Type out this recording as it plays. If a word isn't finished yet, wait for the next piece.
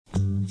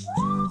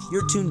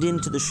You're tuned in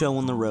to The Show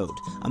on the Road,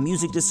 a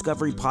music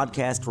discovery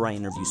podcast where I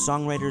interview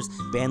songwriters,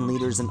 band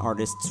leaders, and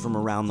artists from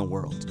around the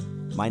world.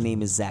 My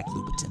name is Zach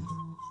Lubiton.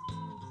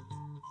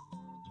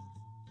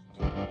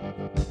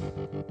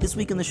 This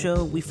week on the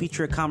show, we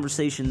feature a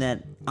conversation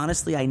that,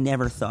 honestly, I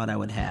never thought I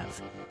would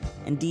have.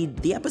 Indeed,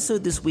 the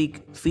episode this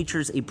week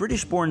features a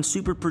British-born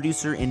super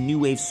producer and new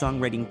wave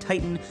songwriting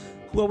titan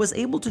who I was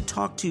able to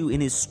talk to in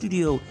his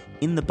studio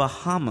in the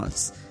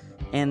Bahamas.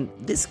 And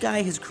this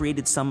guy has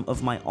created some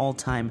of my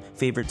all-time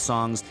favorite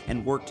songs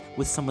and worked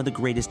with some of the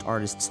greatest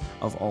artists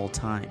of all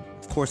time.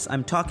 Of course,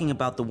 I'm talking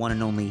about the one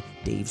and only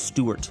Dave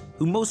Stewart,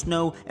 who most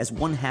know as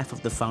one half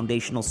of the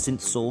foundational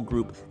synth-soul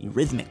group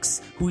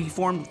Eurythmics, who he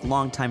formed with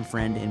longtime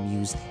friend and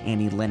muse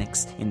Annie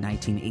Lennox in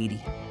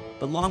 1980.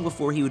 But long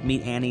before he would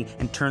meet Annie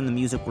and turn the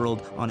music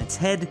world on its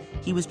head,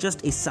 he was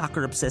just a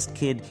soccer-obsessed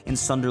kid in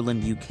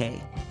Sunderland,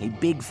 UK, a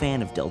big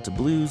fan of Delta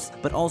blues,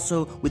 but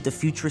also with the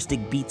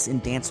futuristic beats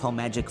and dancehall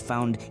magic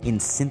found in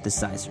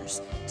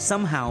synthesizers.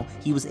 Somehow,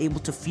 he was able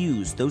to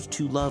fuse those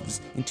two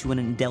loves into an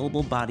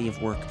indelible body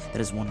of work that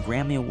has won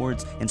Grammy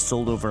Awards and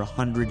sold over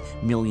 100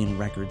 million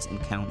records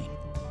and counting.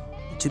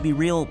 To be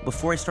real,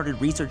 before I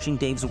started researching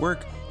Dave's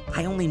work,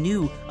 I only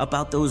knew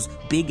about those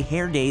big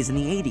hair days in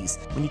the 80s,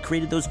 when he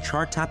created those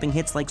chart-topping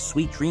hits like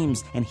Sweet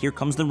Dreams and Here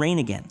Comes the Rain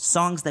Again,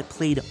 songs that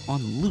played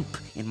on loop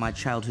in my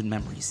childhood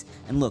memories.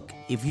 And look,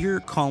 if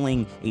you're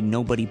calling a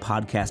nobody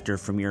podcaster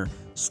from your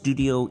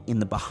studio in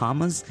the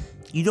Bahamas,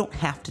 you don't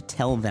have to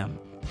tell them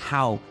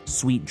how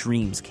Sweet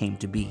Dreams came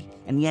to be.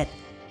 And yet,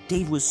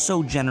 Dave was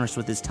so generous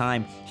with his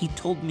time, he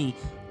told me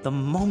the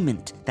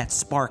moment that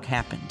spark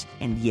happened.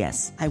 And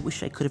yes, I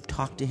wish I could have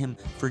talked to him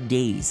for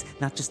days,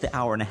 not just the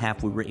hour and a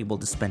half we were able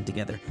to spend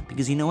together.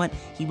 Because you know what?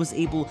 He was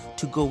able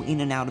to go in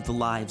and out of the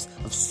lives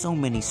of so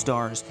many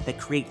stars that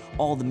create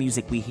all the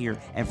music we hear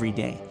every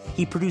day.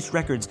 He produced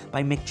records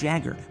by Mick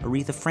Jagger,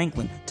 Aretha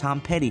Franklin, Tom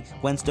Petty,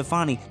 Gwen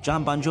Stefani,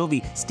 John Bon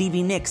Jovi,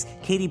 Stevie Nicks,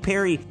 Katy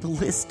Perry. The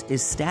list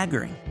is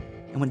staggering.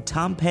 And when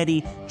Tom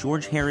Petty,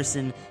 George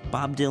Harrison,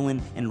 Bob Dylan,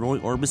 and Roy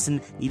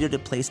Orbison needed a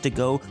place to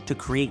go to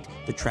create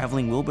the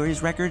Traveling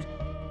Wilburys record,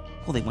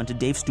 well, they went to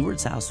Dave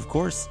Stewart's house, of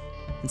course.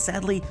 And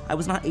sadly, I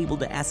was not able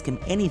to ask him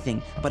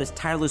anything about his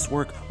tireless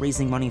work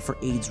raising money for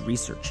AIDS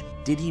research.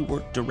 Did he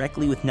work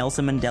directly with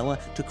Nelson Mandela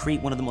to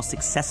create one of the most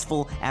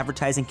successful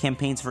advertising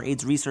campaigns for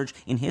AIDS research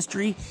in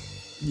history?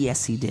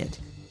 Yes, he did.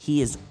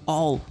 He is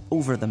all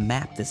over the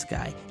map, this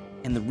guy.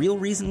 And the real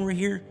reason we're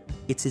here?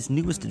 It's his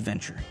newest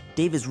adventure.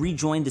 Dave has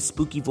rejoined the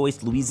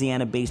spooky-voiced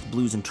Louisiana-based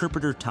blues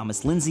interpreter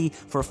Thomas Lindsey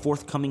for a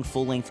forthcoming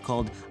full-length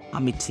called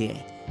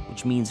Amitié,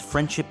 which means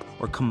friendship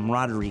or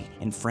camaraderie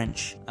in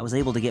French. I was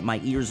able to get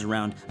my ears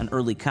around an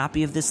early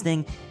copy of this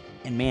thing,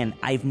 and man,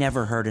 I've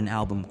never heard an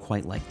album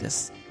quite like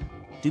this.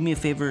 Do me a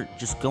favor,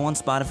 just go on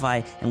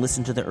Spotify and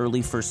listen to the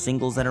early first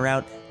singles that are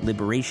out,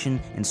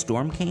 Liberation and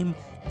Storm Came.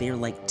 They are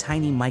like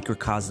tiny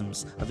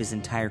microcosms of his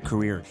entire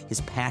career, his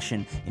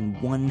passion in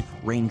one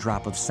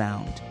raindrop of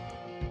sound.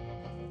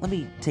 Let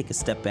me take a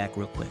step back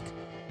real quick.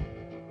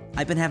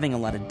 I've been having a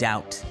lot of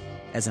doubt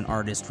as an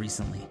artist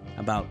recently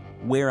about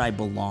where I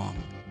belong.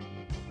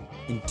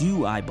 And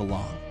do I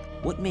belong?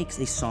 What makes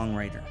a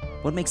songwriter?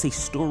 What makes a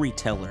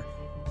storyteller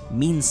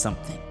mean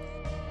something?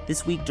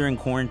 This week during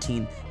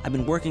quarantine, I've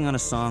been working on a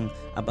song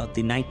about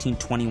the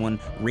 1921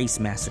 race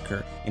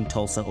massacre in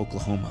Tulsa,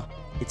 Oklahoma.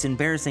 It's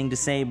embarrassing to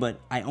say,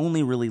 but I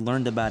only really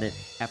learned about it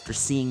after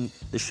seeing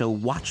the show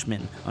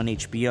Watchmen on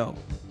HBO.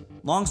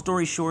 Long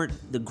story short,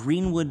 the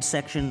Greenwood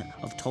section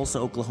of Tulsa,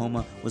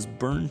 Oklahoma was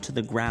burned to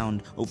the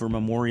ground over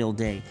Memorial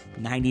Day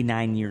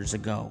 99 years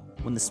ago.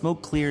 When the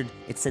smoke cleared,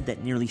 it said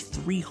that nearly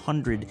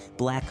 300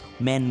 black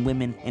men,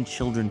 women, and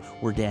children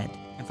were dead.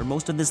 And for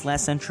most of this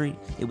last century,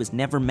 it was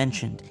never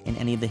mentioned in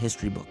any of the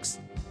history books.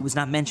 It was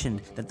not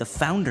mentioned that the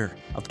founder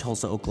of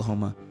Tulsa,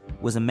 Oklahoma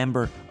was a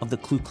member of the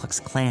Ku Klux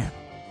Klan.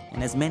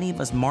 And as many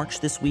of us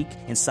marched this week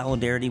in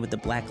solidarity with the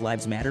Black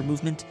Lives Matter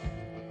movement,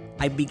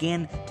 I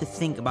began to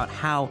think about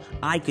how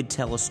I could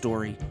tell a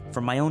story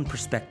from my own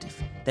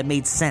perspective that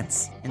made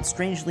sense. And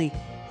strangely,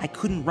 I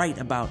couldn't write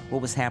about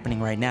what was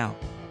happening right now.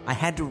 I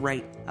had to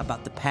write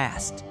about the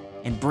past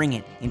and bring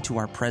it into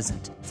our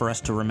present for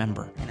us to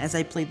remember. And as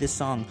I played this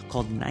song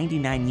called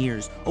 99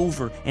 Years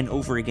over and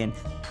over again,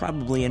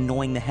 probably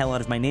annoying the hell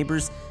out of my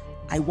neighbors,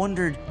 I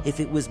wondered if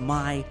it was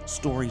my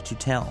story to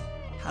tell.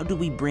 How do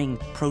we bring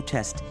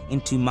protest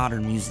into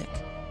modern music?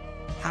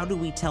 How do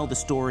we tell the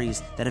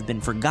stories that have been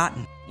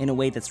forgotten in a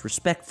way that's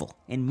respectful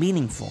and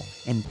meaningful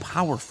and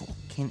powerful?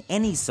 Can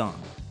any song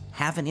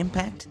have an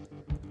impact?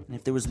 And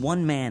if there was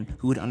one man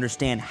who would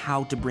understand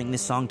how to bring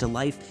this song to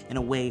life in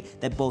a way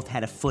that both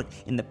had a foot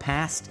in the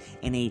past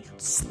and a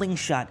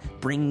slingshot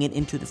bringing it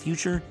into the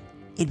future,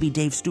 it'd be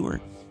Dave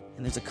Stewart.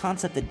 And there's a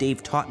concept that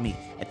Dave taught me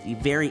at the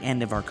very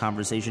end of our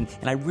conversation,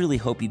 and I really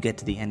hope you get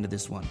to the end of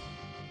this one.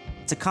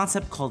 It's a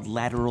concept called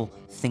lateral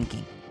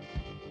thinking.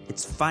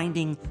 It's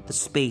finding the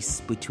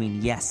space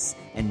between yes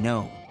and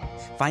no,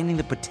 finding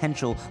the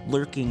potential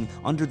lurking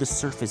under the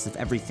surface of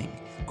everything,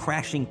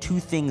 crashing two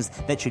things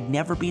that should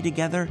never be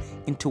together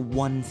into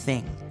one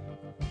thing.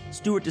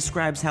 Stewart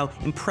describes how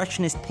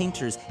Impressionist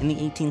painters in the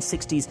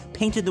 1860s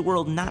painted the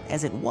world not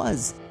as it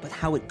was, but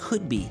how it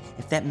could be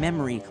if that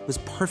memory was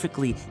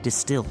perfectly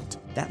distilled.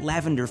 That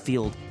lavender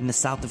field in the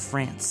south of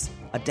France,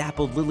 a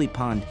dappled lily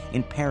pond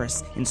in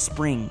Paris in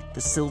spring,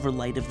 the silver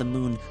light of the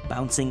moon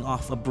bouncing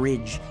off a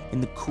bridge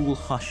in the cool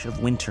hush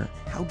of winter.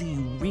 How do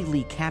you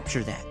really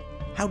capture that?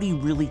 How do you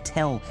really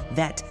tell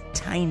that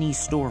tiny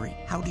story?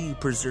 How do you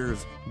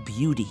preserve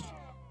beauty?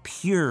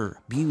 Pure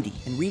beauty.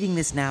 And reading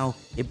this now,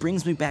 it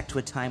brings me back to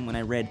a time when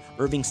I read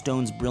Irving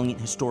Stone's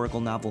brilliant historical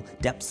novel,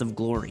 Depths of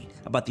Glory,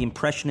 about the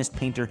Impressionist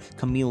painter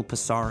Camille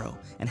Pissarro,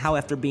 and how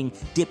after being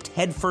dipped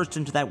headfirst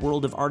into that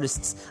world of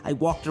artists, I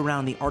walked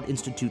around the Art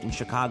Institute in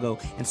Chicago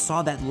and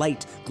saw that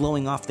light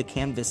glowing off the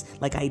canvas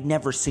like I'd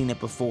never seen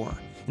it before.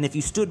 And if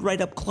you stood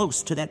right up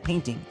close to that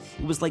painting,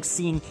 it was like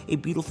seeing a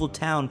beautiful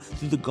town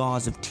through the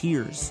gauze of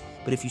tears.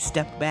 But if you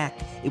stepped back,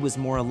 it was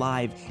more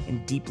alive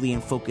and deeply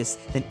in focus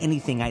than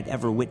anything I'd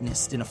ever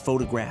witnessed in a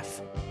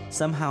photograph.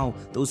 Somehow,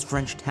 those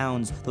French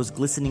towns, those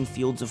glistening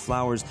fields of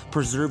flowers,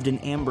 preserved in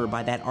amber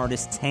by that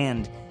artist's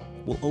hand,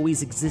 will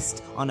always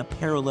exist on a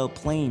parallel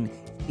plane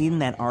in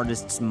that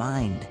artist's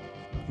mind.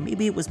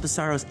 Maybe it was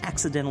Pissarro's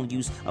accidental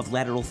use of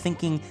lateral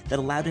thinking that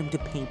allowed him to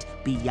paint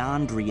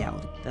beyond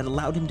reality, that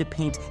allowed him to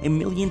paint a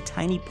million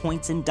tiny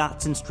points and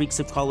dots and streaks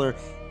of color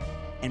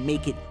and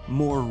make it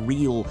more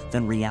real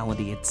than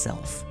reality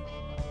itself.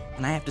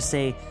 And I have to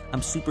say,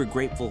 I'm super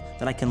grateful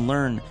that I can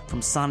learn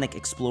from sonic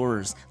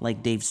explorers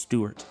like Dave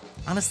Stewart.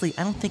 Honestly,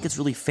 I don't think it's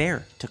really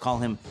fair to call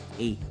him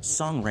a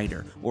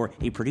songwriter or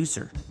a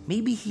producer.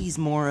 Maybe he's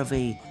more of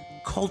a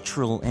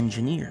cultural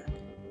engineer.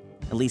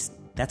 At least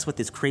that's what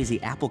this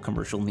crazy Apple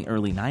commercial in the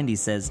early 90s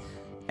says.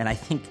 And I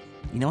think,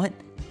 you know what?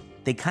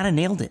 They kind of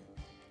nailed it.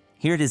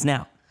 Here it is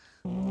now.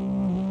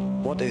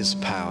 What is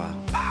power?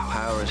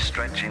 Power is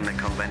stretching the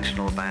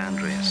conventional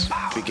boundaries.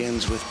 Power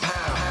begins with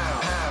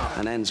power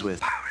and ends with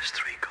power is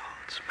three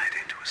chords made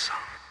into a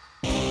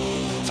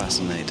song.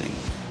 Fascinating.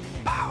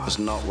 Power is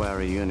not wear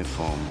a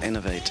uniform.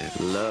 Innovative.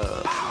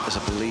 Love is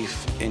a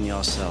belief in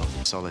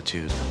yourself.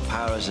 Solitude.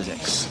 Power is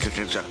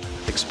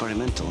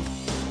experimental.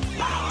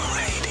 Power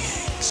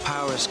radiates.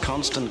 Power is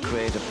constant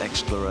creative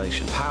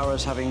exploration. Power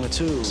is having the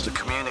tools to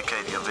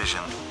communicate your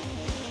vision.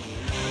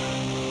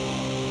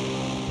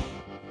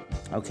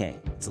 Okay,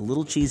 it's a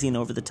little cheesy and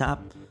over the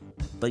top,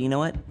 but you know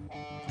what?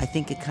 I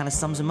think it kind of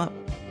sums him up.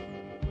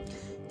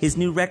 His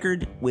new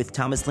record with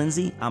Thomas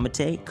Lindsey,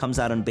 Amitié, comes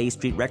out on Bay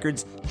Street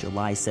Records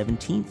July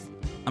 17th.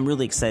 I'm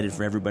really excited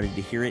for everybody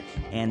to hear it,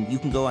 and you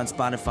can go on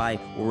Spotify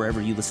or wherever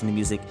you listen to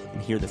music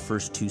and hear the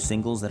first two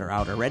singles that are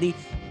out already.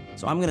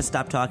 So I'm going to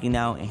stop talking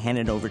now and hand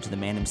it over to the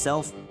man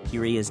himself.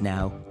 Here he is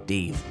now,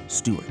 Dave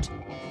Stewart.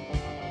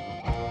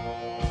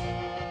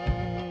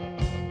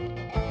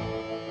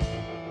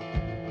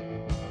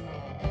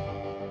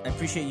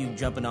 I appreciate you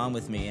jumping on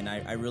with me, and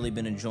I really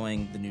been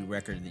enjoying the new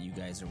record that you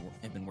guys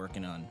have been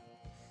working on.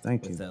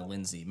 Thank you. With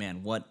Lindsey.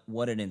 Man,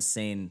 what an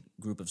insane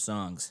group of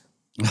songs.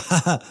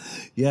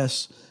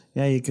 Yes.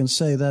 Yeah, you can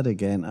say that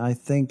again. I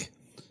think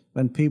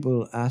when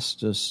people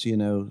asked us,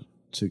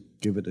 to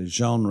give it a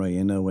genre,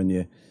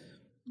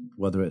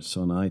 whether it's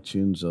on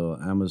iTunes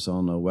or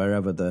Amazon or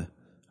wherever the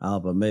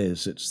album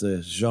is, it's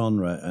the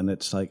genre, and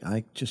it's like,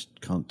 I just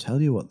can't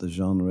tell you what the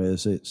genre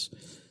is. It's,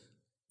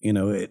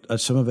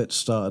 some of it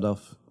started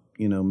off,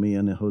 me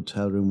in a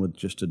hotel room with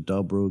just a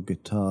dobro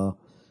guitar,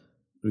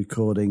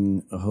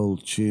 recording a whole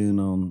tune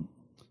on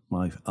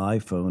my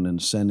iPhone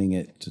and sending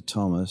it to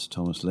Thomas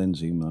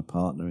Lindsey, my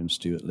partner in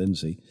Stewart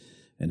Lindsey,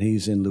 and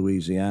he's in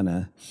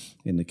Louisiana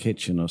in the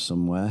kitchen or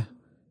somewhere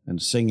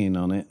and singing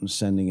on it and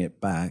sending it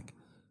back.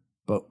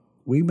 But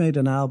we made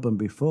an album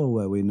before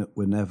where we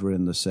were never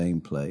in the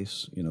same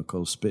place,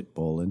 called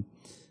Spitballing.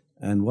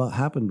 And what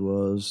happened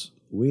was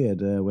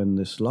weird. When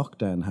this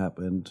lockdown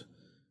happened,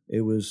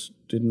 it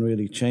didn't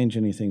really change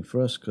anything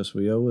for us because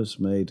we always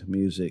made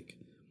music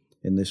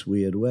in this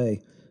weird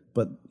way.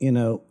 But,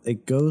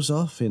 it goes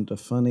off into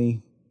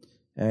funny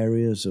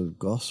areas of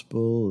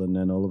gospel, and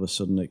then all of a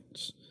sudden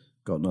it's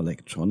got an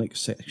electronic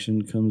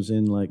section comes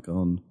in, like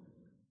on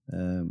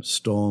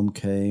Storm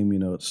Came,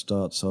 it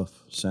starts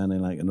off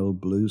sounding like an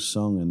old blues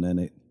song, and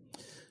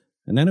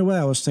anyway,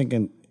 I was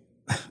thinking,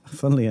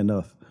 funnily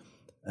enough,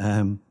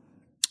 a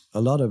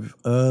lot of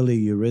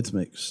early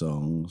Eurythmics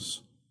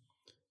songs,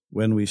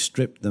 when we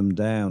stripped them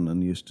down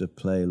and used to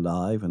play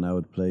live, and I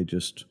would play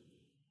just,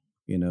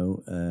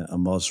 a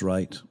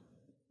Mosrite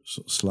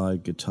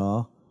slide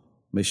guitar,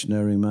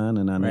 Missionary Man,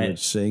 and Annie would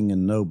sing,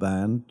 and no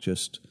band,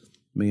 just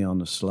me on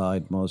the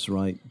slide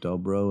Mosrite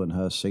dobro and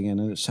her singing,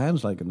 and it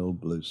sounds like an old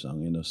blues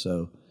song,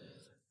 so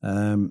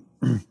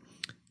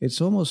it's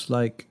almost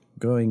like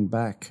going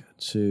back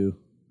to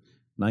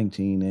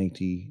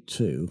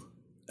 1982,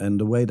 and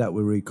the way that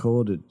we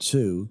recorded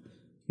too,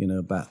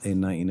 back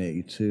in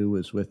 1982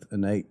 was with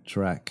an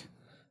 8-track,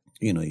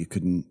 you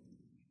couldn't,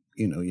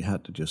 you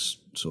had to just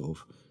sort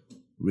of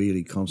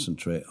really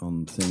concentrate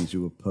on things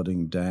you were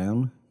putting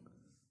down,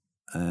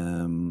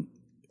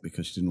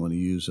 because you didn't want to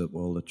use up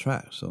all the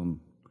tracks on.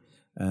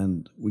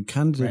 And we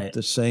kind of did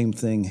the same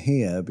thing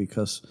here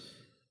because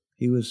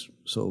he was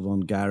sort of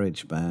on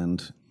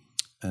GarageBand,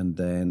 and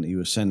then he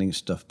was sending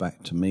stuff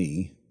back to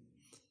me.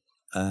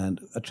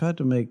 And I tried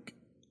to make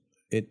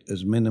it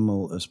as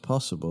minimal as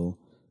possible,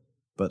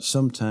 but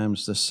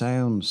sometimes the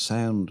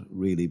sound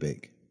really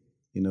big.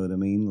 You know what I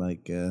mean?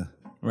 Like,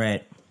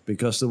 right.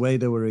 Because the way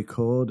they were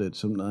recorded,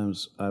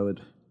 sometimes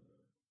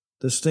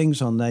there's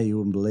things on there you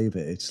wouldn't believe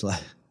it.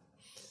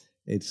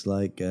 It's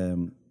like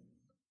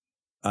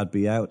I'd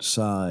be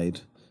outside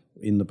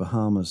in the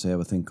Bahamas. They have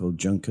a thing called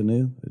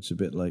Junkanoo. It's a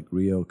bit like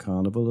Rio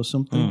Carnival or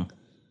something,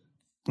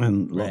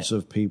 and lots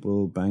of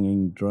people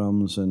banging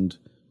drums and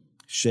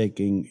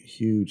shaking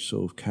huge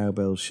sort of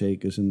cowbell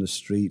shakers in the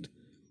street.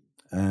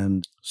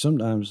 And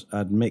sometimes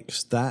I'd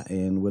mix that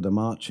in with a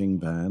marching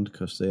band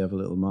because they have a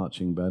little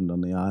marching band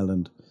on the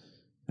island.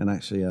 And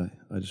actually, I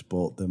just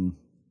bought them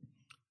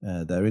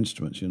their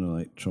instruments,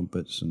 like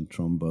trumpets and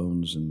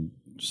trombones and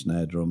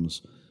snare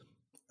drums.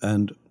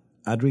 And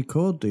I'd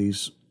record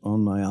these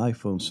on my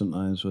iPhone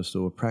sometimes as they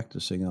were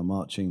practicing or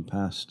marching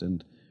past.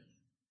 And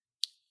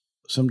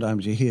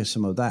sometimes you hear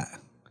some of that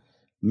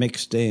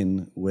mixed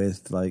in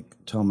with like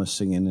Thomas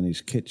singing in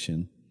his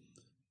kitchen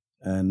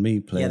and me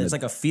playing. Yeah, there's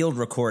like a field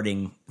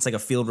recording. It's like a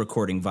field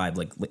recording vibe,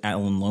 like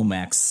Alan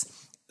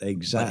Lomax.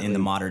 Exactly. But in the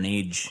modern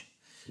age.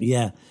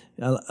 Yeah,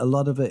 a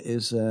lot of it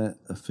is a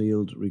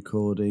field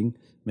recording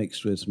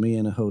mixed with me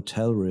in a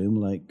hotel room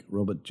like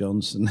Robert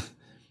Johnson,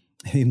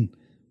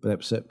 but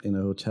except in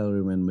a hotel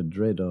room in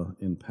Madrid or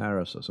in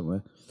Paris or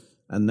somewhere.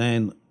 And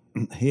then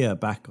here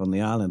back on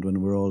the island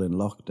when we're all in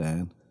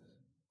lockdown,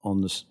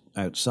 on the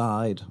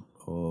outside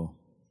or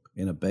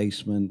in a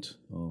basement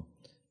or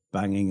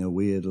banging a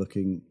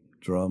weird-looking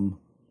drum,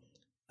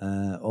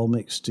 all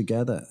mixed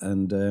together.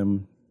 And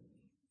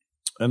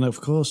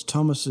of course,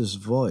 Thomas's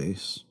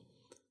voice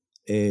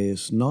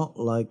is not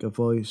like a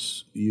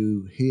voice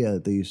you hear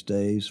these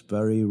days,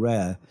 very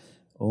rare,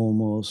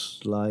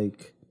 almost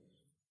like,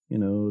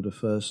 the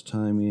first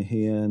time you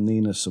hear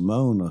Nina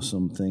Simone or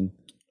something.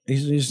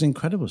 He's an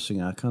incredible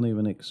singer. I can't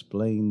even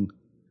explain,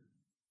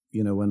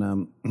 when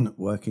I'm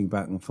working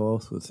back and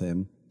forth with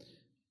him,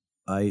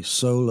 I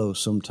solo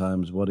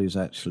sometimes what he's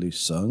actually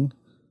sung,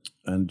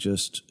 and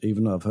just,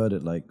 even though I've heard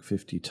it like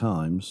 50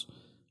 times,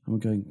 I'm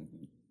going,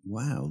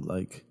 wow,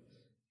 like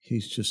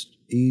he's just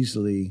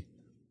easily,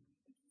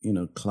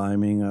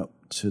 climbing up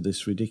to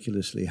this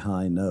ridiculously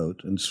high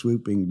note and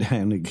swooping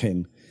down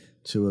again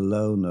to a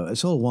low note.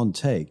 It's all one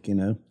take,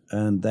 and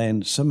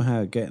then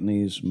somehow getting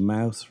his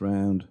mouth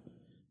round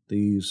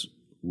these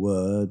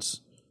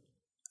words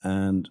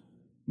and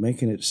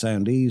making it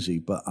sound easy,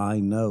 but I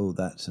know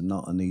that's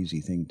not an easy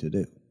thing to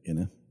do,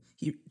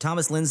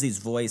 Thomas Lindsey's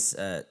voice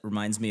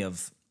reminds me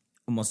of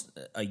almost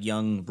a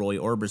young Roy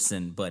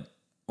Orbison, but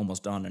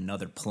almost on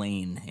another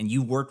plane. And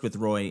you worked with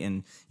Roy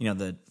in,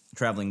 the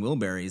Traveling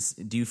Wilburys.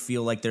 Do you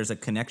feel like there's a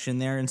connection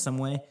there in some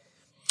way?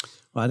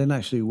 Well, I didn't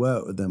actually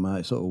work with them.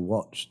 I sort of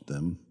watched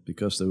them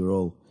because they were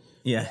all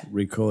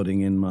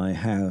recording in my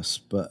house.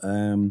 But,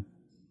 that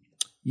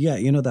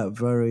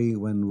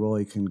when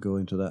Roy can go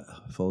into that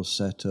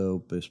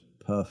falsetto, it's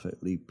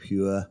perfectly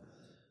pure.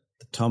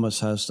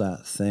 Thomas has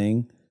that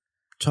thing.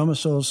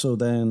 Thomas also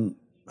then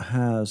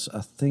has,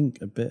 I think,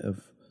 a bit of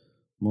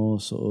more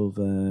sort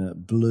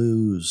of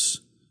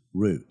blues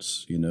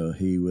roots.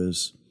 He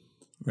was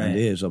and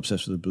is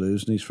obsessed with the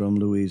blues, and he's from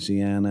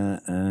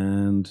Louisiana,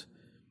 and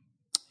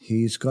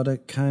he's got a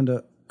kind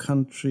of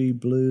country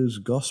blues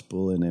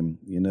gospel in him,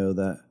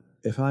 that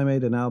if I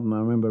made an album, I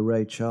remember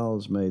Ray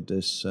Charles made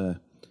this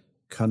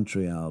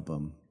country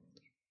album.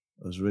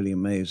 It was really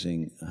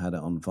amazing. I had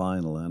it on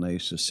vinyl, and I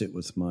used to sit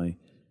with my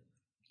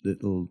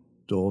little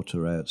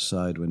daughter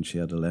outside when she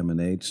had a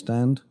lemonade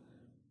stand,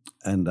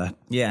 and I'd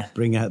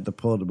bring out the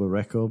portable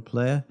record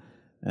player,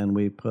 and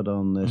we put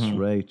on this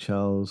Ray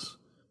Charles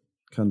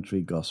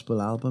country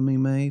gospel album he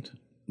made.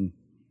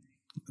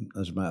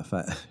 As a matter of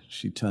fact,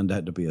 she turned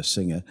out to be a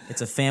singer.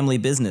 It's a family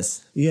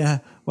business. Yeah.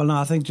 Well, no,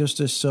 I think just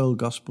this soul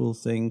gospel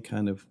thing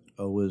kind of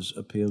always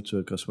appealed to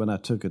her, because when I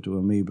took her to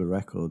Amoeba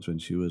Records when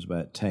she was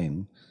about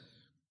 10,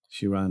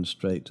 she ran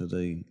straight to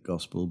the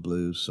gospel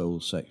blues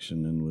soul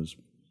section and was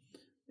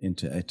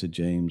into Etta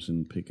James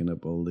and picking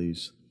up all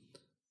these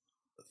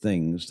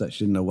things that she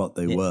didn't know what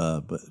they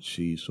were, but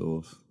she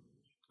sort of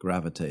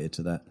gravitated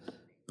to that.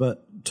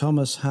 But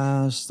Thomas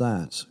has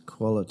that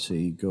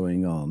quality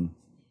going on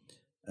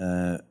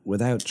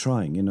without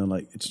trying,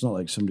 like it's not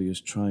like somebody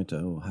is trying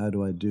to, how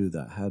do I do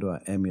that? How do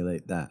I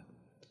emulate that?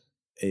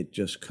 It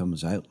just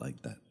comes out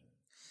like that.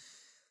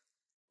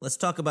 Let's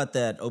talk about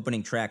that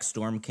opening track,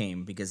 Storm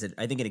Came, because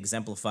I think it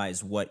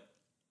exemplifies what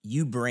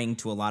you bring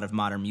to a lot of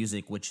modern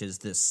music, which is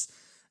this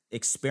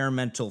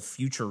experimental,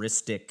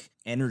 futuristic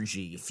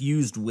energy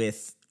fused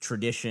with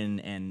tradition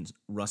and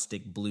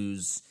rustic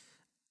blues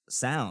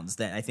sounds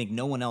that I think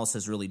no one else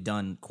has really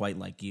done quite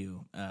like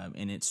you.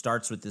 And it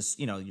starts with this,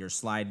 your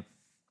slide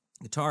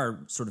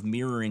guitar sort of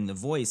mirroring the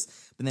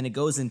voice, but then it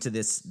goes into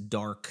this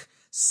dark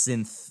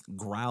synth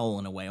growl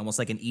in a way, almost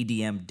like an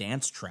EDM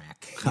dance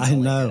track. I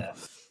know.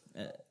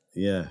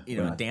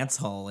 dance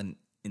hall in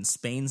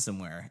Spain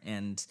somewhere.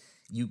 And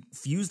you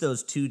fuse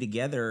those two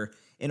together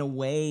in a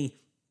way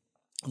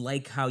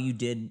like how you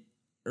did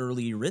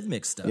early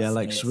Eurythmics stuff. Yeah,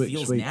 like it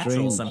Sweet natural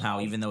Dreams.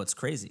 somehow, even though it's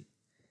crazy.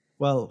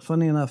 Well,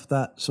 funny enough,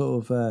 that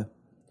sort of,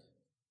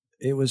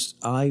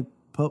 I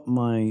put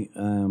my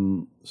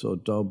sort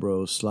of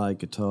dobro slide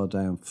guitar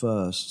down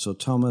first. So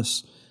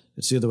Thomas,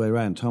 it's the other way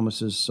around.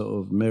 Thomas is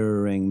sort of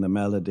mirroring the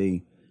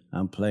melody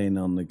and playing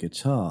on the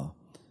guitar.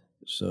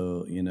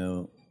 So,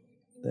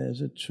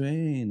 there's a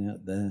train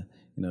out there,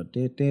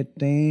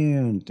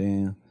 down,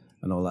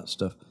 and all that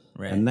stuff.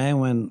 Right. And then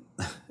when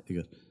he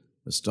goes,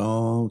 the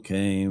storm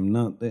came,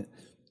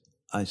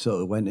 I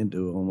sort of went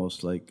into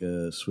almost like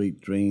a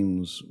Sweet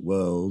Dreams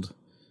world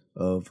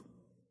of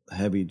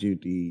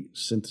heavy-duty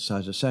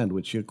synthesizer sound,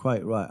 which you're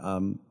quite right.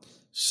 I'm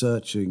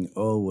searching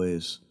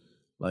always,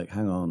 like,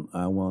 hang on,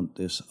 I want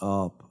this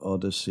ARP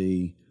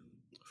Odyssey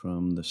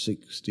from the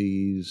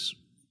 60s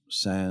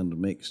sound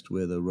mixed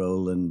with a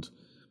Roland,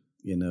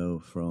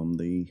 from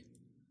the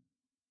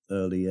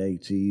early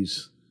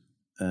 80s,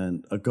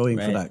 and going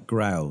for that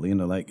growl,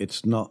 like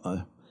it's not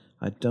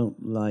I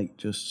don't like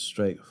just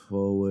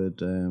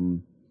straightforward,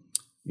 when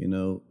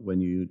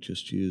you're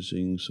just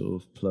using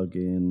sort of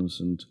plugins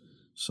and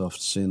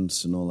soft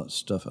synths and all that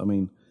stuff. I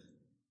mean,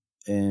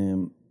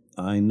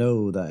 I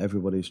know that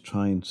everybody's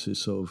trying to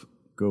sort of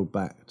go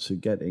back to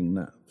getting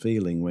that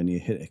feeling when you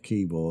hit a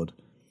keyboard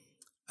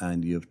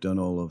and you've done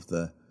all of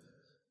the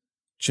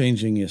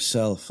changing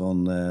yourself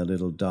on their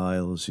little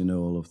dials,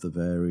 all of the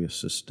various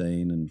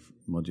sustain and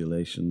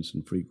modulations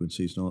and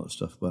frequencies and all that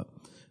stuff. But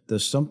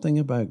there's something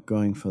about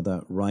going for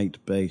that right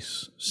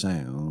bass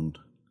sound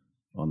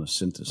on a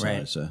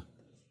synthesizer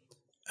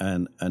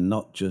and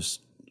not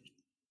just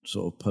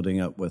sort of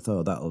putting up with,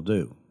 that'll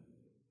do.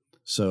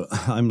 So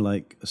I'm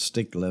like a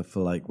stickler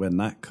for like when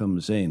that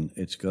comes in,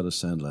 it's got to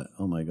sound like,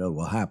 oh my God,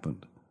 what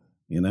happened?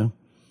 Yeah.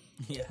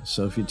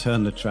 So if you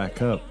turn the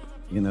track up,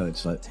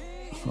 it's like,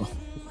 oh,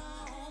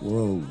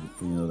 whoa,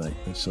 like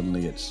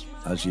suddenly it's,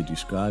 as you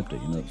described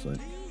it, it's like,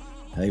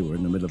 hey, we're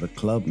in the middle of a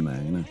club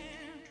now,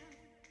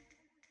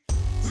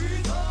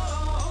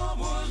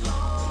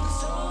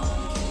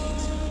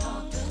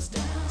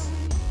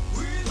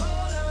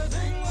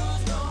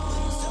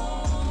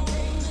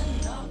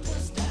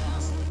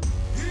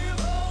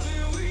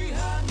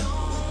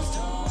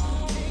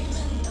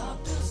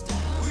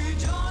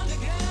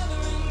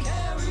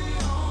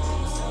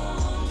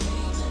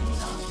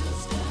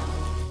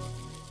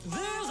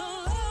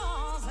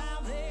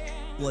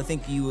 Well, I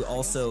think you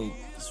also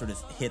sort of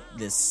hit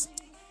this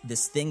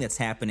thing that's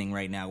happening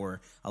right now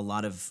where a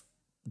lot of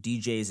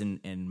DJs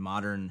and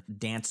modern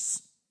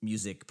dance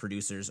music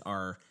producers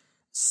are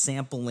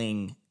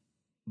sampling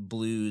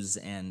blues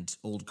and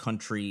old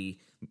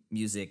country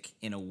music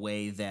in a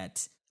way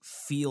that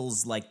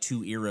feels like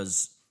two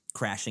eras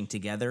crashing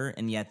together,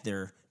 and yet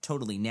they're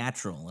totally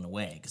natural in a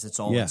way because it's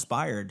all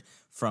inspired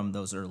from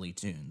those early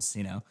tunes,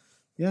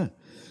 Yeah.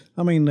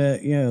 I mean,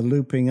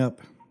 looping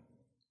up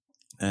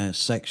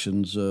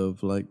sections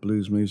of like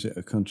blues music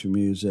or country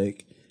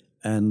music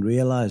and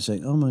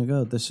realizing, oh my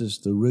God, this is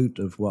the root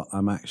of what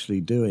I'm actually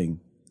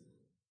doing,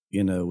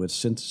 with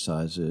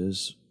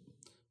synthesizers.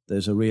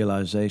 There's a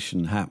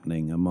realization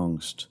happening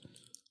amongst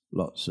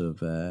lots of,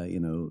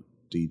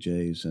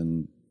 DJs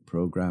and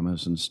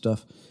programmers and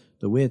stuff.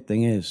 The weird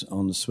thing is,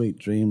 on the Sweet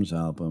Dreams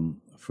album,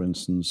 for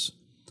instance,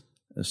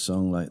 a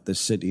song like The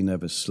City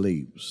Never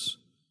Sleeps,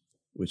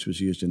 which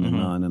was used in the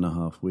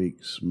 9.5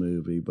 Weeks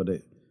movie, but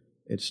it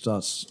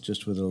starts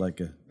just with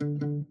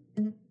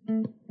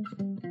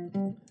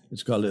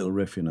it's got a little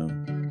riff,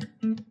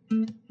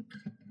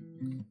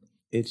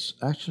 It's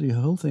actually, the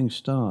whole thing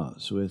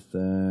starts with,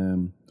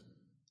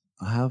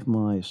 I have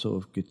my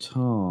sort of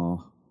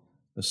guitar,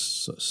 a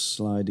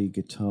slidey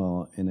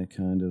guitar in a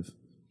kind of,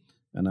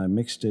 and I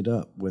mixed it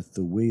up with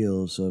the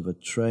wheels of a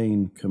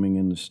train coming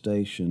in the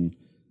station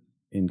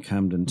in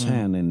Camden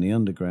Town in the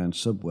underground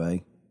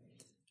subway,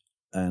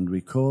 and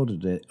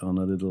recorded it on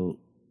a little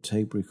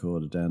tape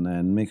recorder down there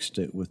and mixed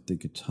it with the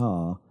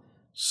guitar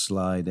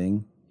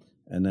sliding,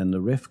 and then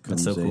the riff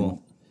comes in.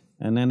 Cool.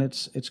 And then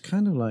it's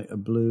kind of like a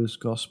blues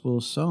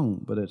gospel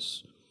song, but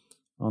it's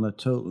on a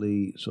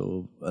totally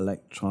sort of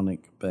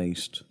electronic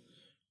based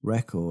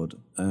record.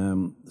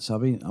 So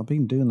I've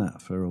been doing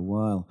that for a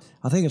while.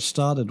 I think it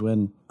started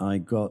when I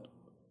got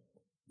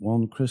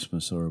one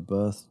Christmas or a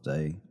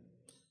birthday.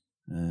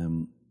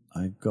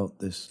 I got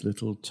this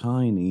little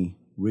tiny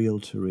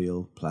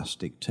reel-to-reel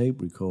plastic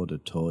tape recorder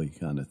toy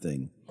kind of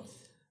thing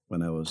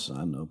when I was,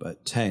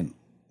 about 10.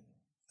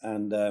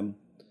 And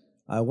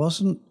I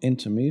wasn't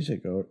into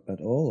music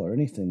at all or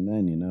anything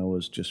then, I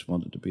was just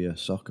wanted to be a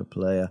soccer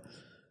player.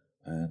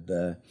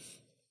 And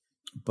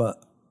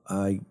but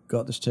I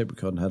got this tape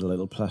recorder and had a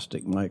little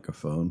plastic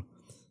microphone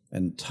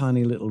and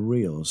tiny little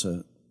reels,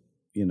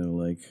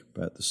 like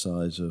about the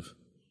size of,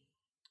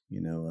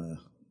 a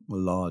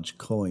large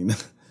coin.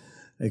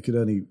 I could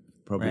only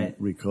probably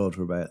record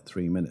for about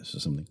 3 minutes or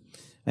something.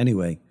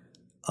 Anyway,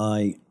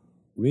 I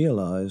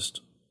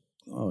realized,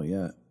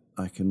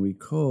 I can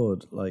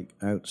record like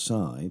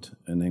outside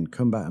and then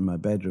come back in my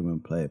bedroom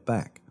and play it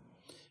back.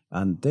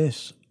 And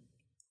this,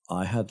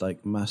 I had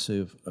like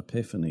massive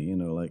epiphany, you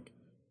know, like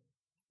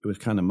it was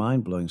kind of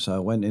mind blowing. So I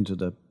went into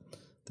the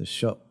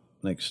shop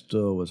next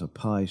door was a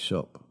pie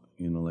shop,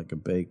 you know, like a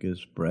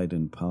baker's, bread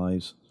and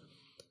pies.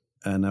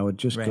 And I would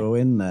just go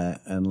in there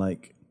and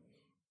like,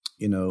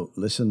 you know,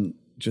 listen,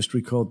 just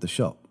record the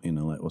shop, you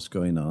know, like what's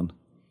going on.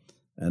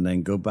 And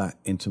then go back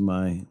into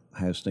my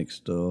house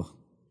next door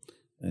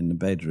in the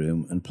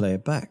bedroom and play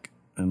it back.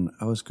 And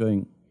I was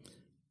going,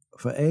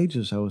 for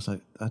ages, I was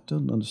like, I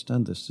don't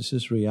understand this. This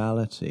is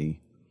reality,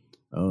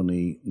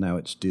 only now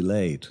it's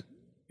delayed.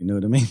 You know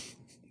what I mean?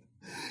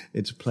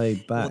 It's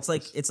played back. Well,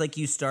 it's like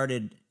you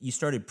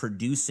started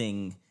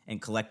producing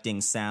and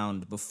collecting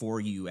sound before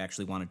you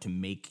actually wanted to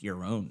make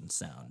your own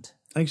sound.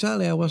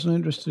 Exactly. I wasn't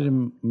interested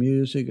in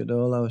music at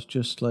all. I was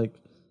just like,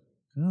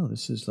 oh,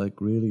 this is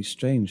like really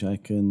strange. I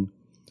can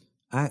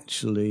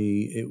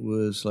actually, it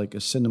was like a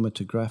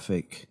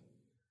cinematographic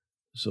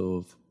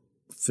sort of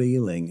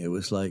feeling. It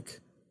was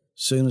like,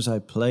 as soon as I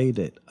played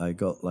it, I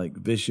got like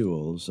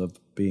visuals of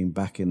being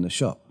back in the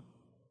shop.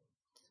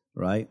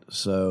 Right?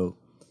 So,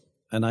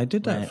 and I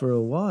did that for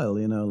a while,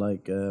 you know,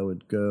 like I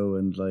would go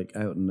and like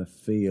out in the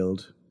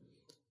field.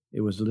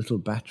 It was a little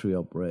battery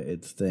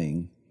operated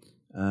thing.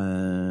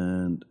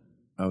 And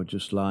I would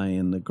just lie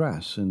in the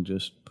grass and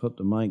just put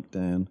the mic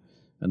down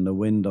and the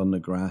wind on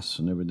the grass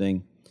and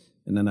everything.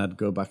 And then I'd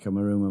go back in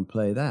my room and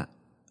play that.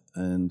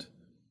 And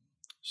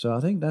so I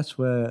think that's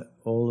where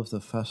all of the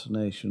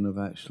fascination of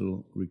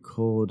actual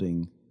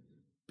recording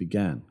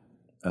began,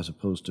 as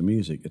opposed to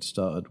music. It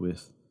started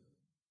with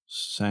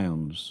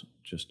sounds.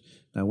 Just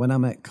now, when I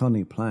met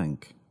Connie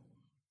Plank,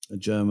 a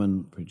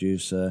German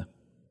producer,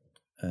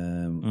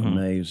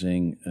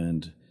 amazing,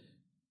 and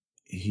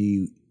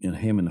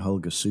him and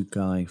Holger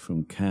Sukai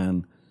from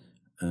Cannes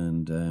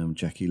and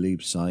Jackie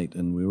Liebsite,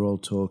 and we were all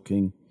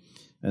talking,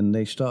 and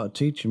they started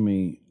teaching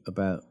me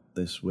about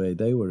this way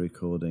they were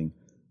recording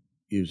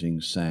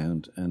using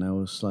sound, and I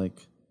was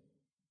like,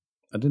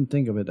 I didn't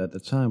think of it at the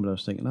time, but I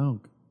was thinking, oh,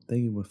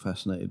 they were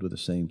fascinated with the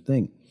same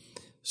thing.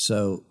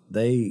 So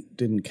they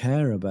didn't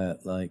care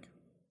about like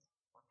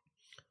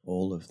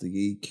all of the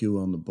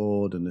EQ on the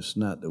board and this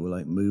and that. They were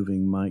like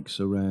moving mics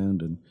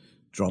around and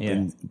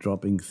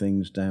dropping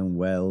things down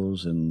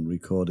wells and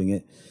recording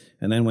it.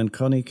 And then when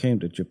Connie came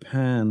to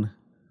Japan,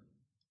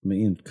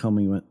 me and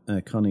Connie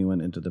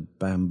went into the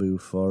bamboo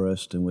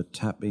forest and were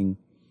tapping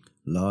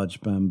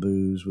large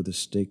bamboos with a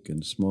stick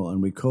and small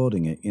and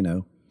recording it, you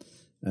know.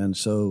 And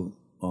so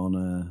on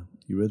a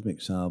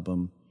Eurythmics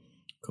album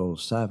called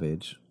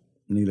Savage,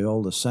 nearly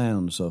all the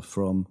sounds are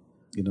from,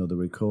 you know, the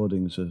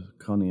recordings of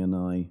Connie and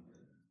I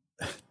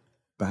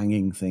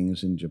banging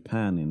things in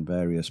Japan in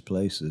various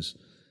places.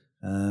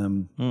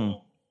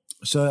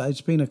 So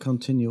it's been a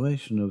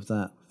continuation of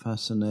that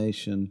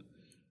fascination,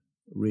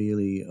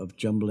 really, of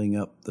jumbling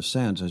up the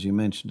sounds, as you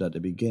mentioned at the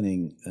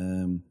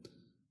beginning,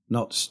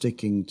 not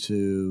sticking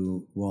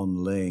to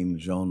one lane,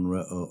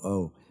 genre,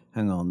 or,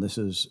 hang on, this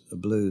is a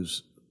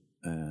blues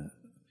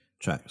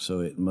track, so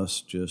it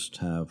must just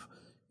have,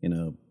 you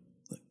know,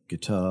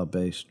 guitar,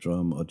 bass,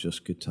 drum, or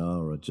just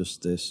guitar, or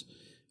just this.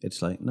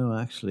 It's like, no,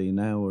 actually,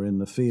 now we're in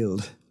the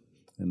field.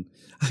 And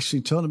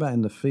actually, talking about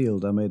in the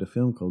field, I made a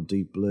film called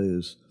Deep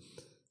Blues,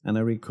 and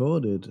I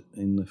recorded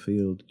in the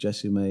field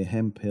Jessie May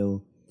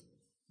Hemphill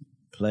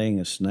playing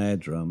a snare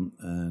drum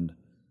and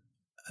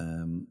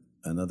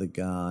another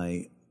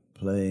guy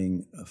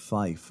playing a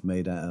fife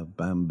made out of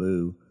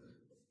bamboo,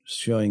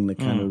 showing the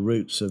kind of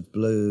roots of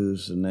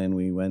blues. And then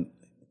we went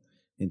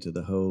into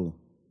the whole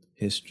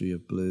history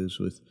of blues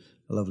with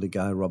a lovely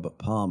guy, Robert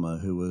Palmer,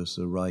 who was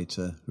the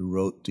writer who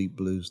wrote Deep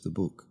Blues, the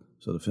book.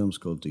 So the film's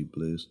called Deep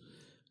Blues.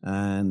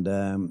 And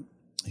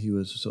he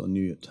was a sort of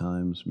New York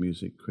Times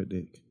music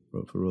critic,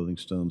 wrote for Rolling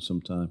Stone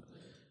sometime.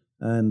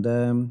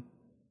 And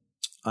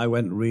I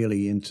went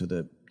really into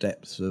the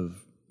depths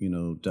of, you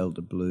know,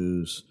 Delta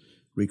blues,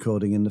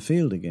 recording in the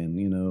field again,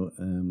 you know,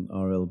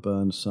 R.L.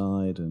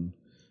 Burnside and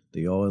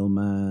The Oil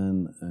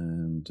Man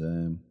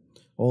and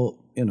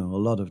all, you know, a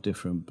lot of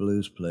different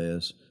blues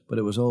players, but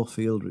it was all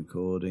field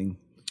recording.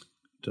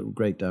 A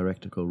great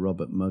director called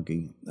Robert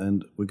Muggy,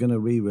 and we're going to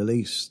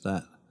re-release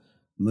that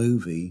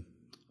movie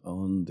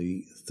on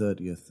the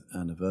 30th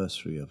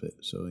anniversary of it,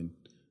 so in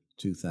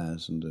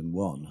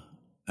 2021,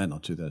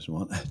 not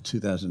 2001,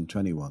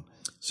 2021.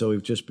 So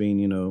we've just been,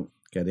 you know,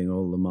 getting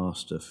all the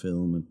master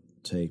film and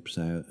tapes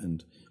out,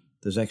 and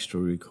there's extra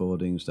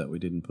recordings that we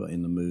didn't put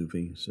in the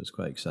movie, so it's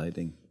quite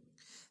exciting.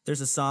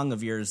 There's a song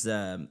of yours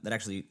that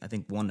actually, I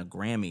think, won a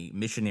Grammy,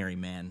 Missionary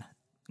Man,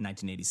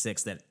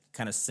 1986, that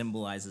kind of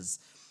symbolizes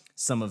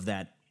some of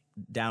that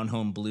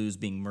down-home blues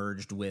being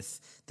merged with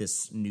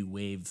this new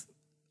wave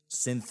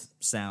synth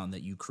sound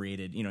that you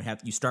created. You know,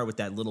 you start with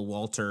that little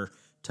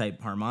Walter-type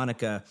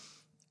harmonica,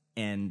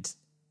 and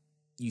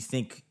you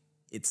think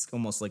it's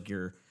almost like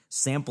you're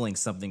sampling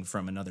something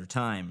from another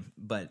time,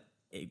 but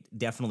it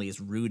definitely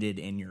is rooted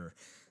in your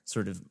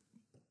sort of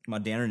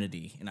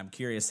modernity. And I'm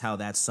curious how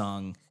that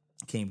song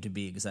came to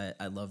be, because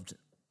I loved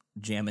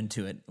jamming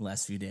to it the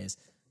last few days.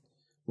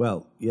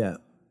 Well, yeah,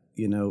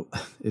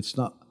 it's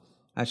not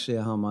actually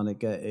a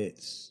harmonica.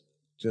 It's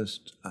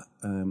just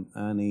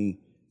Annie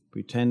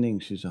pretending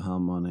she's a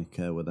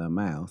harmonica with her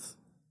mouth.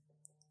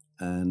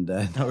 And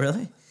oh,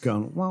 really?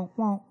 Going, wah,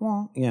 wah,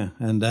 wah. Yeah,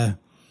 and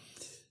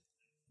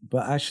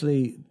but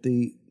actually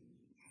the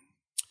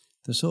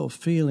sort of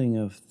feeling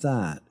of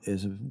that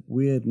is a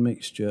weird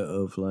mixture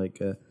of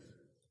like a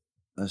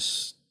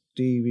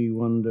Stevie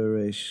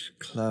Wonder-ish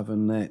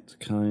clavinet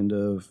kind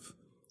of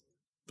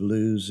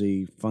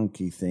bluesy,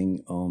 funky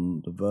thing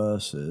on the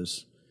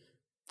verses,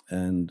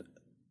 and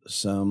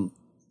some,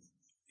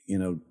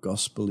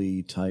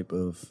 gospel-y type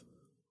of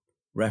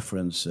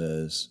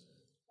references.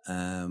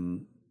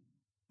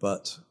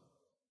 But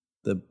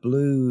the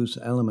blues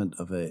element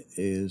of it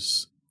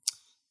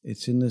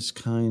it's in this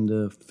kind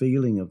of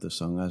feeling of the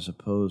song as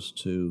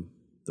opposed to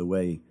the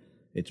way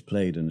it's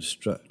played and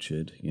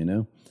structured,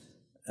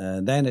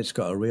 And then it's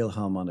got a real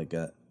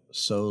harmonica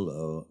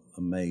solo,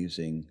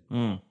 amazing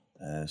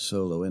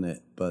solo in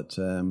it. But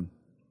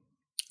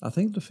I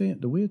think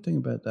the weird thing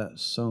about that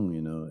song,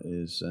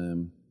 is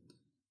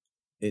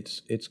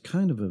it's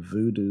kind of a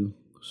voodoo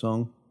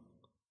song.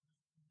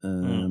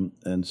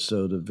 And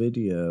so the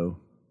video,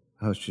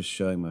 I was just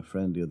showing my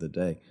friend the other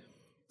day,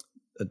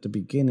 at the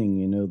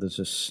beginning, there's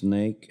a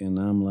snake, and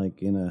I'm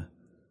like in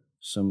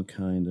some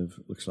kind of,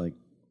 looks like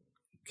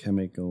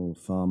chemical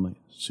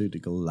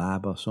pharmaceutical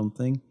lab or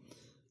something,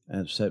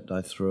 except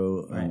I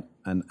throw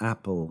an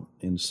apple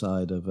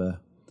inside of a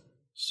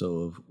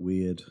sort of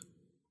weird,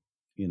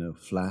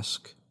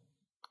 flask,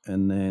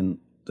 and then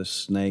the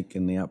snake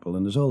and the apple,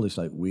 and there's all these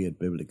like weird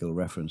biblical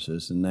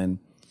references, and then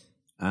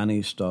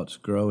Annie starts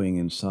growing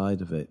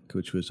inside of it,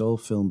 which was all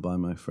filmed by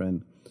my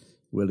friend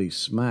Willie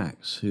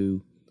Smacks,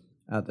 who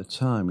at the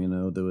time,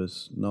 there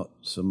was not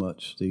so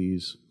much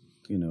these,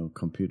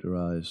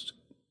 computerized,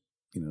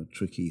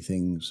 tricky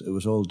things. It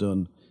was all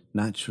done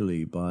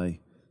naturally by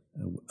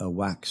a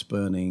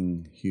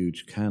wax-burning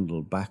huge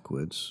candle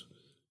backwards,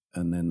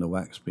 and then the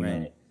wax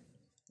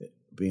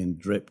being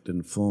dripped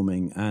and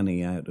forming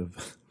Annie out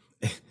of...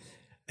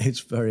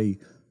 It's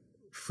very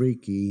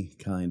freaky,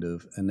 kind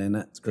of. And then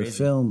the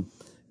film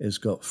has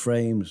got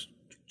frames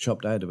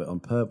chopped out of it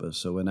on purpose,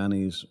 so when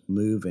Annie's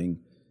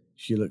moving,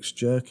 she looks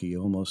jerky,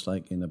 almost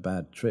like in a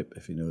bad trip,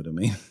 if you know what I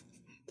mean.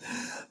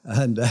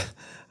 And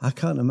I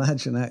can't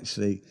imagine,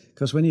 actually,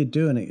 because when you're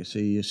doing it,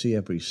 you see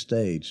every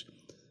stage,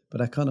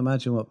 but I can't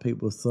imagine what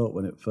people thought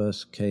when it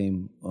first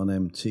came on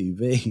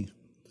MTV.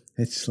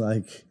 It's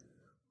like,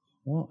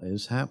 what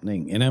is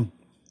happening,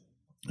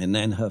 And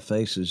then her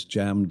face is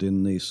jammed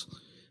in this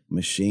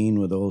machine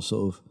with all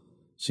sort of,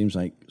 seems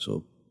like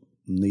sort of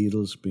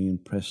needles being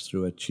pressed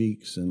through her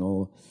cheeks and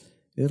all.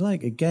 It's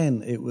like,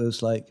 again, it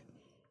was like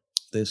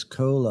this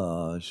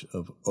collage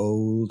of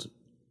old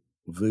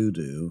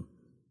voodoo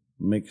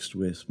mixed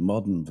with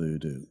modern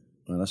voodoo.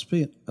 And I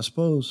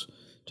suppose,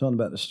 talking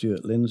about the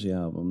Stuart Lindsey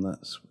album,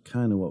 that's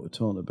kind of what we're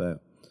talking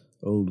about,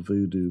 old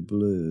voodoo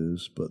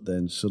blues, but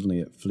then suddenly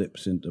it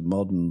flips into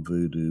modern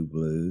voodoo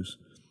blues.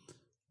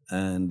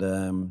 And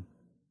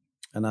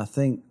I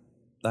think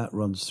that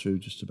runs through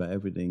just about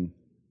everything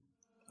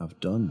I've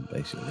done,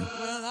 basically.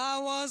 Well, I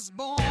was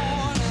born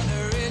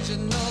an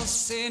original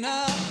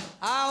sinner.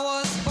 I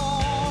was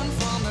born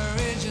from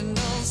original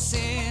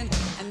sin.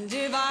 And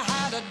if I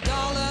had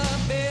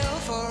 $1 bill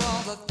for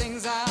all the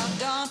things I've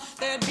done,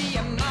 there'd be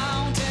a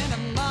mountain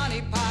of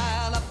money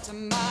piled up to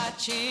my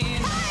chin.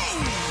 Hey!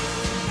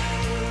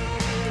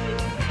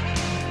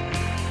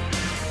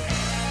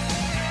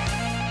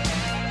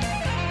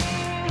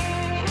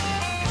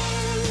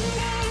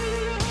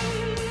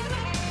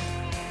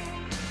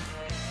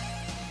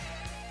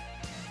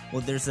 Well,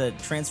 there's a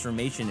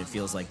transformation, it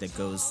feels like, that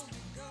goes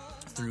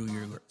through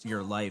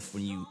your life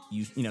when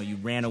you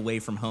ran away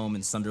from home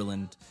in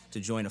Sunderland to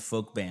join a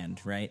folk band,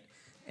 right?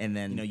 And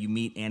then you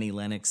meet Annie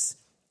Lennox.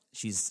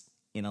 She's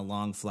in a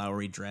long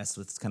flowery dress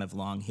with kind of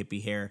long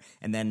hippie hair,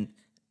 and then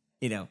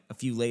a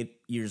few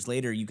years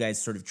later, you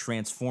guys sort of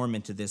transform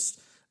into this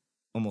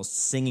almost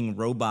singing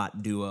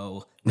robot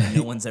duo that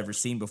no one's ever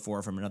seen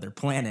before from another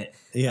planet.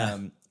 Yeah,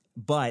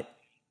 but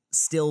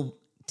still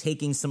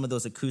taking some of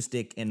those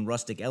acoustic and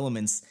rustic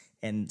elements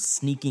and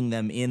sneaking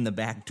them in the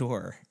back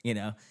door,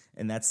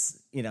 and that's,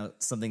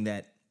 something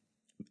that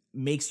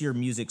makes your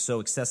music so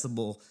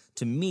accessible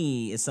to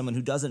me as someone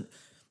who doesn't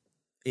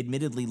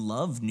admittedly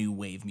love new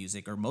wave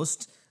music or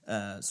most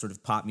sort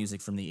of pop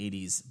music from the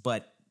 80s.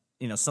 But,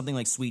 something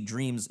like Sweet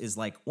Dreams is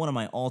like one of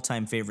my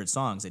all-time favorite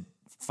songs. It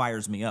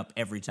fires me up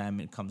every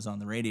time it comes on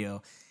the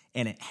radio.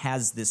 And it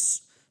has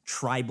this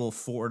tribal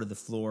four to the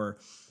floor,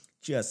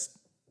 just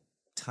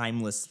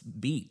timeless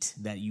beat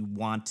that you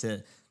want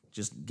to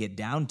just get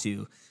down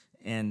to.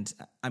 And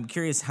I'm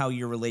curious how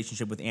your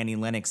relationship with Annie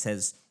Lennox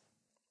has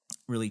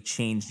really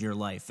changed your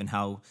life and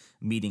how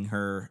meeting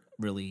her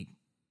really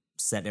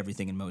set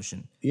everything in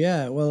motion.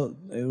 Yeah, well,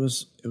 it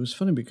was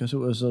funny because it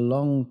was a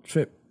long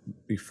trip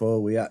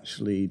before we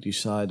actually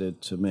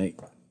decided to make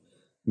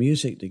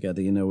music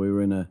together. We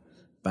were in a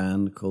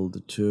band called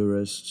the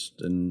Tourists,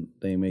 and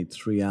they made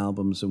 3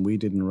 albums, and we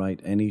didn't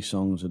write any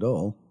songs at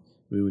all.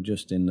 We were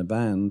just in the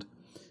band,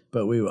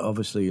 but we were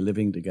obviously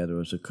living together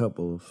as a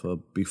couple for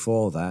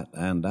before that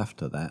and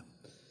after that.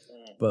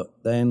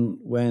 But then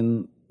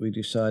when we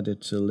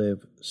decided to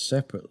live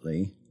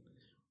separately,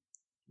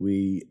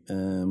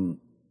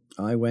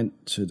 I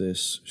went to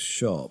this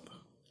shop,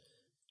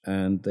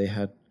 and they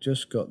had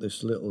just got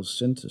this little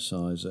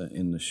synthesizer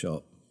in the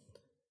shop.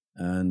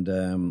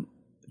 And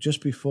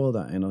just before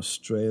that, in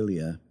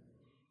Australia,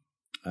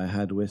 I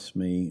had with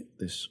me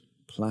this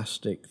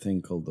plastic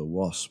thing called the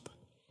Wasp,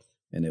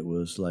 and it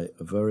was like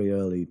a very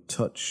early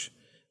touch.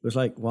 It was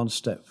like one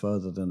step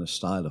further than a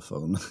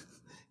stylophone,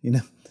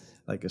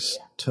 like a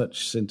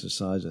touch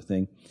synthesizer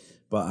thing.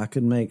 But I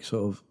could make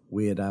sort of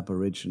weird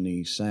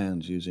Aborigine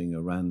sounds using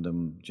a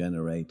random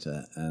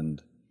generator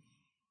and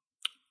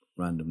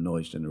random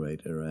noise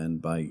generator,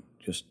 and by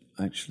just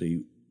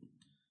actually,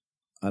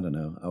 I don't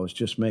know, I was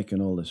just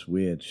making all this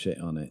weird shit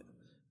on it.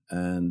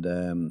 And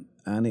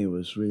Annie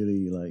was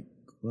really like,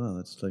 wow,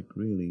 that's like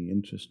really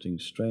interesting,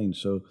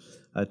 strange. So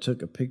I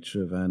took a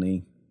picture of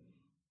Annie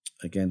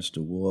against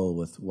a wall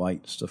with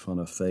white stuff on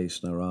her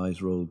face and her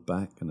eyes rolled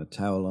back and a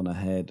towel on her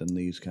head and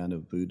these kind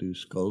of voodoo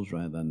skulls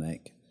around her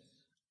neck,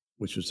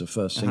 which was the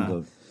first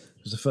single.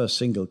 It was the first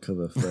single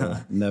cover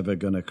for Never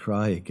Gonna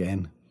Cry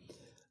Again.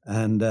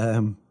 And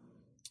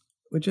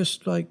we're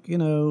just like,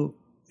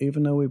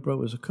 even though we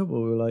broke as a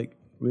couple, we were like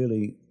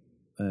really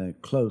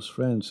close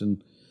friends.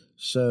 And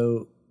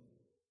so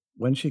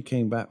when she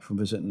came back from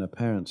visiting her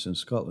parents in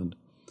Scotland,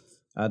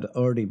 I'd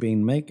already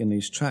been making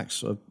these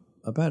tracks,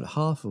 about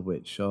half of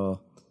which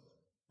are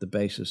the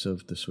basis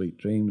of the Sweet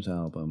Dreams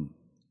album,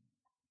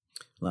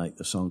 like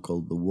the song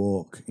called The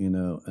Walk,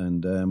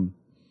 and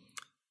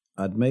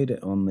I'd made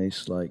it on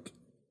this like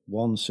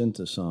one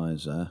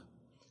synthesizer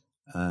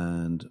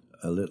and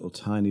a little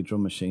tiny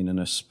drum machine and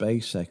a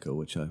space echo,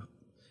 which I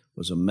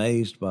was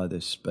amazed by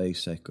this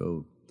space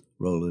echo,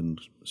 Roland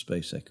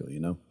space echo,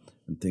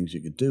 and things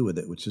you could do with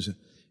it, which is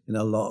in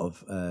a lot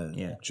of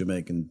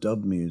Jamaican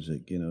dub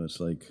music, it's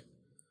like,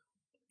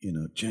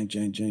 jang,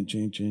 jang, jang,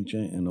 jang, jang,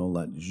 jang, and all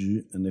that.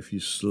 And if you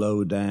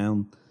slow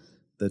down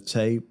the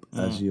tape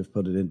as you've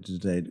put it into the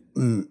tape,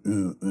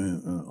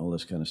 all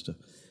this kind of stuff.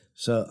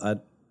 So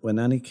when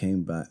Annie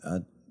came back,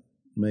 I'd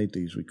made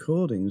these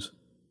recordings,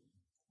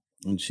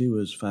 and she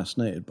was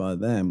fascinated by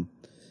them.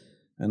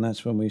 And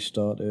that's when we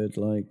started,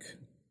 like,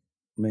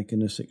 making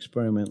this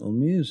experimental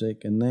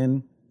music. And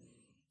then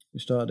we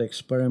started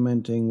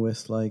experimenting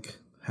with, like,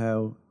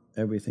 how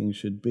everything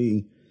should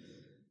be.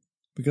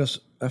 Because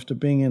after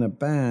being in a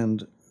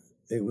band,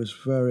 it was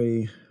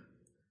very,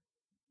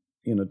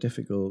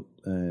 difficult,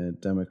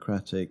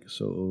 democratic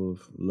sort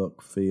of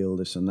look, feel,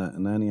 this and that.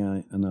 And Annie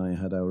and I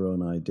had our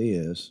own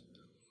ideas,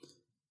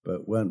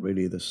 but weren't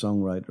really the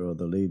songwriter or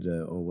the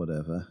leader or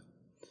whatever.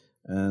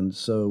 And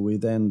so we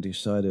then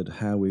decided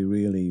how we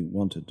really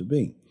wanted to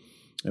be.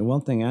 And one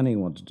thing Annie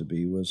wanted to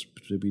be was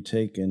to be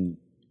taken,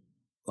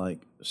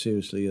 like,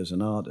 seriously as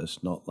an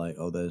artist, not like,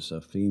 oh, there's a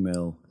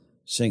female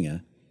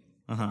singer.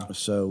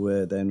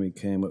 So then we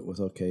came up with,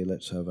 okay,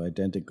 let's have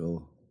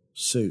identical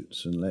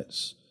suits and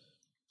let's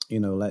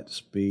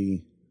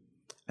be...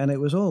 And it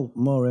was all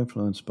more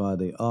influenced by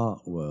the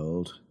art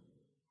world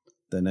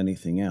than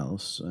anything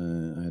else.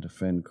 I had a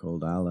friend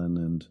called Alan,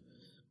 and,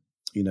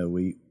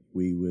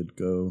 we would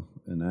go,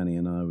 and Annie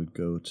and I would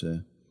go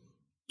to,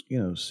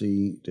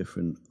 see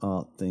different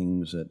art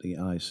things at the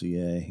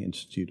ICA,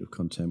 Institute of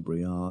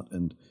Contemporary Art,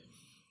 and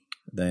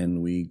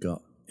then we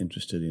got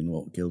interested in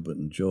what Gilbert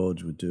and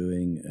George were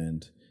doing.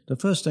 And the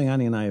first thing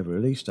Annie and I ever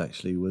released,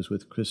 actually, was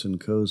with Chris and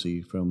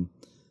Cozy from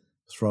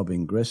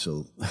Throbbing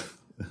Gristle.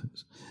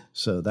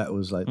 So that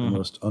was like the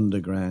most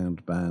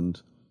underground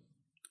band,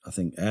 I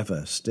think,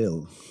 ever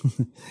still,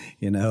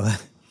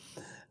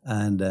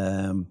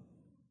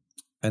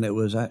 and it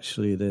was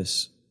actually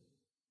this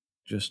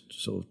just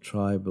sort of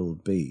tribal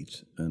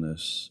beat and a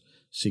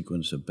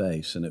sequence of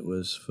bass, and it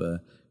was for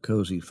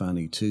Cozy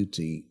Fanny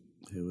Tutti,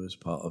 who was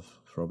part of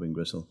Throbbing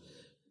Gristle.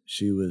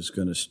 She was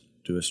going to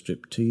do a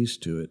striptease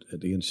to it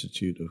at the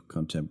Institute of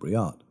Contemporary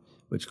Art,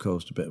 which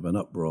caused a bit of an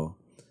uproar.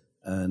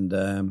 And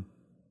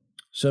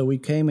so we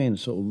came in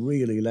sort of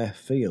really left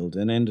field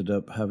and ended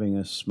up having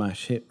a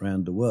smash hit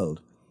around the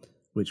world,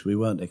 which we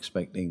weren't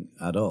expecting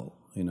at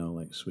all.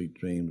 Like Sweet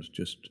Dreams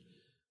just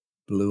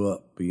blew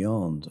up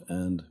beyond.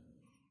 And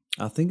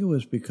I think it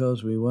was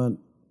because we weren't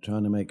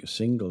trying to make a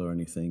single or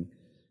anything.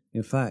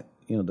 In fact,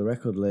 the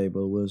record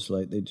label was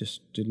like, they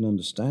just didn't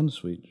understand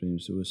Sweet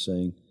Dreams. They were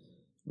saying,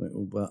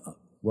 well,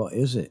 what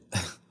is it?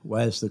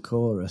 Where's the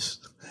chorus?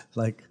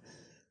 Like,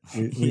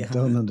 we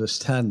don't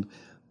understand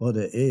what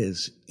it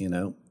is,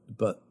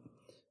 But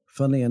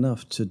funny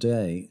enough,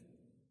 today,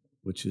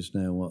 which is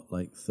now,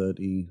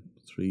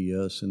 33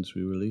 years since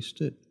we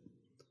released it,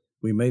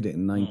 we made it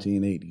in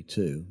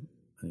 1982,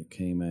 and it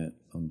came out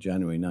on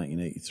January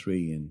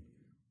 1983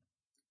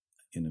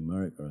 in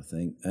America, I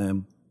think.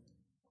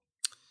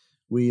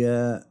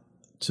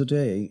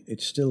 Today,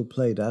 it's still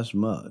played as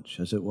much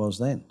as it was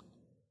then.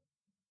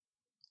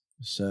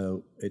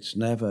 So it's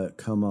never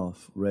come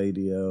off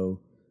radio,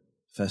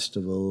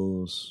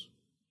 festivals,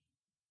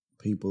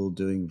 people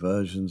doing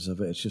versions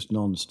of it. It's just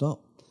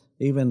non-stop.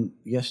 Even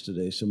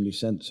yesterday, somebody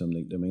sent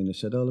something to me and they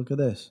said, oh, look at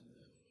this.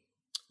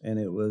 And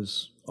it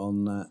was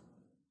on that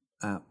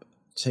app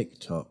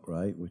TikTok,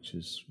 right? Which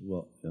is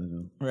what,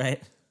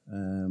 Right.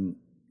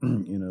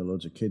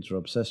 Loads of kids are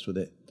obsessed with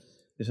it.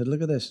 They said,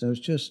 look at this. And it was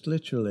just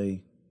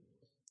literally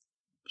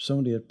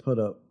somebody had put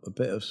up a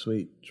bit of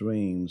Sweet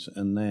Dreams,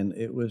 and then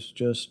it was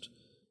just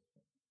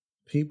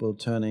people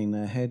turning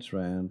their heads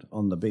round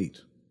on the beat.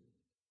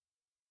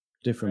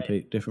 Different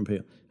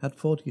people. Had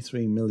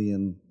 43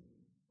 million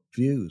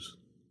views.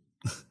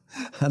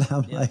 And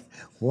I'm like,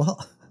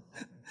 what?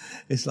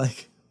 It's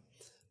like,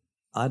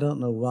 I don't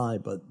know why,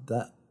 but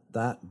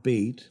that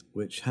beat,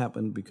 which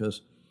happened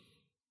because,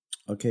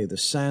 okay, the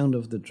sound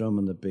of the drum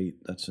and the beat,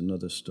 that's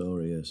another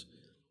story, is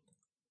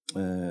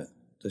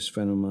this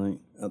friend of mine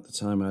at the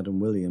time, Adam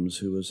Williams,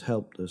 who has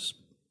helped us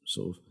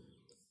sort of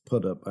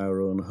put up our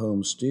own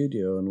home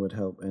studio and would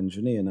help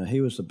engineer. Now,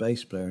 he was the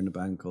bass player in a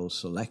band called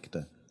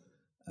Selector,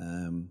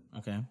 a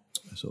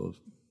sort of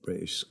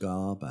British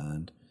ska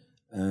band.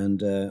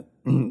 And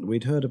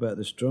we'd heard about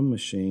this drum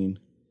machine,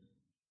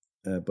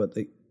 but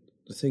the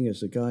thing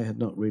is, the guy had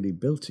not really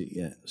built it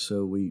yet.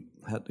 So we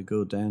had to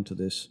go drive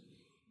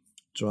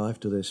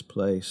to this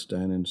place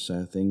down in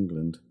South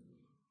England,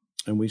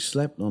 and we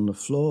slept on the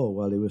floor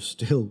while he was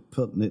still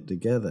putting it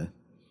together.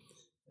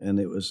 And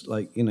it was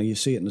like, you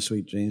see it in the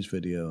Sweet Dreams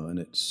video, and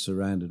it's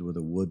surrounded with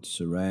a wood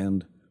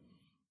surround.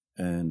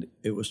 And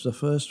it was the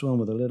first one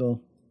with a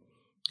little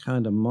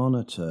kind of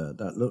monitor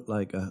that looked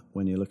like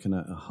when you're looking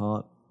at a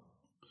heart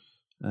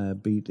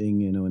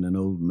beating, in an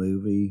old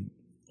movie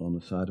on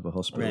the side of a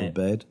hospital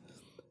bed.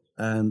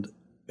 And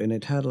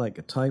it had like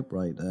a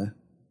typewriter,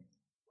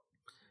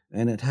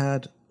 and it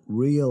had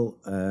real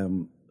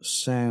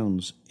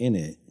sounds in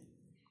it,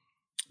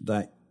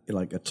 that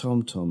like a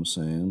tom-tom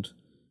sound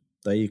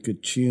that you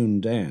could tune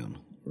down,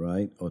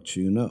 right, or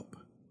tune up,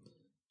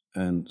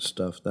 and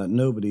stuff that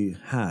nobody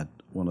had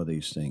one of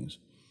these things.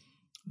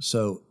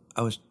 So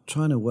I was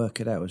trying to work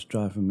it out. It was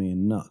driving me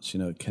nuts.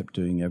 It kept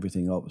doing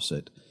everything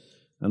opposite.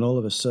 And all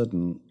of a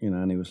sudden,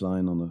 Annie was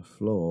lying on the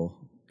floor,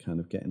 kind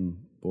of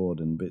getting bored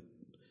and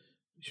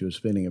she was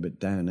feeling a bit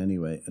down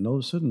anyway. And all of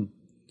a sudden,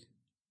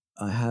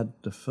 I had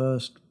the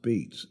first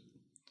beat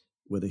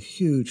with a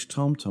huge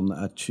tom-tom that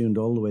I tuned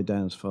all the way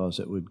down as far as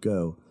it would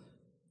go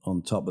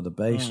on top of the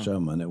bass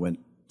drum, and it went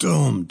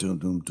dum, dum,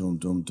 dum, dum,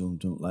 dum, dum,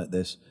 dum, like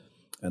this.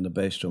 And the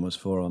bass drum was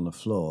 4 on the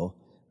floor,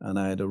 and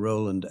I had a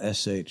Roland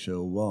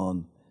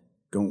SH01,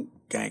 gong,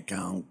 gang,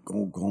 gang,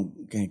 gong,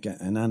 gong, gang, gang,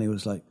 and Annie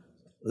was like,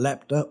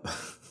 leapt up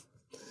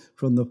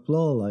from the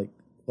floor, like,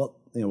 what?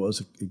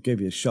 It gave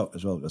you a shock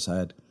as well, because I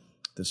had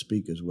the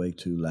speakers way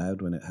too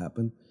loud when it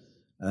happened.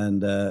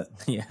 And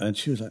and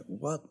she was like,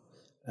 what?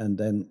 And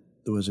then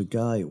there was a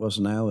guy, it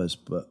wasn't ours,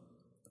 but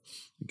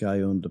the guy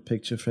who owned the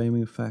picture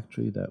framing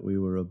factory that we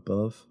were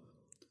above,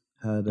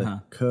 had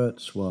a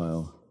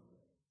Kurzweil,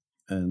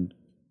 and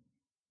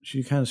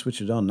she kind of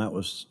switched it on. That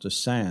was, the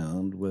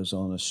sound was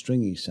on a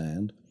stringy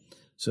sound.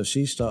 So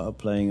she started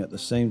playing at the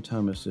same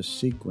time as this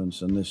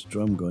sequence and this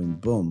drum going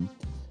boom.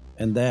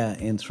 And there,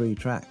 in 3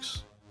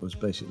 tracks, was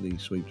basically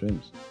Sweet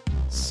Dreams.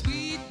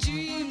 Sweet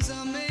dreams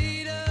are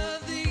made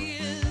of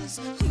these.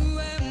 Who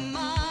am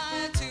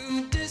I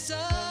to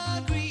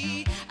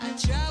disagree? I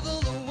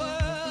travel the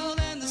world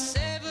and the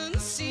 7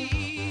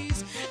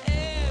 seas.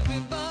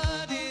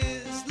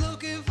 Everybody's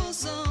looking for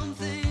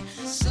something.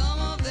 Some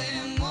of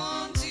them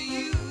want to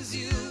use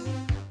you.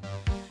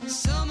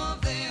 Some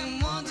of them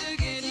want to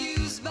get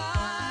used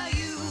by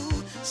you.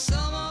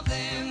 Some of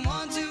them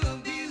want to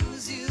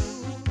abuse you.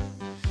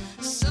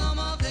 Some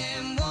of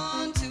them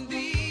want to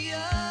be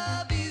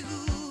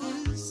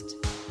abused.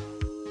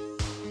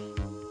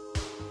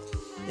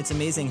 It's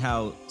amazing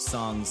how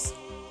songs,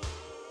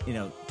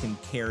 can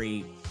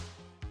carry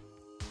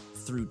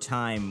through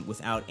time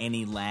without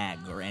any lag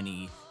or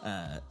any,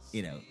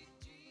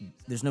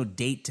 there's no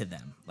date to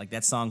them. Like,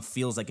 that song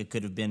feels like it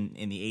could have been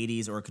in the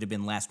 80s or it could have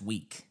been last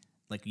week.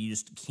 Like, you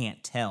just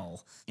can't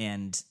tell.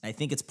 And I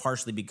think it's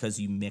partially because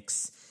you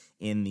mix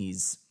in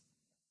these,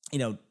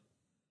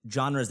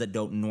 genres that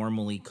don't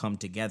normally come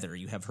together.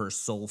 You have her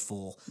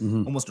soulful,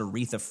 almost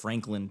Aretha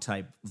Franklin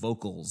type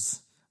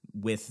vocals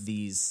with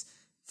these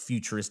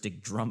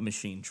futuristic drum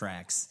machine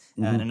tracks.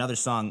 And another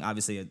song,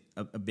 obviously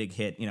a big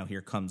hit,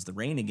 Here Comes the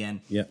Rain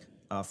Again,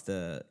 off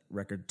the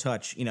record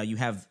Touch. You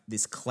have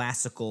this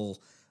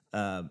classical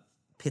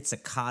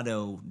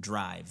pizzicato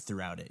drive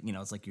throughout it.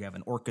 It's like you have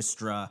an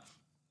orchestra,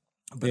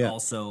 but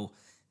also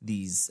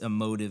these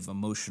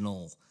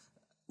emotional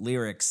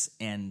lyrics.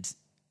 And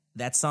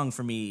that song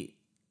for me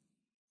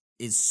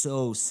is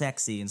so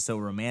sexy and so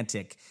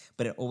romantic,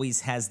 but it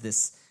always has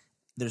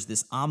there's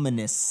this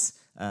ominous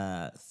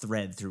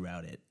thread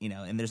throughout it,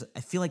 and I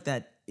feel like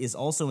that is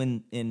also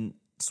in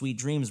Sweet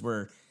Dreams,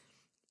 where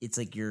it's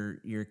like you're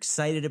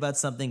excited about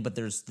something, but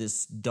there's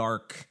this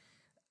dark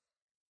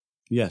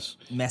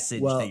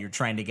message that you're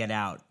trying to get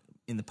out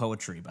in the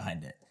poetry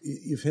behind it.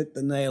 You've hit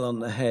the nail on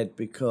the head,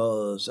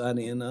 because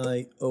Annie and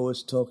I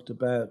always talked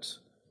about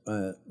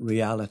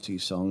reality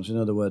songs. In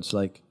other words,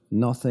 like,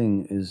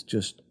 nothing is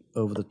just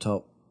over the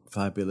top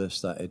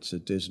fabulous that it's a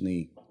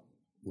Disney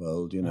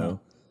world, you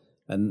know,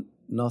 and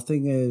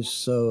nothing is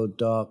so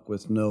dark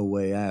with no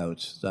way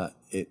out that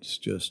it's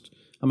just,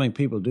 I mean,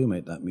 people do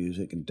make that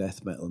music and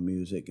death metal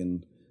music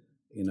and,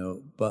 you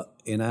know, but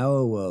in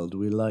our world,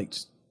 we like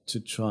to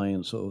try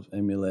and sort of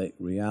emulate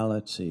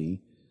reality,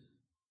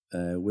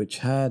 which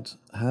has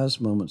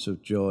moments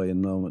of joy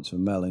and moments of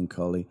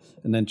melancholy,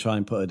 and then try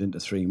and put it into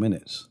 3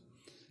 minutes.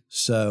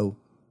 So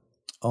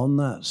on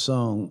that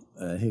song,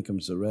 Here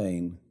Comes the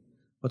Rain,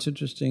 what's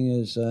interesting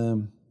is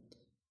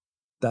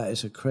that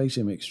is a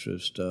crazy mixture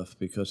of stuff,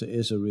 because it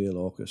is a real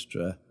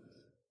orchestra,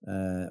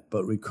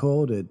 but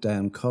recorded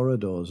down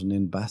corridors and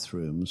in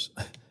bathrooms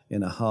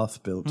in a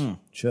half-built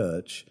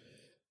church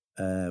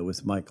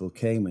with Michael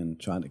Kamen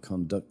trying to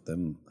conduct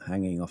them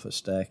hanging off a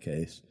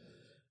staircase.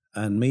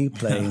 And me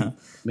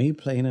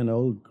playing an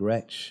old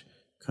Gretsch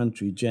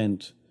country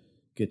gent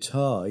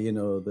guitar, you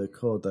know, the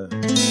chord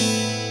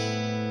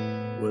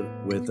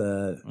with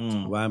a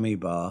whammy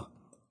bar,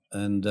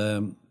 and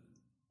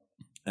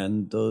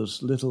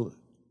those little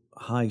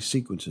high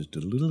sequences,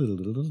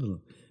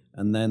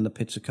 and then the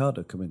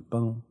pizzicato coming,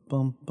 bum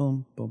bum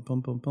bum bum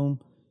bum bum bum,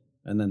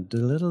 and then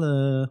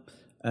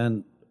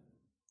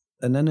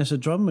and then there's a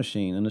drum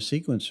machine and a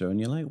sequencer, and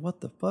you're like, what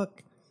the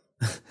fuck?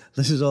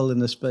 This is all in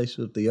the space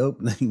of the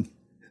opening.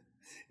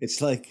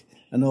 It's like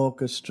an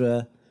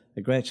orchestra,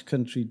 a Gretsch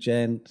country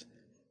gent,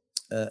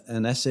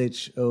 an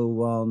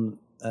SH-01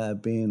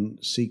 being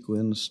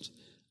sequenced,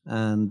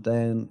 and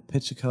then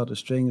pizzicato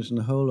strings and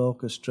the whole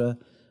orchestra,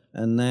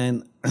 and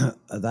then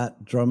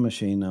that drum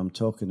machine I'm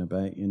talking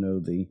about, you know,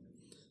 the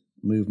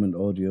movement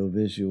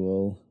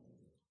audio-visual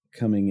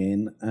coming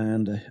in,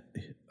 and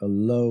a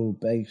low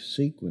bass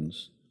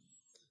sequence.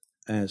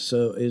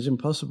 So it's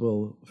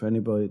impossible for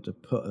anybody to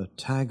put a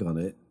tag on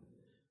it.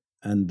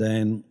 And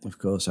then, of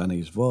course,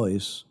 Annie's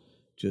voice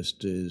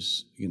just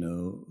is, you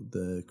know,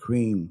 the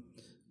cream,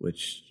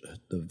 which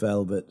the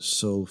velvet,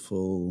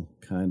 soulful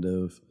kind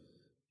of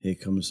Here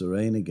Comes the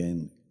Rain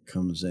Again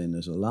comes in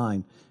as a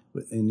line.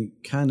 And you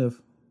kind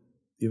of,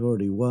 you've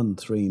already won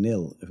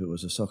 3-0 if it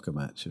was a soccer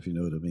match, if you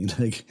know what I mean.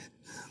 Like,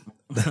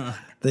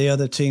 the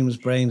other team's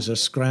brains are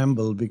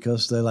scrambled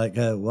because they're like,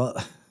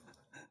 what?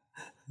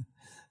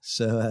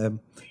 So,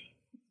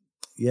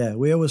 yeah,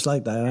 we always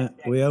like that.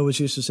 We always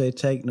used to say,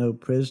 take no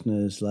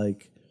prisoners,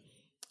 like,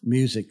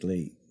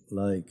 musically.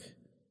 Like,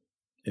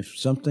 if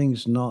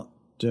something's not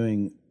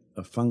doing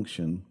a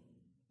function,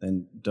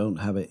 then don't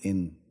have it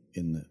in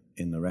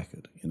the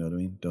record, you know what I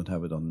mean? Don't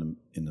have it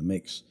in the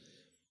mix.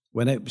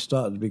 When it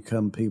started to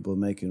become people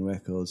making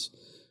records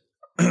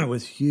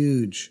with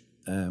huge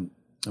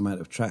amount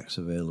of tracks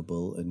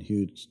available and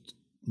huge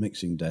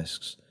mixing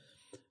desks,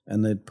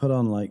 and they'd put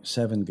on like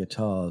 7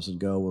 guitars and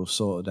go, we'll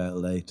sort it out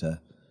later.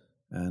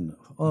 And,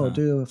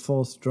 do a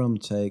 4th drum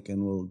take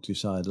and we'll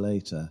decide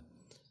later.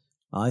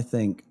 I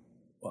think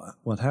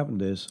what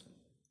happened is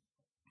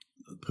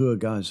the poor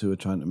guys who were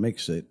trying to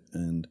mix it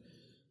and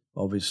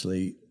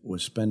obviously were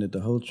spending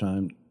the whole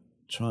time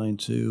trying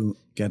to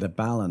get a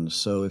balance.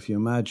 So if you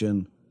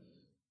imagine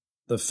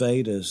the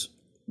faders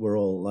were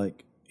all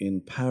like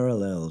in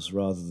parallels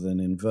rather than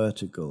in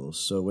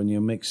verticals. So when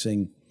you're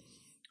mixing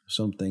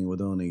something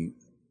with only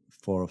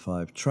 4 or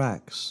 5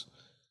 tracks,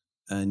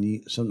 and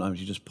sometimes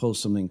you just pull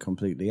something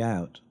completely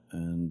out,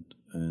 and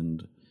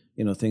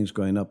you know, things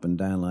going up and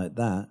down like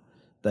that.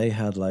 They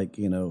had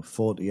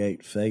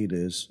 48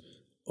 faders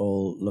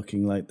all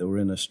looking like they were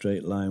in a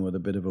straight line with a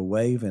bit of a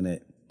wave in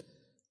it.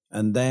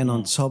 And then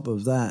on top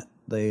of that,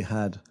 they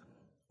had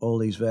all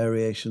these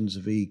variations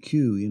of EQ.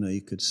 You know,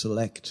 you could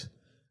select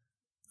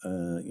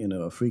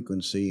a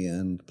frequency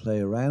and play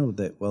around with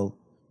it. Well,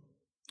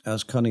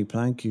 as Connie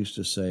Plank used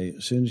to say,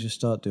 as soon as you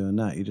start doing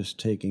that, you're just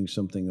taking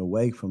something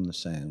away from the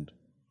sound.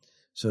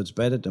 So it's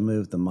better to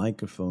move the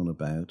microphone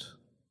about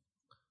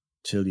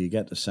till you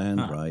get the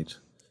sound right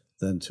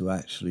than to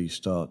actually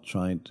start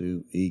trying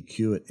to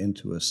EQ it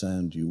into a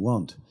sound you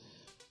want.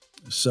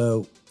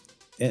 So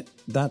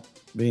that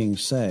being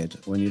said,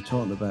 when you're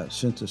talking about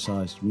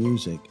synthesized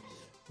music,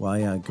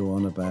 why I go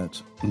on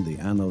about the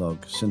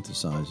analog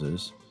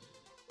synthesizers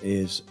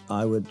is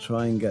I would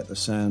try and get the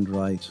sound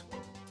right,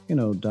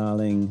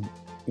 dialing,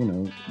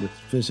 with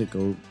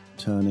physical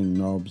turning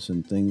knobs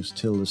and things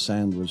till the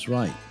sound was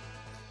right.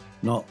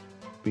 Not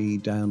be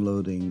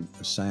downloading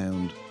a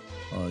sound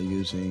or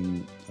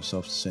using a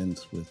soft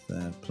synth with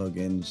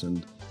plugins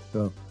and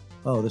go,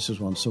 oh, this is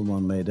one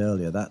someone made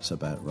earlier, that's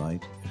about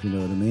right, if you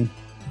know what I mean.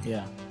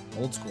 Yeah,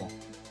 old school.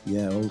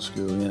 Yeah, old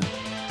school, yeah.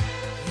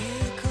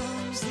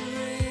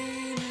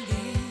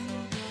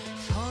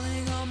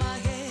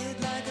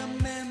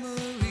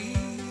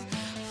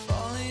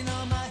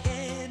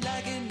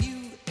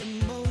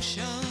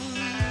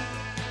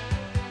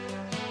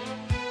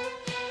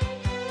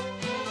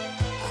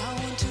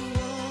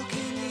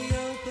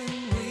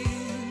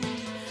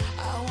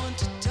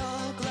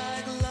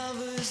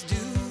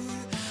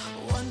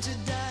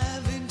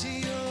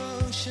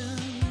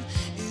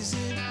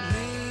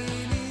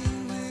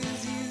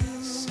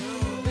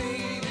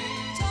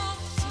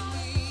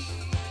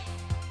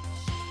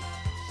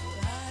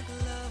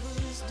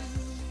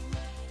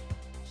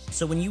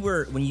 So when you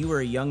were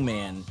a young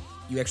man,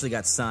 you actually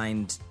got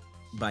signed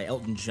by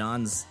Elton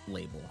John's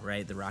label,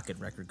 right? The Rocket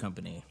Record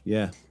Company.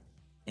 Yeah.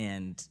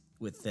 And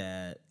with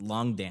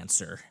Long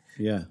Dancer.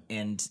 Yeah.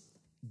 And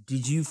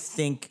did you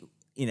think,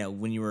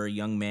 when you were a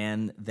young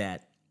man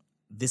that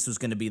this was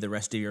going to be the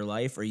rest of your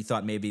life, or you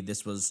thought maybe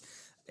this was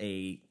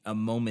a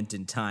moment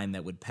in time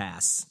that would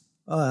pass?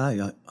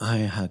 Oh, I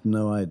had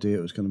no idea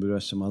it was going to be the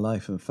rest of my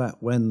life. In fact,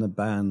 when the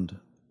band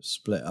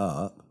split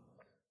up,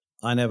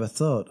 I never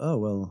thought, oh,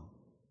 well,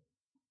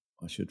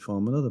 I should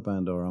form another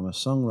band, or I'm a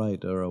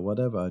songwriter or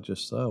whatever. I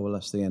just thought, oh, well,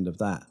 that's the end of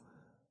that,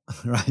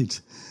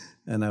 right?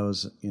 And I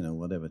was,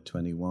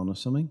 21 or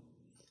something.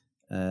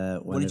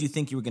 What did you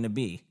think you were going to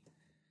be?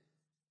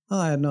 Oh,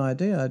 I had no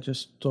idea. I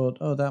just thought,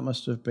 oh, that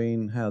must have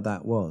been how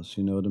that was,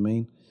 you know what I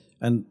mean?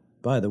 And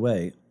by the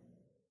way,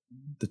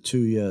 the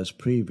 2 years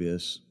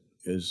previous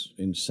is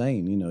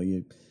insane.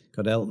 You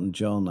got Elton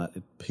John at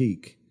its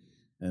peak,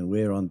 and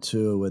we're on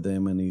tour with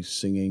him, and he's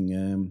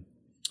singing,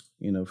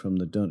 from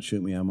the Don't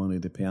Shoot Me, I'm Only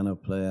the Piano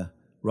Player,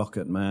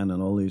 Rocket Man,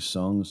 and all these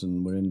songs,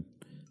 and we're in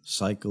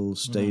cycle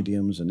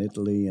stadiums in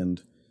Italy,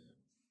 and,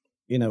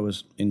 it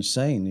was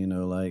insane,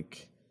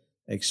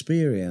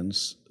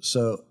 experience.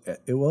 So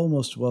it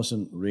almost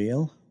wasn't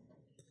real.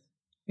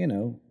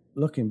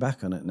 Looking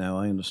back on it now,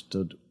 I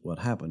understood what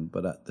happened,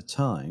 but at the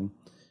time,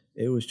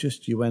 it was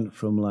just you went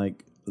from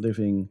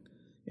living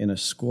in a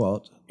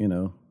squat,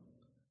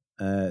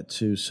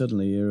 to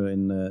suddenly you're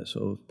in the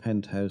sort of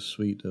penthouse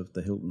suite of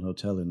the Hilton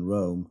Hotel in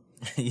Rome.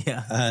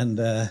 Yeah. And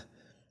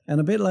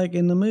a bit like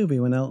in the movie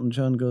when Elton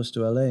John goes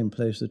to LA and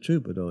plays the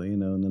troubadour,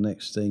 and the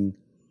next thing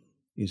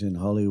he's in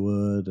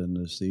Hollywood and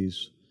there's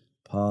these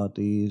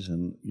parties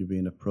and you're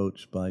being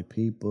approached by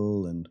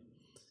people. And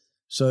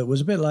so it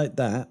was a bit like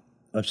that,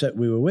 except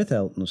we were with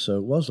Elton, so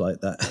it was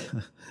like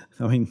that.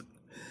 I mean,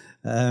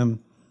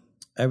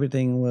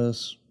 everything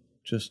was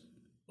just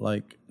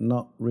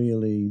not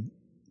really,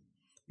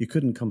 you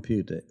couldn't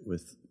compute it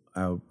with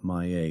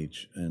my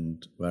age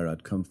and where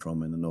I'd come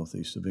from in the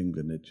northeast of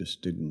England. It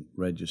just didn't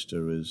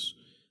register as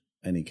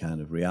any kind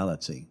of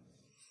reality.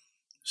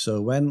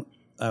 So when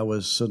I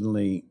was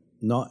suddenly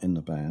not in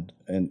the band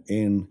and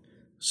in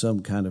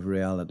some kind of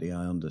reality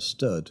I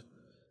understood,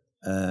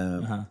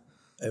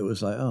 it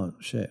was like, oh,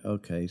 shit,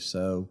 okay,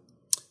 so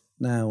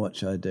now what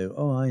should I do?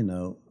 Oh, I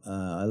know.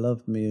 I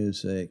love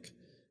music,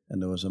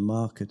 and there was a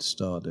market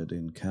started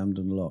in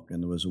Camden Lock,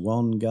 and there was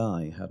one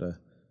guy had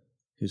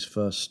his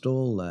first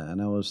stall there,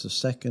 and I was the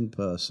second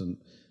person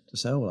to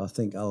say, oh, well, I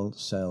think I'll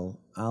sell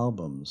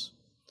albums.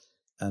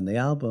 And the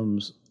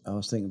albums, I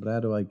was thinking, but how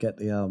do I get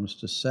the albums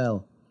to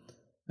sell?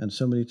 And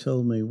somebody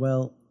told me,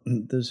 well,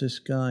 there's this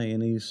guy,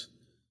 and he's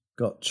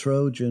got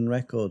Trojan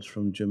records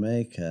from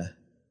Jamaica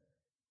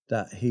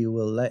that he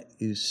will let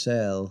you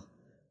sell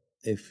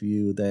if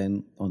you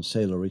then on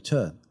sale or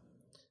return.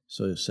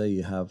 So say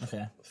you have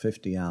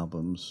 50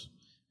 albums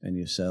and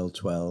you sell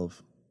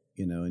 12,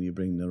 and you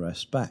bring the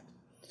rest back.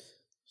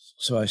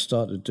 So I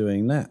started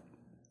doing that.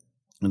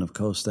 And of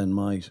course then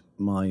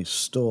my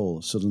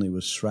stall suddenly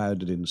was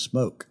shrouded in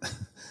smoke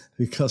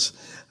because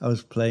I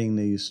was playing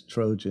these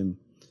Trojan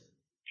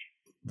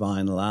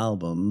vinyl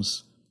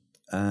albums,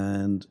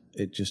 and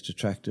it just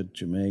attracted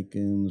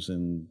Jamaicans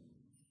and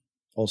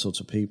all sorts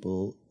of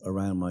people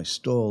around my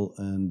stall,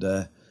 and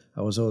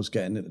I was always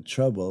getting into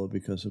trouble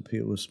because of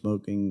people were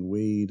smoking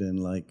weed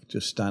and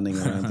just standing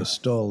around the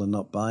stall and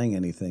not buying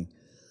anything.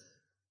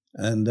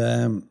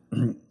 And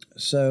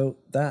so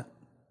that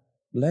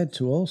led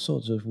to all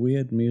sorts of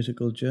weird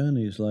musical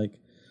journeys. Like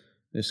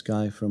this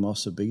guy from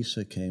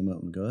Osabisa came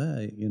up and go,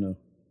 hey, in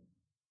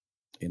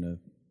an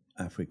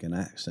African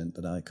accent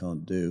that I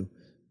can't do,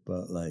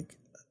 but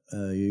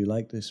you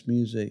like this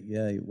music?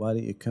 Yeah, why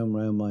don't you come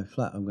round my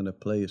flat? I'm going to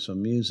play you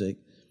some music.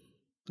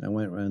 I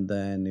went round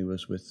there, and he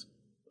was with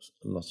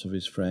lots of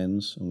his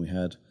friends, and we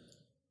had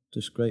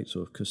this great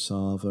sort of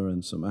cassava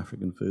and some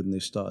African food, and they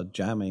started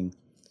jamming,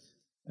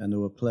 and they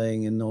were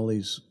playing in all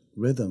these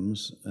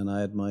rhythms, and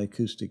I had my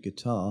acoustic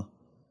guitar,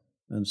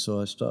 and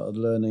so I started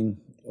learning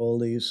all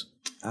these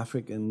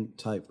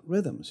African-type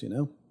rhythms,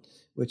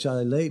 which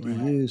I later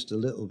used a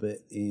little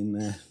bit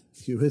in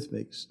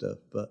Eurythmics stuff,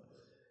 but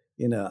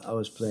I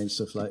was playing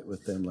stuff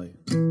with them,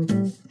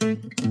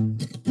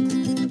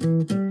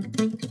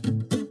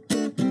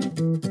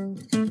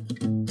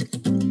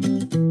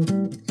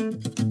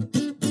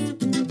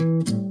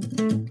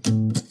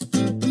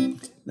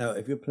 Now,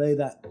 if you play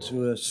that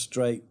to a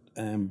straight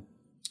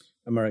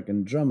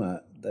American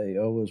drummer, they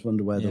always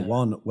wonder where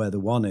the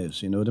one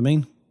is. You know what I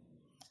mean?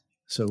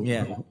 So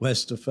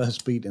where's the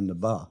first beat in the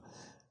bar?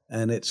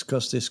 And it's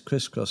because this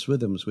crisscross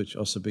rhythms, which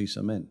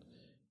Osabisa meant,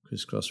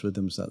 crisscross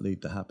rhythms that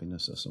lead to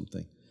happiness or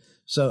something.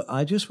 So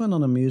I just went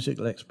on a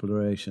musical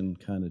exploration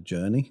kind of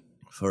journey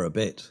for a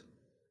bit,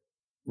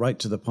 right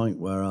to the point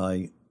where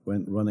I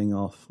went running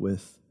off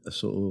with a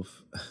sort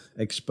of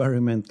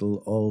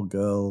experimental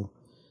all-girl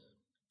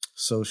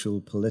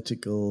social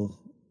political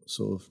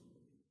sort of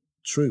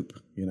troupe,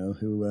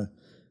 who were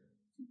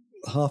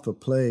half a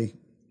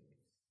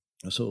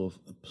sort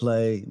of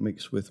play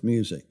mixed with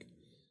music.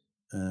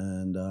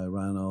 and I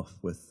ran off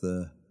with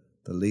the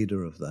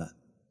leader of that,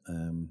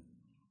 and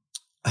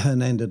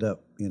ended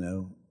up,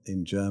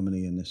 in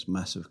Germany in this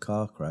massive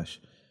car crash,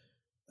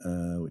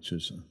 which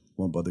was,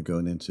 won't bother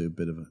going into, a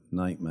bit of a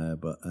nightmare.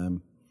 But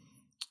and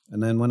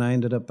then when I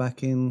ended up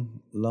back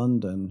in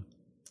London,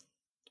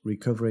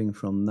 recovering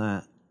from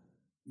that,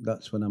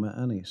 that's when I met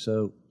Annie.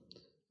 So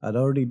I'd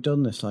already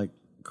done this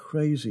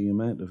crazy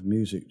amount of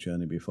music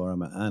journey before I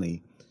met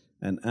Annie.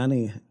 And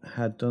Annie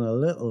had done a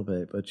little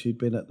bit, but she'd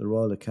been at the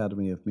Royal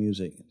Academy of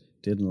Music,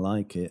 didn't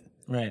like it.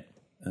 Right.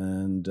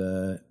 And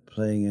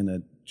playing in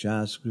a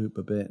jazz group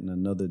a bit and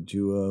another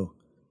duo.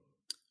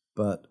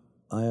 But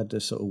I had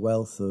this sort of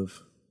wealth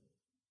of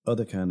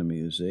other kind of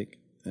music.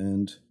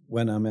 And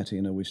when I met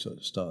her, we sort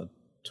of started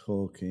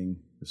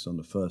talking. This was on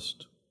the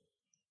first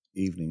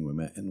evening we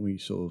met, and we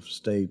sort of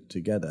stayed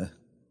together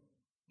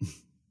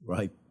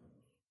right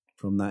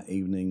from that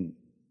evening,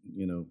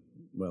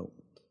 well,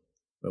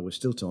 we're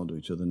still talking to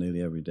each other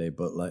nearly every day,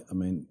 but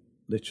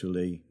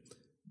literally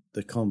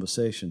the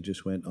conversation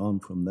just went on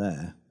from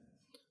there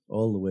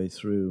all the way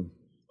through,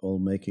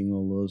 making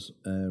all those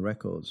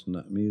records and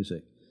that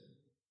music.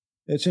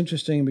 It's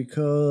interesting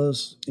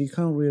because you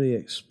can't really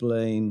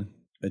explain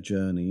a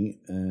journey,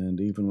 and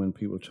even when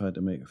people try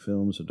to make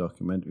films or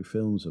documentary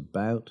films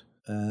about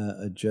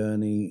a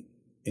journey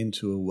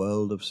into a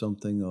world of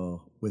something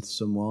or with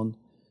someone,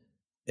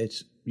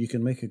 you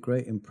can make a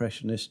great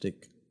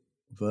impressionistic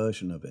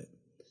version of it,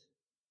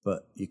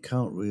 but you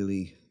can't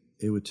really,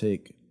 it would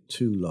take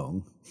too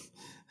long,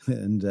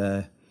 and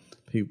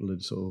people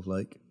would sort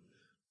of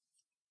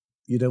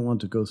you don't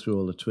want to go through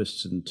all the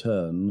twists and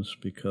turns,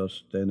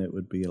 because then it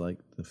would be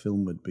the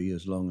film would be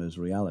as long as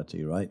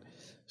reality, right?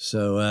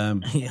 So,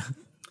 yeah.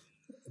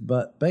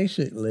 But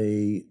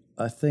basically,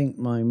 I think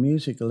my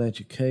musical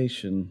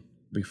education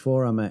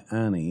before I met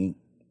Annie,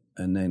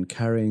 and then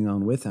carrying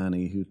on with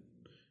Annie,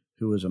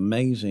 who was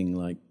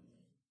amazing,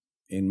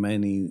 in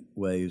many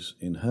ways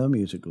in her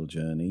musical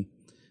journey,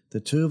 the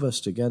two of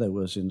us together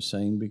was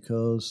insane,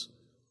 because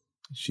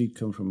she'd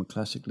come from a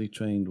classically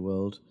trained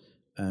world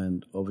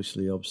and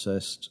obviously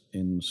obsessed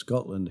in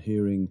Scotland,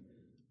 hearing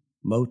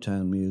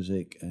Motown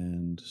music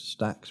and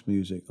Stax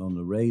music on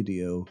the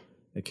radio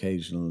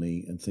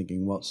occasionally and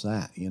thinking, what's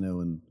that,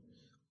 and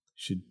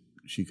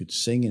she could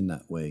sing in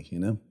that way,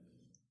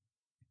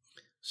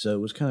 So it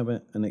was kind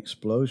of an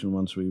explosion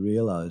once we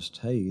realized,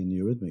 hey, in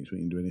Eurythmics we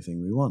can do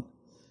anything we want.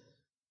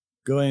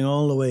 Going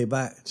all the way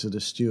back to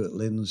the Stuart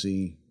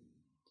Lindsey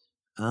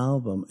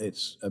album,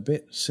 it's a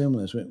bit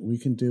similar. We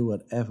can do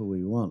whatever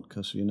we want,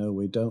 because,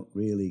 we don't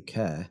really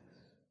care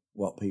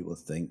what people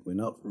think. We're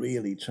not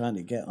really trying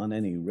to get on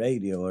any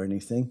radio or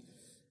anything.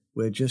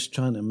 We're just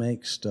trying to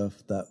make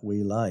stuff that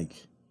we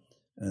like.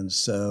 And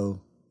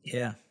so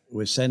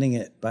we're sending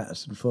it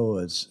backwards and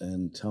forwards,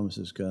 and Thomas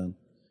is going,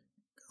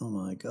 oh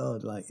my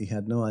God, he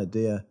had no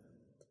idea.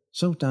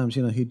 Sometimes,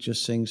 he'd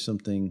just sing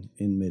something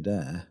in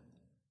midair,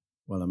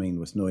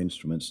 with no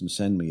instruments, and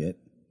send me it.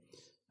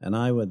 And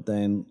I would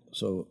then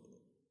sort of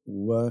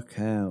work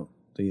out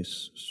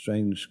these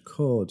strange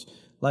chords,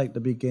 like the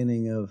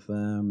beginning of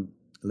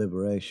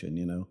Liberation,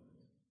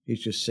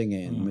 He's just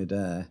singing it in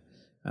midair,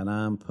 and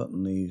I'm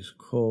putting these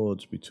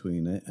chords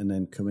between it, and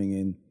then coming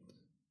in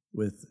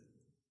with,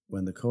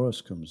 when the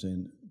chorus comes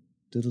in,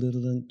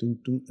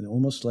 and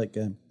almost like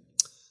a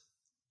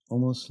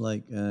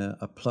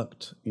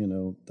plucked,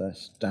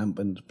 that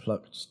dampened,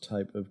 plucked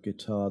type of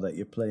guitar that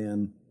you play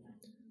in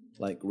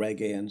like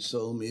reggae and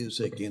soul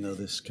music,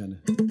 this kind of,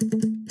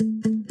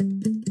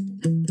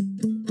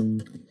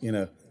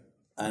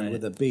 and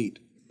with a beat.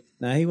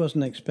 Now, he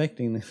wasn't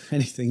expecting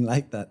anything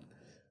like that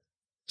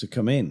to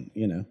come in,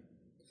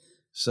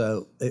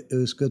 So it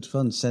was good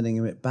fun sending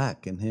him it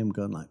back and him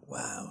going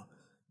wow.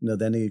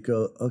 Then he'd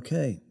go,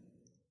 okay.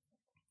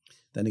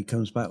 Then he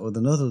comes back with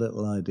another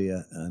little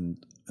idea, and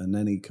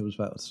then he comes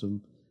back with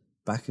some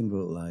backing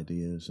vocal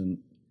ideas, and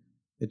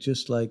it's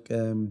just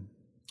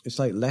it's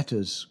like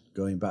letters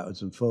going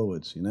backwards and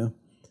forwards,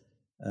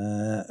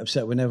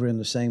 except we're never in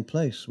the same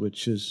place,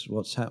 which is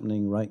what's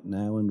happening right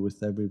now and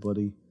with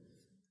everybody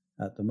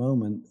at the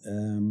moment.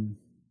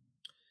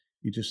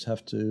 You just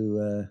have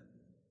to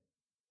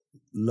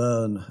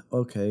learn,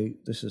 okay,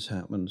 this has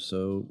happened,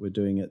 so we're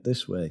doing it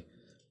this way.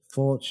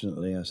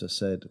 Fortunately, as I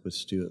said, with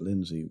Stuart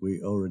Lindsey,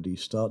 we already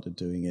started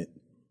doing it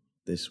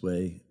this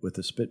way with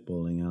the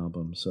Spitballing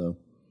album. So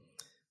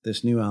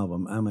this new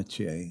album,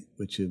 Amitié,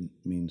 which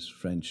means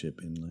friendship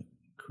in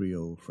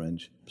Creole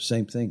French,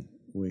 same thing.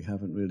 We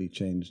haven't really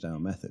changed our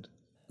method.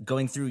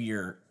 Going through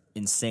your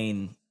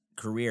insane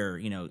career,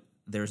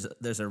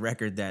 there's a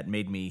record that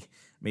made me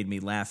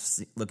laugh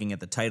looking at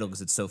the title,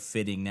 because it's so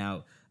fitting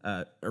now.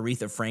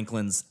 Aretha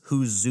Franklin's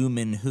 "Who's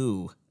Zoomin'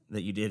 Who"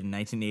 that you did in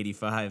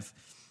 1985,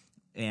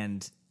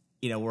 and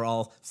we're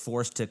all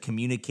forced to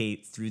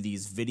communicate through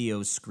these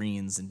video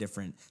screens and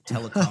different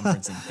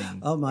teleconferencing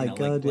things. Oh my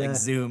God, like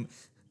Zoom.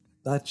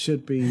 That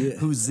should be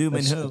Who's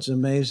Zooming Who? It's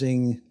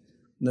amazing.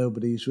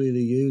 Nobody's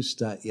really used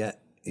that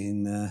yet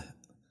in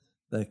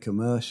their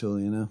commercial,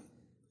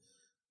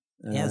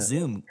 Yeah,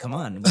 Zoom. Come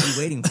on, what are you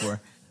waiting for?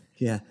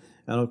 Yeah,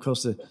 and of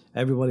course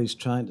everybody's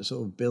trying to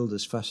sort of build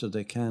as fast as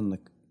they can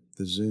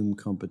the Zoom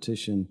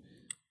competition.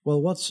 Well,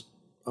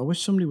 I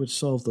wish somebody would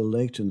solve the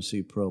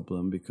latency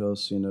problem,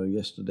 because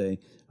yesterday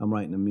I'm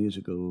writing a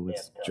musical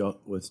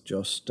with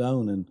Josh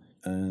Stone,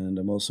 and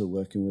I'm also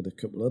working with a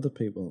couple other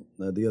people.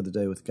 The other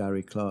day with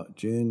Gary Clark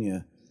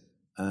Jr.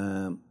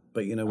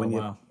 But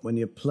when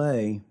you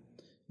play,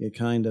 you're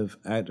kind of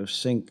out of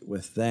sync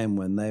with them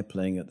when they're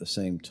playing at the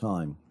same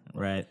time.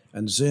 Right.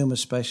 And Zoom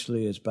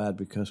especially is bad,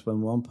 because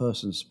when one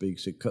person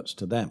speaks, it cuts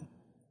to them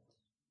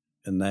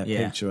and their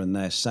picture and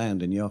their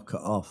sound, and you're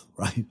cut off,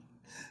 right?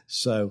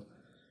 So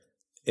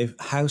if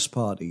House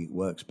Party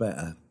works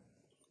better,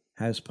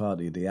 House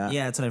Party, the app.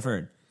 Yeah, that's what I've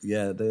heard.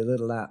 Yeah, the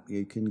little app,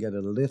 you can get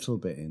a little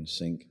bit in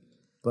sync.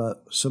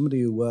 But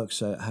somebody who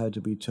works out how to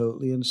be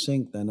totally in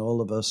sync, then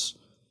all of us,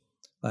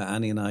 like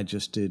Annie and I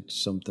just did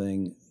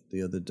something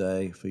the other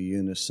day for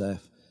UNICEF,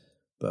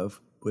 but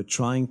we're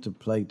trying to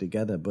play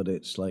together, but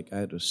it's like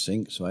out of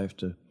sync, so I have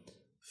to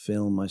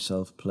film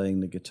myself playing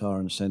the guitar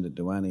and send it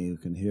to Annie, who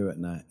can hear it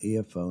in her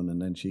earphone,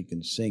 and then she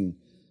can sing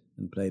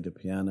and play the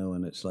piano,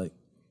 and it's like,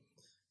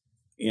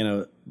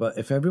 but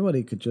if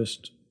everybody could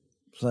just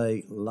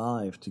play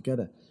live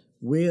together.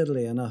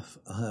 Weirdly enough,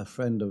 a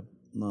friend of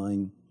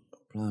mine,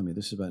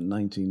 this is about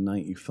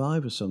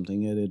 1995 or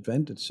something, had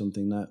invented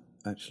something that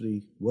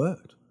actually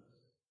worked.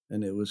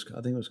 And I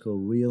think it was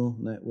called Real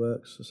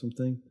Networks or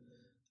something.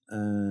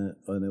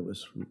 And it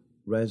was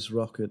Res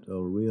Rocket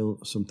or Real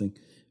something.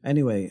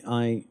 Anyway,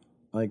 I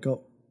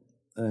got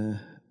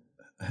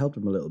helped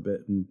him a little bit,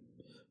 and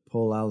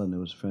Paul Allen, who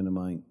was a friend of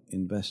mine,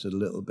 invested a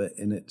little bit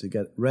in it to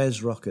get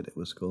Res Rocket, it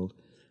was called.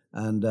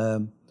 And,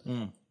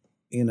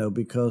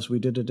 because we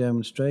did a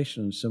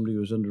demonstration, and somebody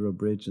was under a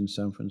bridge in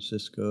San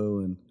Francisco,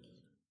 and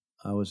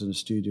I was in a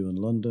studio in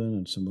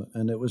London,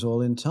 and it was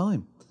all in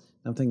time.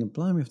 I'm thinking,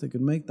 blimey, if they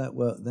could make that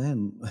work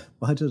then,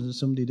 why doesn't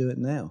somebody do it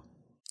now?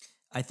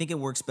 I think it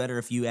works better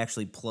if you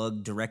actually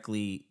plug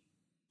directly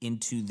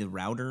into the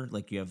router,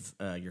 like you have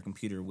your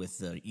computer with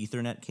the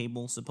Ethernet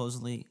cable,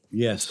 supposedly.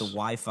 Yes. It's the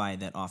Wi-Fi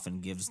that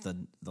often gives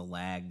the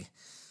lag.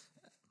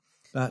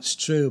 That's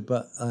true,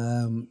 but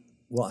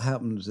what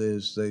happens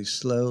is they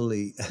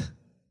slowly,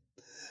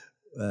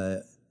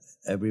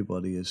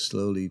 everybody is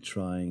slowly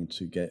trying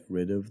to get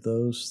rid of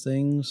those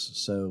things.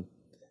 So,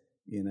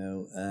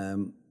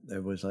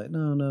 everybody's like,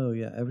 no,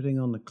 everything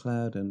on the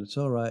cloud, and it's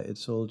all right.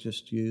 It's all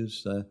just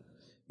use,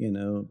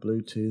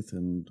 Bluetooth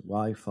and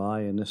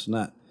Wi-Fi and this and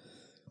that.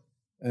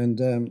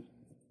 And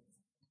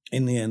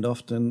in the end,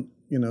 often,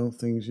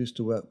 things used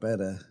to work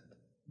better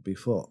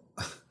before.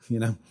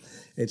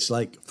 It's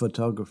like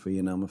photography.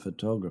 I'm a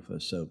photographer,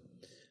 so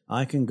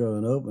I can go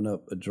and open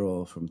up a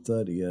drawer from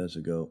 30 years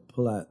ago,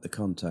 pull out the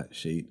contact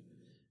sheet,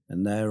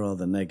 and there are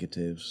the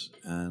negatives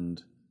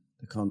and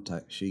the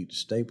contact sheet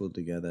stapled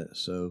together.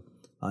 So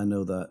I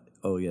know that,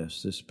 oh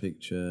yes, this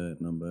picture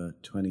number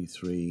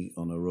 23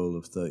 on a roll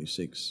of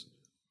 36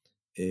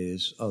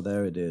 is,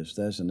 there it is,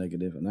 there's a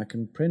negative, and I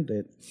can print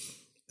it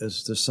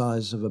as the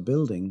size of a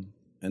building,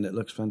 and it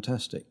looks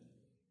fantastic.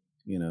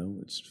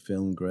 It's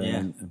film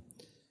grain. Yeah.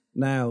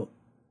 Now,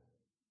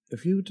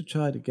 if you were to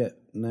try to get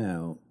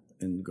now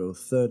and go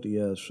 30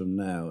 years from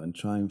now and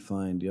try and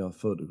find your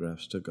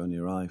photographs stuck on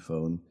your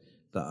iPhone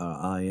that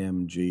are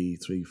IMG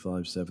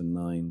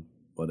 3579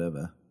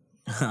 whatever,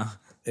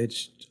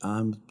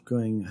 I'm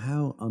going,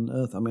 how on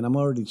earth? I mean, I'm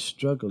already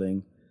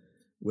struggling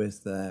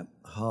with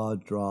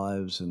hard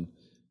drives and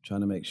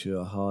trying to make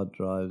sure hard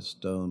drives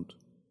don't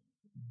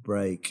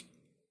break,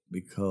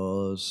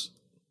 because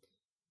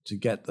to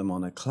get them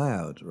on a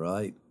cloud,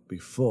 right,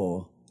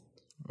 before,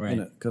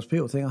 because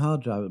people think a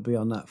hard drive would be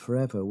on that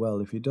forever. Well,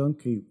 if you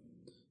don't keep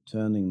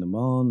turning them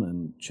on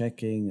and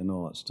checking and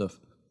all that stuff,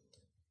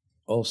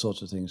 all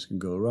sorts of things can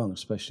go wrong,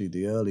 especially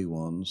the early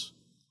ones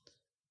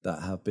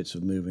that have bits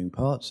of moving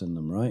parts in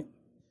them, right?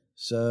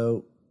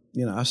 So,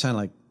 I sound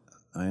like,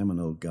 I am an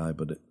old guy,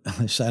 but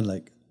I sound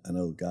like an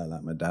old guy,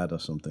 like my dad or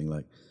something,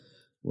 like,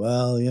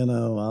 well,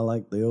 I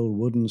like the old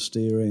wooden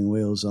steering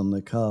wheels on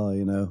the car,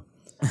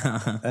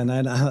 And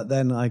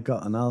then I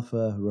got an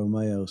Alfa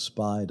Romeo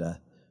Spider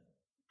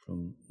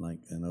from like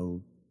an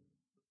old,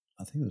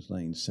 I think it was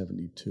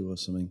 1972 or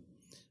something,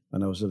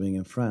 when I was living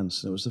in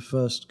France. It was the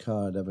first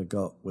car I'd ever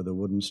got with a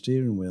wooden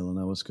steering wheel, and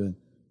I was going,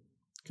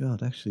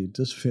 God, actually, it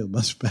does feel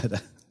much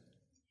better.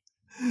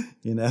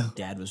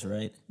 Dad was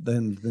right.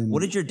 Then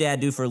what did your dad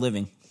do for a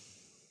living?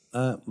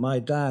 My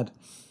dad,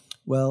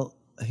 well,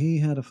 he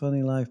had a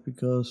funny life,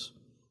 because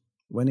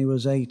when he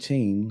was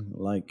 18,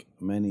 like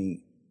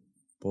many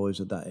boys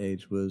at that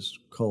age, was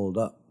called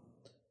up.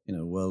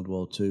 World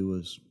War II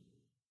was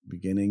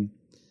beginning,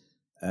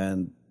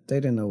 and they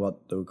didn't know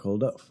what they were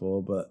called up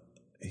for, but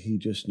he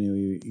just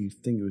knew he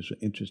was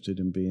interested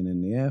in being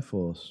in the Air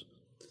Force.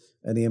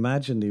 And he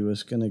imagined he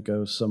was going to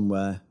go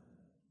somewhere,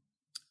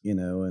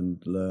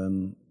 and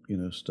learn,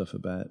 stuff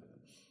about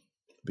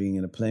being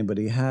in a plane. But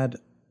he had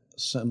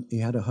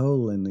a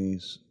hole in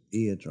his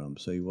eardrum,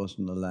 so he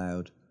wasn't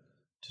allowed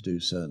to do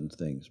certain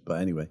things.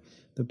 But anyway,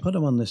 they put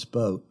him on this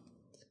boat,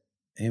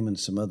 him and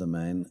some other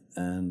men,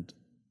 and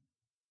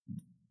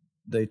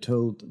they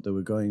told that they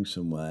were going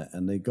somewhere,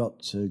 and they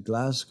got to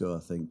Glasgow, I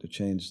think, to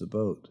change the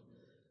boat.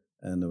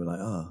 And they were like,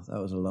 oh,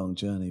 that was a long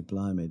journey,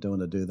 blimey, don't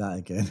want to do that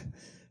again.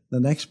 The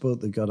next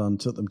boat they got on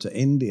took them to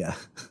India.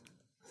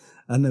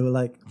 And they were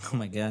like, oh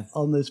my God,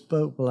 on this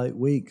boat for like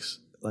weeks,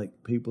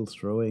 like people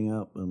throwing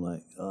up and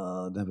like,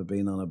 oh, I'd never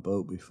been on a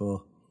boat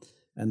before.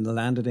 And they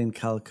landed in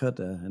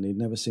Calcutta, and he'd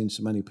never seen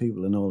so many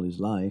people in all his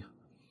life.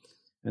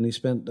 And he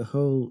spent the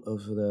whole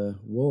of the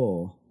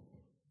war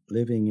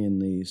living in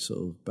these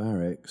sort of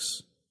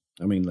barracks,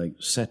 I mean, like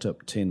set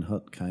up tin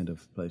hut kind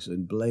of places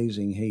in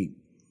blazing heat,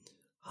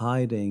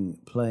 hiding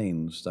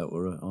planes that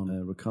were on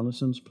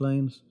reconnaissance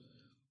planes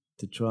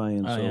to try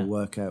and sort of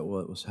work out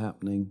what was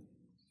happening,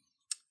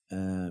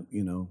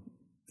 you know,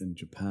 in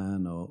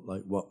Japan, or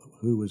like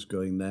who was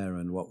going there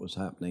and what was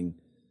happening.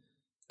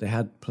 They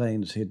had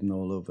planes hidden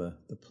all over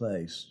the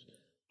place,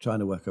 trying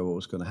to work out what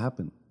was going to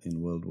happen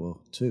in World War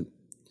II.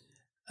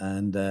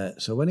 And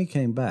so when he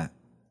came back,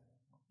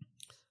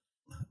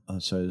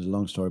 sorry, there's a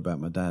long story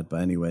about my dad,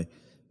 but anyway,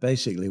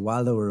 basically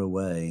while they were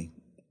away,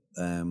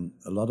 a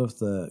lot of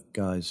the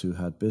guys who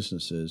had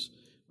businesses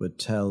would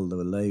tell the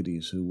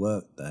ladies who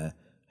worked there,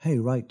 hey,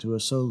 write to a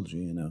soldier,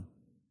 you know,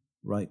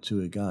 write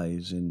to a guy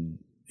who's in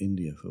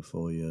India for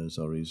 4 years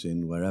or he's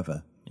in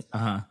wherever.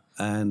 Uh-huh.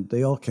 And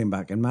they all came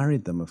back and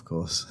married them, of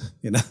course,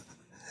 you know.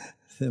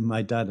 Then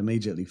my dad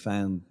immediately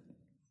found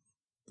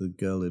the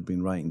girl who'd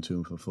been writing to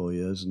him for 4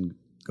 years and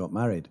got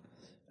married.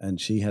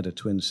 And she had a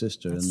twin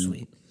sister. That's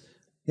sweet.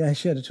 Yeah,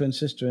 she had a twin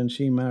sister, and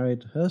she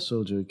married her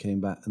soldier who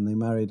came back, and they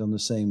married on the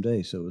same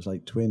day. So it was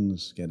like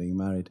twins getting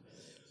married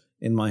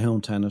in my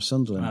hometown of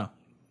Sunderland. Wow.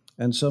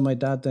 And so my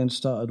dad then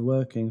started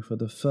working for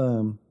the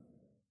firm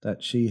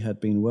that she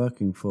had been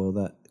working for,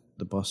 that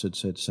the boss had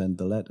said send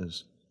the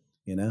letters,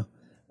 you know.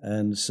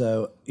 And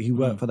so he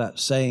worked for that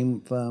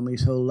same firm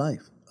his whole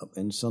life up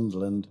in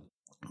Sunderland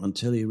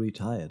until he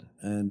retired.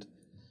 And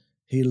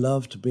he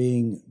loved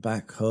being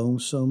back home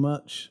so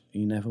much,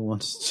 he never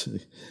wanted to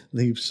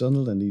leave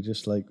Sunderland. He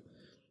just like,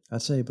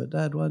 I'd say, but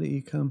Dad, why don't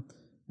you come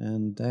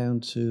and down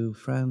to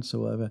France or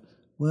whatever?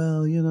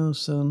 Well, you know,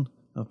 son,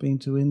 I've been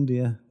to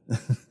India.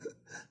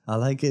 I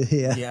like it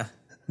here. Yeah.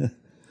 That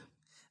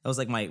was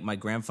like my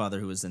grandfather,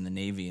 who was in the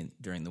Navy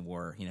during the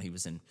war. You know, he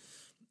was in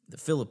the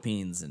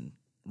Philippines and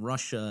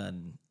Russia,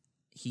 and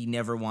he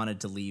never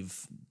wanted to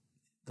leave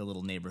the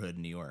little neighborhood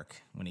in New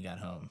York when he got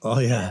home. Oh,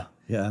 yeah.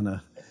 Yeah, I know.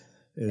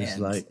 It was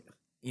like,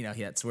 you know,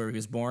 that's where he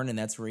was born and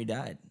that's where he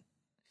died.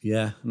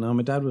 Yeah, no,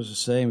 my dad was the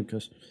same,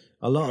 because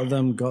a lot of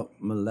them got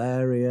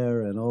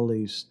malaria and all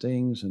these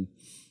things. And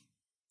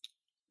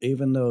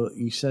even though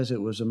he says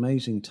it was an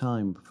amazing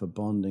time for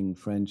bonding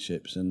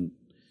friendships, and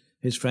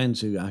his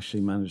friends who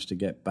actually managed to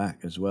get back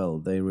as well,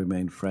 they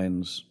remained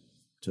friends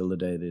till the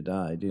day they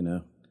died, you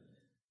know.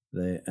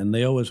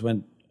 They always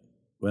went,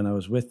 when I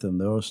was with them,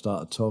 they all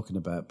started talking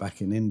about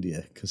back in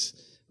India, because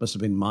it must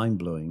have been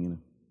mind-blowing, you know.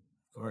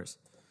 Of course.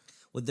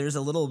 Well, there's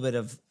a little bit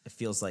of, it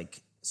feels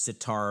like,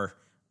 sitar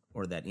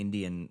or that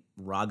Indian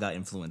raga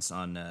influence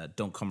on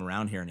Don't Come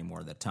Around Here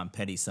Anymore, that Tom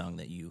Petty song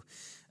that you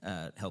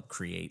helped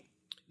create.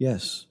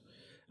 Yes.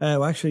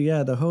 Well, actually,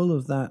 yeah, the whole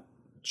of that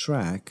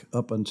track,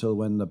 up until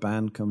when the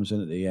band comes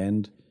in at the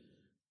end,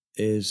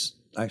 is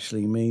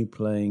actually me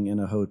playing in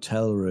a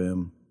hotel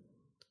room.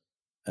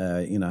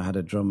 You know, I had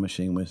a drum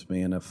machine with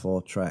me and a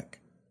 4-track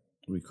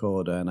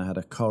recorder, and I had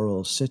a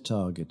Coral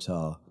sitar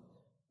guitar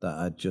that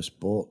I'd just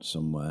bought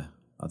somewhere,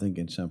 I think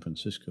in San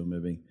Francisco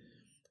maybe.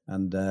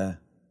 And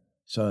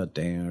so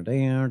down,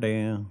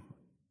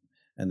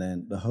 and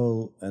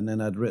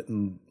then I'd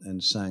written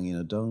and sang, you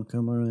know, Don't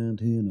Come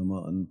Around Here No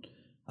More. And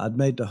I'd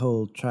made the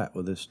whole track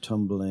with this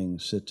tumbling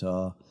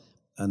sitar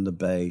and the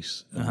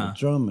bass and the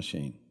drum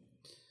machine.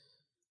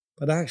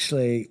 But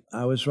actually,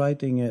 I was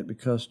writing it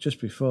because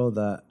just before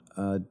that,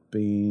 I'd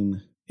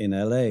been in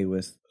LA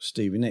with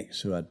Stevie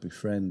Nicks, who I'd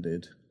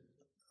befriended.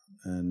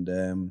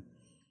 And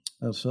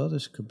I thought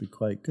this could be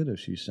quite good if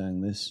she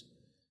sang this.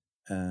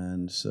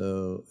 And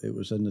so it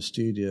was in the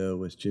studio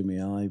with Jimmy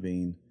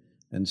Iovine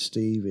and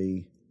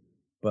Stevie.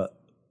 But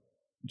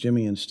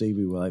Jimmy and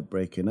Stevie were like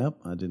breaking up.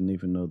 I didn't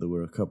even know they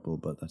were a couple,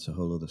 but that's a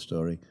whole other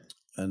story.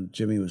 And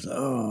Jimmy was like,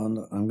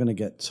 oh, I'm going to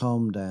get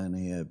Tom down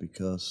here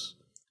because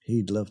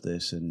he'd love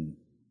this and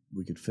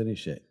we could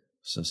finish it.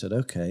 So I said,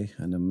 okay,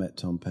 and I met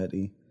Tom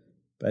Petty.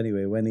 But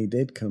anyway, when he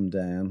did come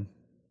down,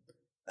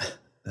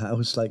 I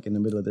was like in the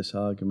middle of this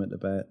argument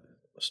about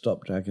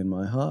stop dragging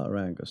my heart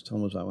around, because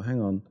Tom was like, well,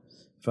 hang on,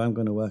 if I'm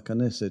going to work on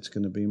this, it's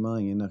going to be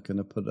mine. You're not going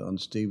to put it on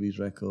Stevie's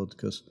record,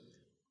 because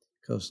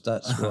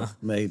that's what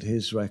made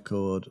his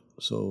record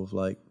sort of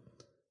like,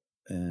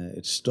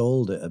 it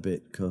stalled it a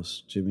bit,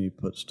 because Jimmy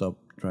put Stop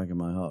Dragging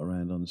My Heart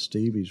Around on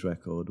Stevie's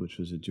record, which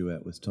was a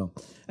duet with Tom.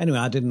 Anyway,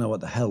 I didn't know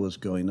what the hell was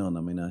going on.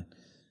 I mean,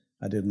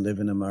 I didn't live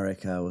in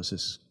America. I was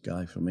this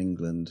guy from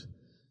England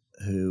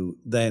who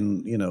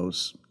then, you know,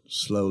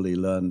 slowly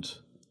learned,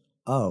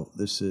 oh,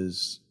 this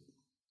is,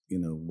 you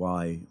know,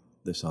 why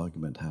this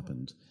argument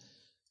happened.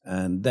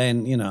 And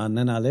then, you know, and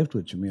then I lived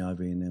with Jimmy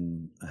Iovine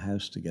in a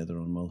house together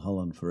on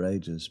Mulholland for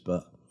ages.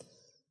 But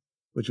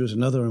which was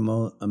another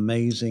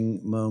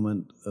amazing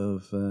moment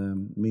of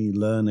me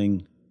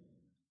learning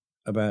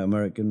about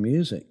American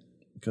music,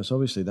 because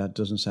obviously that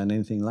doesn't sound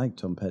anything like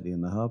Tom Petty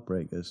and the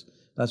Heartbreakers.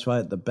 That's why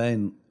at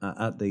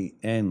the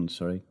end,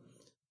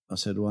 I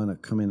said, why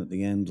not come in at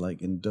the end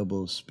like in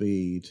double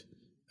speed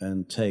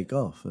and take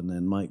off? And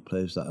then Mike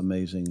plays that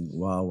amazing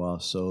wah-wah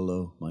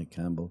solo, Mike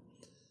Campbell.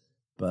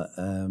 But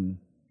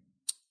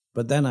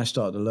then I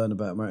started to learn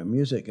about American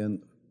music,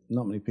 and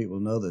not many people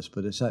know this,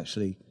 but it's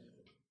actually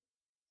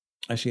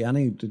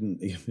Annie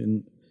didn't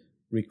even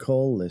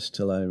recall this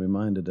till I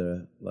reminded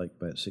her like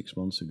about 6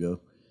 months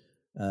ago,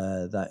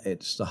 that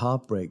it's the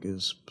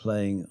Heartbreakers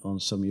playing on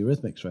some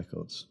Eurythmics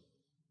records.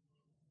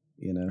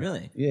 You know,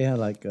 really? Yeah,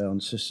 like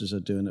on Sisters Are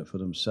Doing It For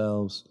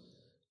Themselves,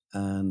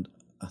 and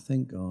I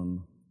think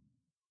on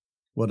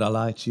Would I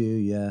Lie to You,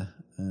 yeah,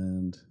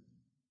 and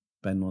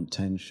Benmont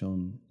Tench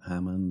on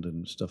Hammond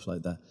and stuff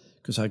like that,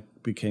 because I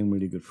became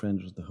really good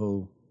friends with the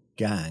whole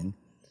gang.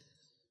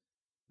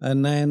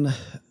 And then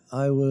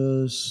I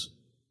was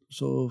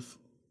sort of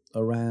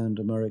around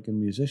American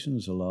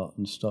musicians a lot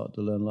and started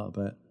to learn a lot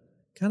about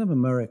kind of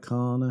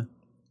Americana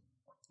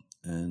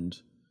and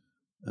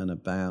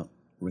about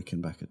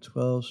Rickenbacker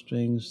 12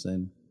 strings.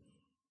 Then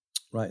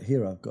right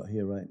here, I've got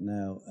here right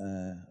now,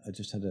 I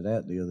just had it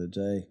out the other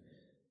day,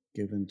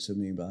 given to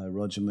me by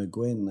Roger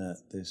McGuinn,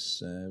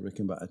 this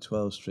Rickenbacker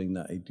 12 string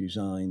that he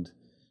designed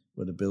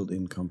with a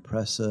built-in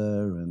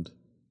compressor, and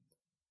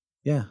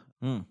yeah.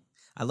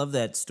 I love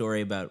that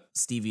story about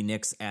Stevie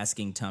Nicks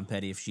asking Tom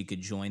Petty if she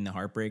could join the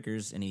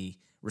Heartbreakers, and he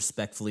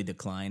respectfully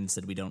declined and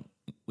said, "We don't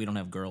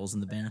have girls in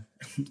the band."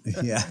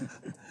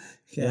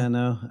 Yeah,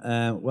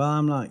 no.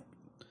 Well,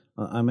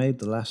 I made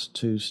the last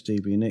two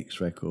Stevie Nicks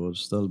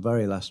records, the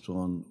very last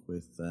one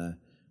with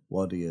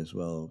Waddy as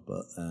well,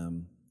 but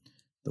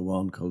the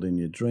one called In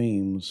Your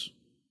Dreams,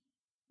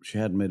 she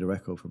hadn't made a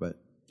record for about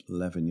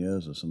 11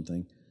 years or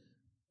something,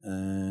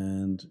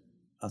 and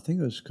I think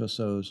it was because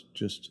I was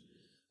just,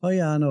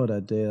 I know what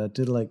I did. I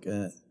did like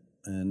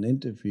an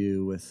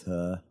interview with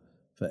her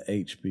for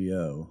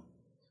HBO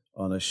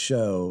on a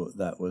show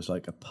that was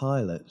like a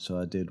pilot, so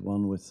I did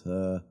one with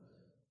her,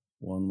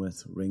 one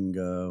with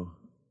Ringo,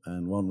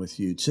 and one with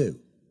U2,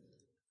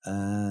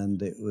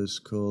 and it was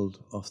called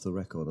Off the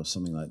Record or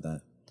something like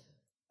that.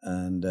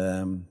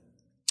 And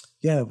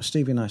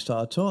Stevie and I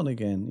started talking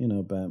again, you know,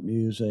 about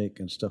music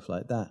and stuff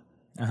like that.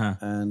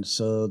 And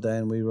so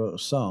then we wrote a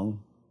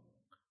song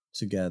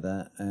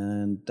together,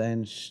 and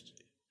then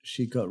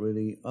she got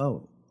really,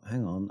 oh,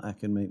 hang on, I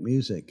can make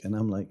music. And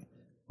I'm like,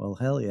 well,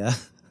 hell yeah.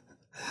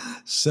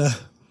 So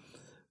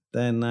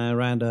then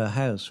around her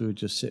house, we would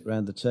just sit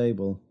around the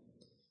table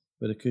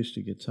with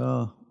acoustic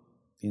guitar,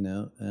 you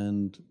know,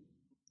 and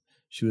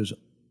she was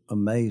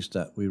amazed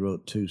that we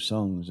wrote 2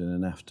 songs in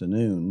an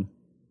afternoon.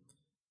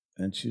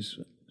 And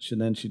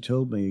she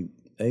told me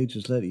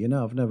ages later, you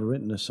know, I've never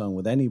written a song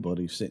with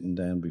anybody sitting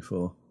down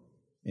before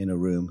in a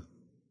room.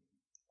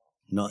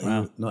 Not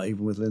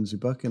even with Lindsey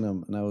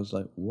Buckingham. And I was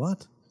like,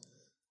 what?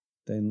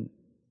 Then,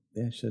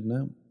 she said,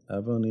 no,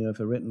 I've only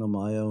ever written on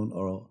my own,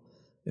 or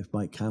if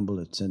Mike Campbell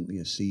had sent me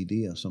a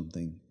CD or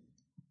something.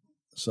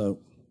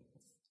 So,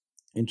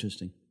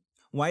 interesting.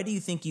 Why do you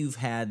think you've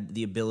had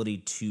the ability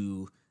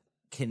to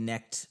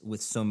connect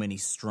with so many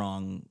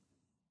strong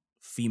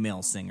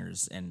female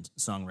singers and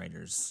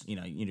songwriters?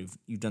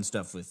 You've done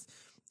stuff with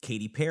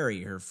Katy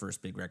Perry, her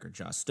first big record,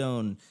 Joss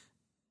Stone,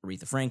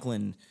 Aretha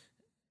Franklin,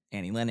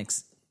 Annie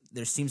Lennox.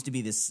 There seems to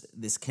be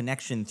this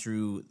connection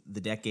through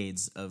the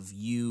decades of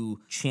you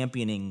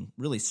championing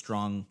really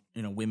strong,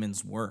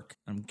 women's work.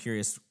 I'm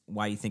curious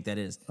why you think that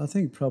is. I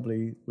think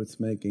probably with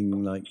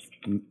making like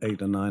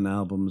 8 or 9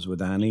 albums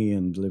with Annie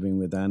and living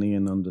with Annie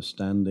and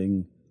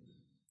understanding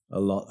a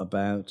lot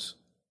about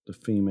the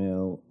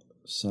female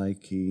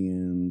psyche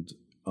and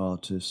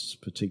artists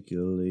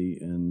particularly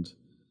and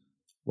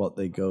what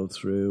they go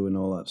through and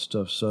all that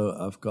stuff. So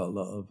I've got a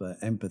lot of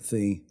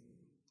empathy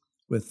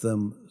with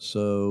them.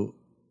 So,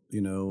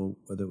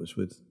 whether it was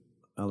with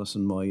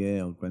Alison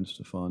Moyet or Gwen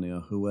Stefani or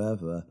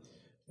whoever,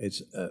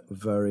 it's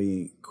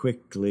very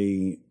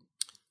quickly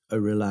a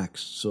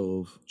relaxed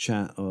sort of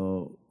chat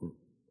or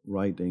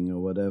writing or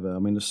whatever. I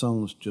mean, the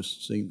songs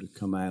just seem to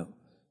come out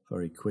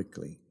very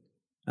quickly.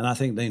 And I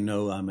think they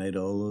know I made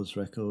all those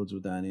records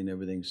with Annie and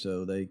everything,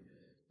 so they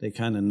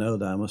kind of know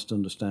that I must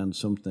understand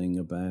something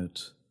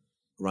about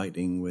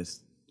writing with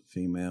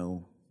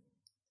female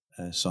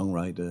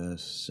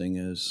songwriters,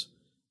 singers.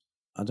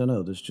 I don't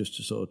know, there's just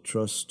a sort of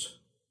trust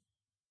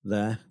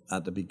there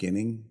at the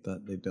beginning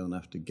that they don't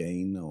have to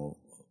gain, or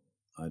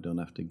I don't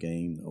have to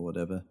gain, or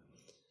whatever.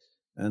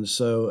 And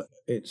so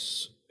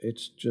it's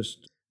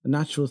just a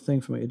natural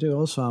thing for me to do.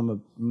 Also, I'm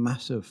a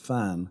massive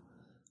fan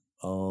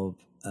of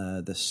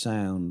the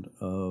sound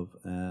of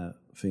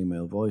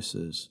female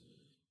voices.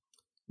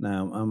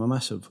 Now, I'm a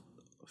massive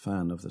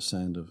fan of the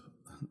sound of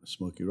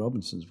Smokey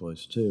Robinson's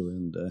voice too,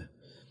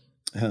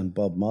 and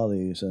Bob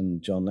Marley's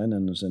and John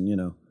Lennon's,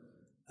 and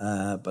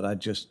but I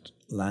just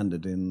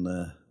landed in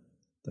the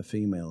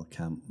female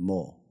camp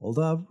more.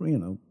 Although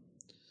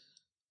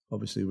I've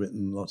obviously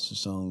written lots of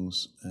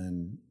songs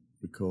and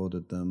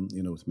recorded them,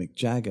 with Mick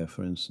Jagger,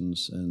 for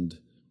instance, and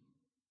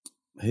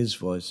his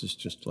voice is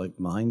just like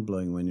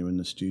mind-blowing when you're in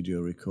the studio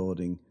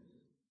recording.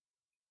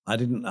 I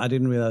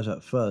didn't realize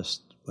at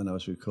first when I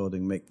was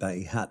recording Mick that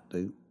he had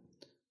to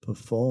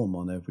perform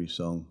on every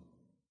song.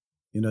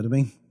 You know what I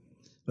mean?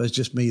 It was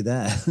just me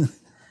there.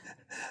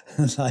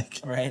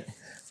 Right.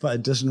 But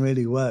it doesn't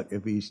really work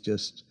if he's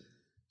just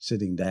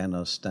sitting down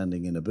or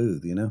standing in a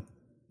booth,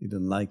 He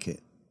doesn't like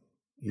it.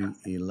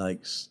 He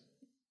likes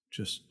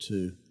just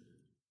to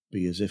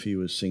be as if he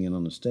was singing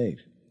on the stage.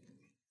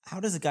 How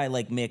does a guy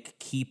like Mick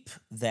keep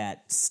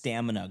that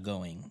stamina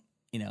going,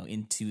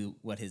 into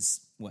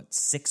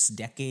 6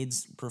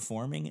 decades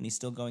performing, and he's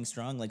still going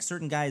strong? Like,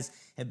 certain guys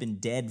have been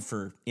dead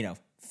for,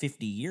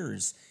 50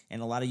 years,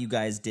 and a lot of you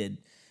guys did,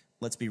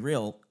 let's be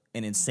real,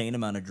 an insane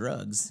amount of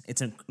drugs.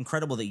 It's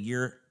incredible that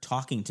you're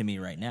talking to me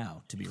right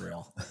now, to be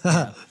real.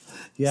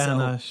 Yeah, so,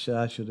 and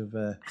I should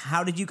have...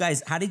 How did you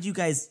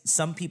guys,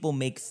 some people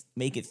make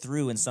it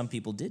through and some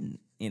people didn't?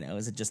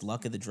 Is it just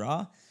luck of the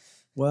draw?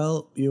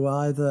 Well, you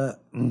either,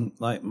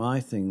 like my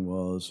thing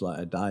was, like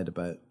I died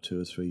about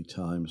 2 or 3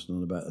 times, and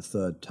on about a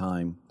third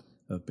time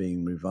of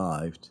being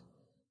revived,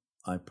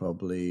 I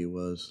probably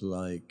was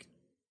like,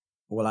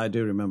 well, I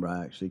do remember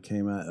I actually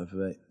came out of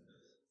it,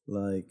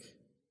 like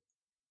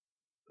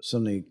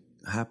something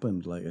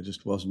happened, like I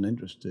just wasn't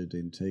interested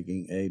in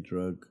taking a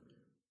drug,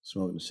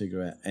 smoking a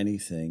cigarette,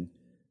 anything.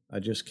 I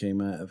just came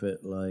out of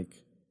it like,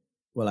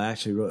 well, I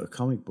actually wrote a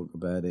comic book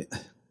about it,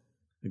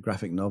 a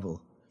graphic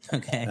novel.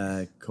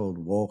 Okay. Called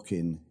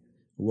Walking.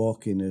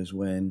 Walking is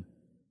when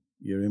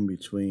you're in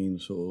between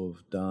sort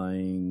of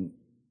dying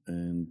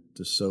and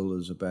the soul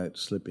is about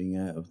slipping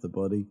out of the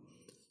body.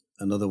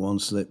 Another one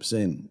slips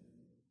in,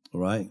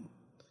 all right?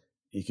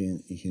 You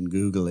can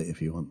Google it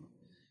if you want.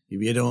 If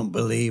you don't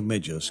believe me,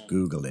 just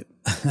Google it.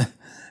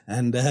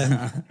 And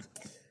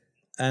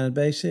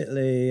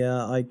basically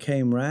I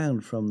came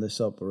round from this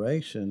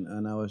operation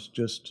and I was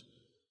just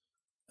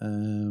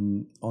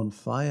on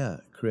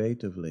fire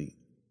creatively.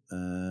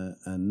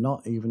 And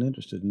not even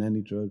interested in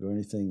any drug or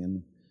anything,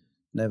 and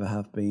never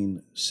have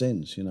been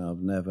since.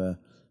 I've never,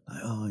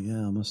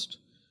 I must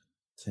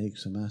take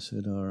some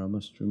acid, or I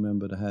must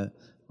remember to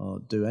or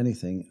do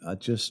anything. I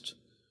just,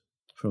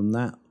 from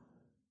that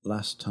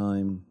last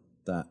time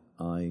that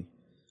I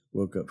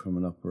woke up from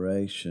an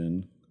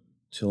operation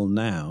till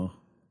now,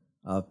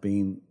 I've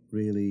been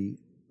really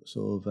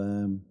sort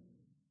of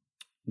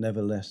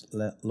never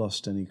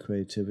lost any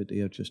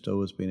creativity. I've just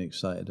always been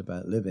excited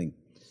about living.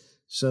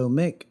 So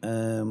Mick,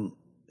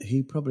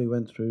 he probably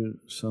went through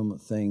some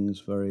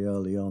things very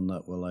early on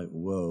that were like,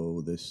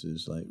 whoa, this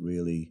is like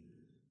really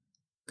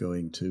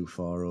going too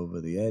far over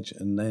the edge.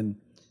 And then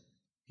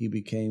he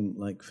became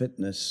like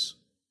fitness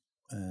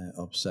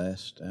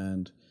obsessed.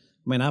 And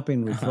I mean, I've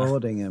been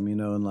recording him,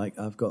 and like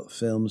I've got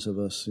films of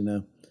us,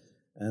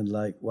 and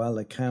like while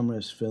the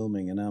camera's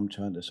filming and I'm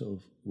trying to sort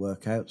of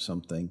work out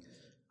something,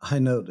 I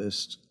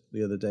noticed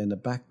the other day in the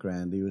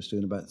background he was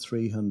doing about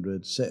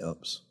 300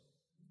 sit-ups.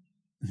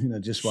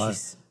 Just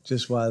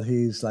while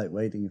he's like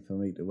waiting for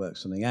me to work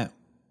something out,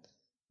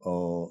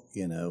 or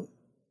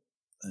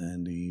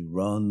and he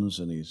runs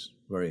and he's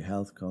very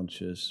health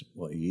conscious,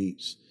 what he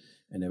eats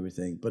and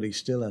everything, but he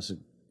still has a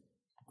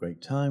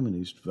great time and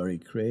he's very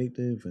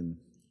creative and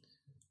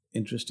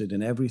interested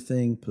in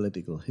everything,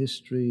 political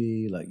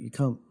history. Like you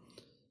can't,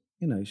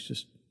 he's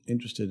just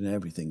interested in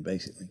everything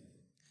basically.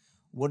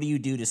 What do you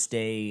do to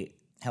stay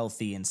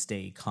healthy and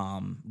stay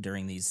calm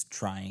during these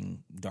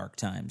trying, dark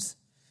times?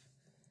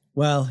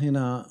 Well,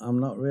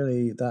 I'm not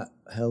really that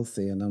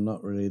healthy and I'm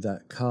not really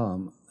that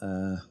calm.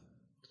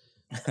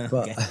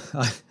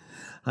 But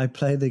I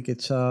play the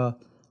guitar,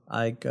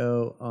 I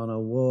go on a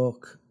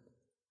walk,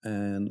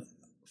 and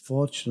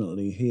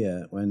fortunately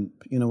here, when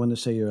they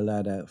say you're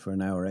allowed out for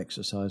an hour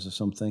exercise or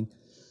something,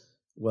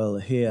 well,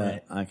 here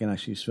right. I can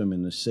actually swim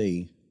in the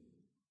sea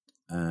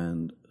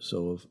and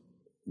sort of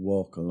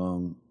walk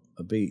along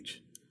a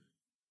beach.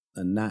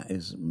 And that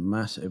is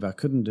massive. If I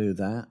couldn't do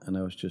that and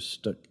I was just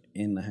stuck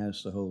in the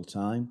house the whole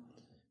time.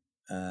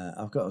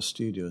 I've got a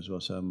studio as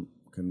well, so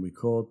I can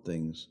record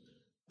things,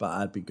 but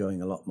I'd be going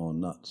a lot more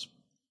nuts.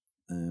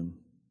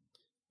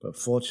 But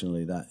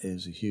fortunately, that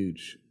is a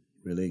huge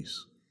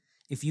release.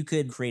 If you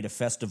could create a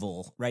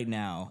festival right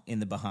now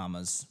in the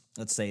Bahamas,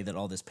 let's say that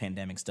all this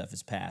pandemic stuff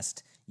is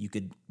past, you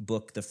could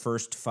book the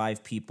first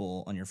 5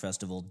 people on your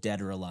festival,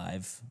 dead or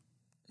alive,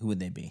 who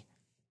would they be?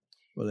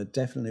 Well, it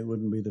definitely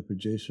wouldn't be the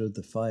producer of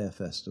the Fire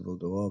Festival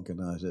to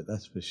organise it,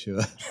 that's for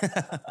sure.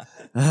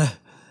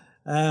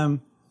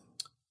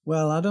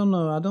 Well, I don't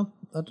know. I don't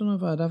know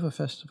if I'd have a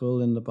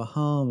festival in the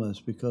Bahamas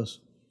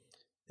because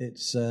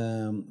it's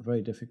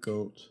very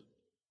difficult.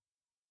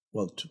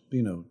 Well, to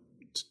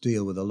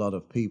deal with a lot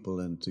of people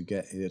and to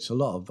get it's a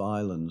lot of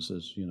islands.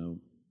 There's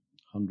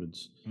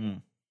hundreds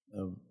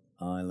of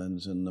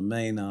islands, and the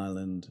main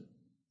island,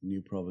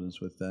 New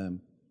Providence, with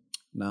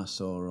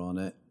Nassau on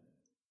it.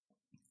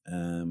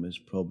 Is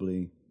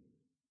probably,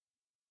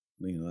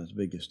 that's the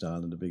biggest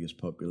island, the biggest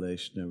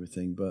population,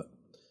 everything. But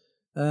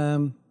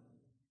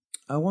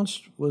I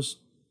once was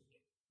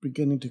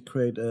beginning to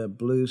create a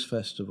blues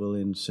festival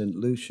in St.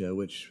 Lucia,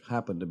 which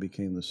happened to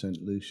become the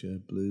St. Lucia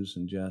Blues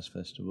and Jazz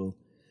Festival.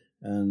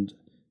 And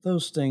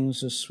those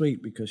things are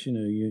sweet because,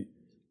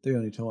 they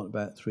only talk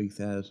about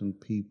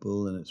 3,000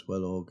 people and it's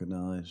well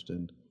organized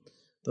and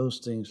those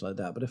things like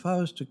that. But if I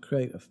was to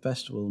create a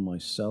festival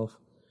myself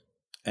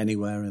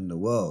anywhere in the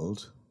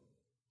world...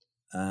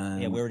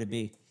 where would it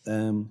be?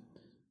 Who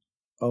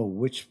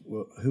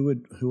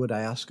would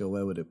I ask, or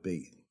where would it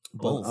be?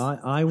 Both. Well,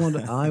 I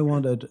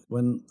wanted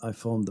when I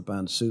formed the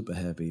band Super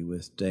Heavy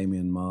with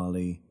Damian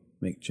Marley,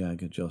 Mick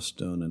Jagger, Joss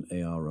Stone, and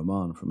A.R.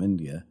 Rahman from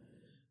India.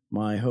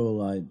 My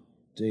whole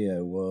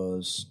idea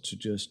was to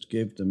just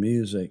give the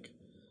music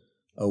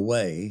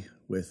away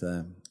with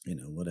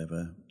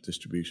whatever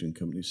distribution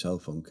company, cell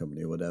phone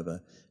company, or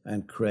whatever,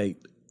 and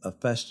create a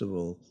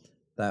festival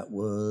that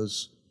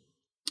was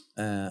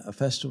a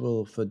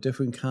festival for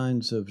different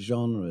kinds of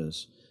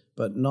genres,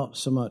 but not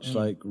so much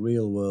like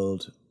Real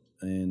World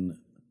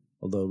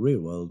although Real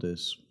World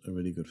is a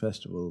really good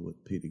festival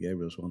with Peter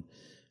Gabriel's one.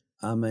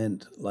 I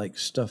meant like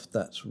stuff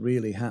that's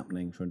really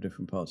happening from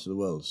different parts of the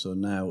world. So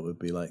now it would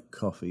be like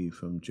coffee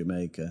from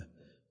Jamaica,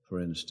 for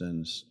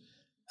instance.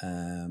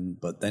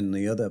 But then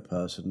the other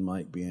person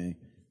might be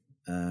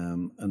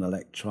an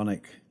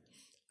electronic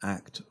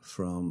act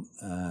from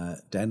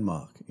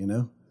Denmark,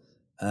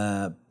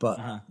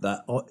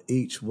 that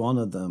each one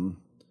of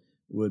them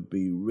would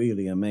be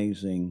really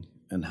amazing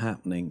and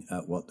happening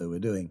at what they were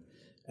doing.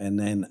 And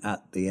then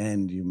at the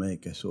end, you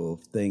make a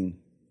sort of thing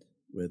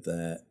with,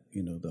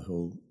 the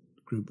whole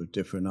group of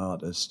different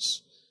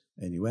artists,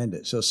 and you end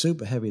it. So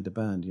Super Heavy, the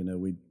band,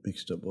 we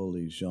mixed up all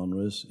these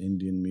genres,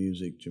 Indian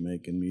music,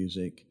 Jamaican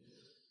music,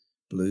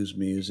 blues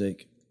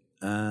music,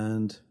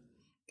 and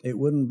it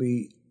wouldn't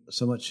be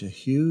so much a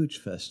huge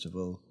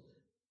festival,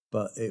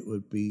 but it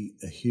would be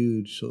a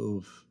huge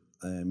sort of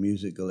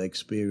musical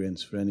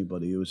experience for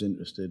anybody who was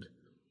interested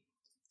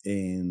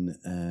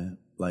in,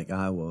 like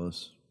I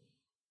was,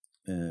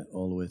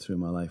 all the way through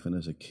my life and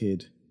as a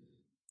kid,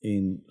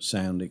 in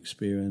sound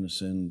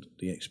experience and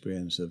the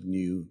experience of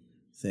new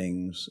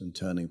things and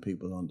turning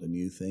people onto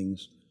new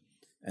things.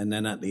 And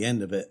then at the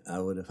end of it, I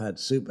would have had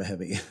Super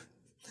Heavy,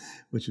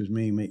 which was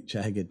me, Mick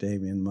Jagger,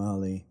 Damian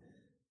Marley,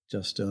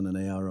 Joss Stone, and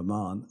A.R.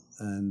 Rahman,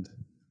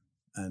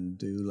 and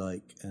do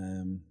like,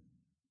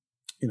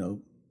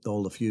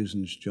 all the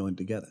fusions joined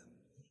together.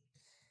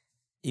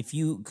 If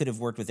you could have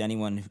worked with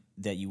anyone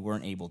that you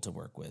weren't able to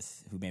work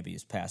with, who maybe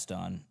has passed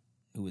on,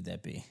 who would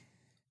that be?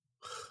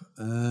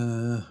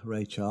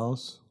 Ray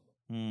Charles.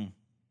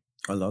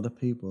 A lot of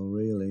people,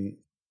 really.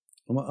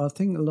 I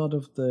think a lot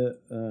of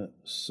the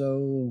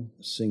soul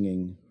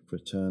singing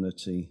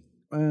fraternity.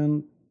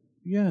 And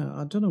yeah,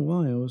 I don't know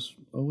why. I was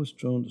always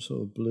drawn to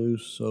sort of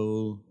blues,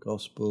 soul,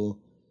 gospel,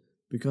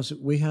 because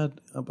we had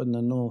up in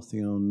the north,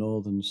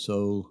 northern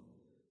soul.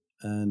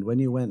 And when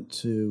you went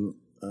to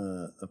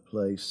a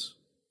place,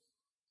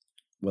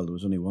 well, there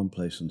was only one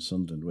place in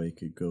Sunderland where you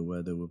could go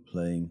where they were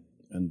playing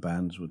and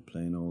bands would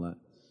play and all that.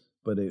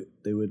 But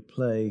they would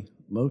play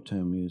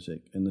Motown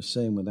music, and the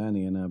same with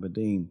Annie in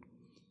Aberdeen.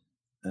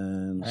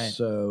 And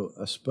so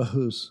I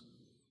suppose,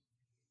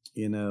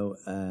 in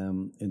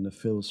the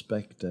Phil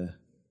Spector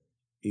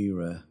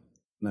era,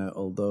 now,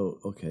 although,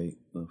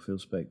 Phil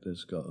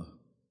Spector's got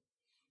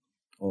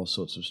all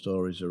sorts of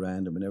stories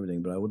around him and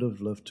everything, but I would have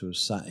loved to have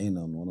sat in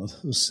on one of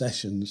those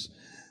sessions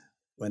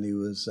when he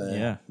was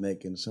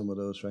making some of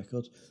those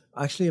records.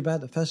 Actually,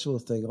 about the festival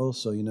thing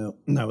also,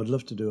 I would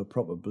love to do a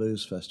proper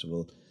blues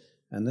festival.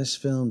 And this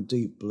film,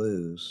 Deep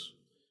Blues,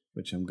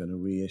 which I'm going to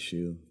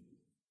reissue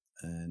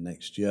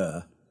next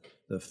year,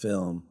 the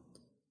film,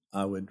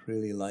 I would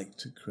really like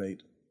to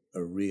create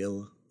a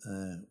real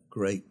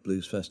great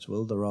blues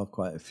festival. There are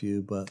quite a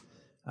few, but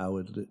I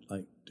would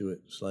like to do it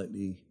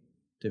slightly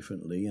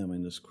differently. I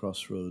mean, this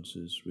Crossroads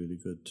is really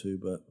good too,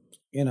 but,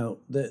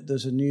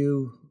 there's a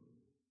new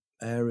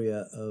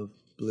area of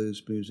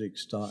blues music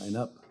starting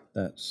up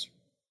that's,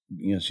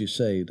 as you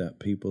say, that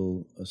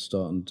people are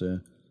starting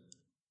to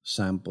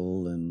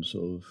sample and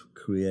sort of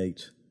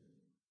create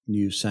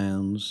new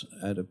sounds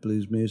out of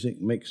blues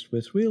music mixed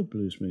with real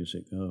blues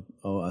music,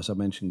 or as I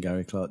mentioned,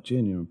 Gary Clark Jr.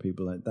 and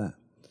people like that.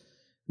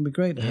 It'd be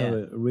great to have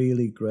a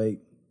really great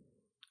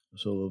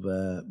sort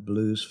of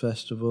blues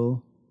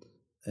festival,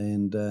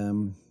 and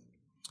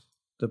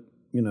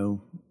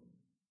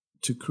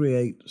to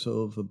create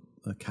sort of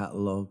a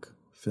catalogue,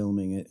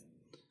 filming it,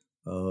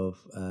 of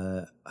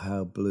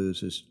how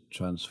blues is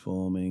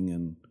transforming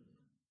and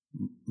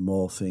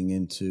morphing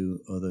into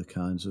other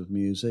kinds of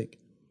music.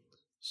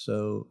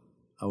 So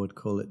I would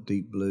call it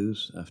Deep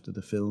Blues after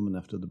the film and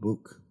after the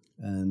book.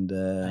 And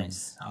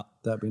nice.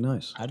 That'd be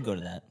nice. I'd go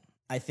to that.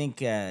 I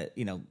think,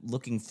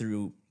 looking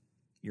through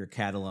your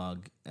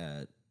catalog,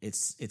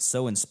 it's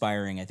so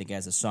inspiring, I think,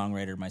 as a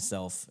songwriter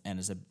myself and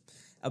as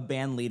a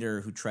band leader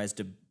who tries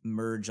to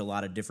merge a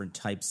lot of different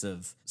types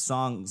of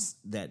songs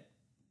that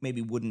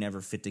maybe wouldn't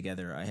ever fit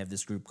together. I have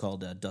this group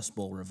called Dust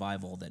Bowl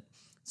Revival that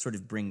sort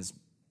of brings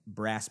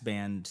brass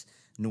band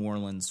New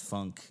Orleans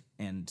funk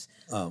and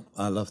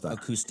I love that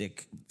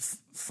acoustic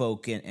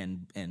folk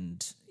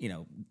and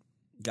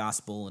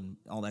gospel and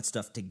all that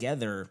stuff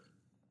together.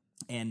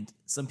 And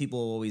some people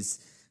always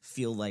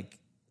feel like,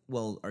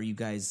 well, are you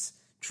guys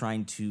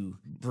trying to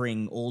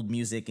bring old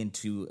music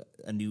into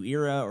a new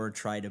era or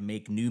try to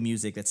make new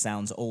music that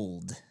sounds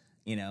old?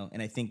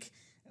 And I think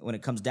when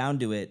it comes down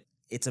to it,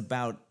 it's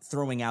about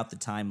throwing out the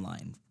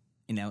timeline.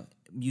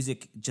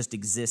 Music just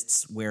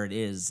exists where it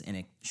is, and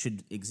it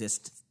should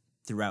exist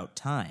throughout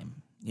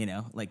time.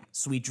 Like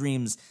Sweet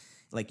Dreams,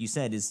 like you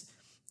said, is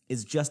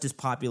just as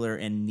popular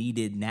and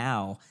needed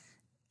now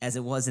as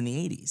it was in the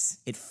 80s.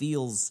 It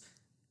feels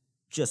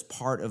just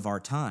part of our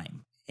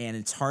time, and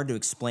it's hard to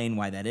explain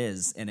why that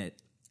is. And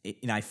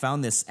I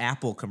found this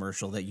Apple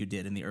commercial that you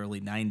did in the early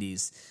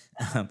 90s,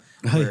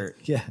 where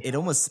it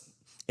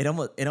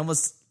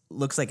almost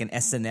looks like an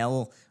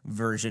SNL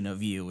version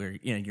of you, where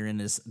you're in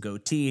this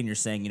goatee and you're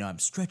saying, I'm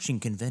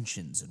stretching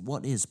conventions and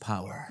what is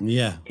power?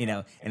 Yeah.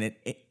 And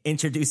it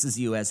introduces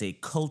you as a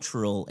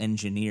cultural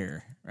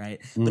engineer, right?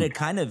 But it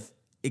kind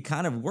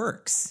of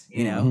works,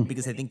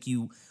 because I think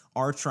you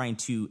are trying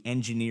to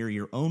engineer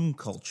your own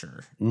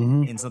culture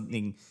into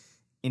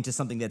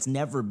something that's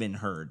never been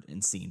heard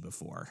and seen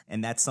before.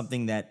 And that's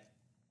something that,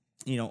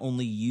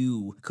 only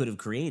you could have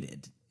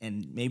created.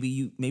 And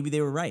maybe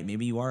they were right.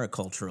 Maybe you are a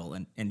cultural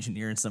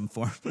engineer in some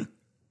form.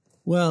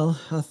 Well,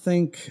 I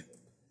think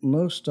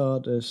most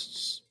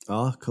artists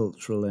are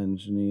cultural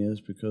engineers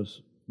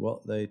because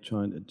what they're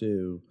trying to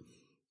do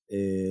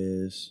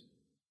is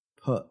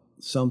put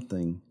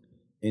something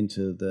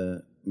into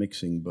the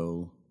mixing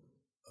bowl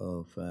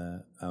of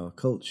our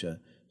culture.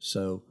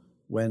 So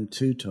when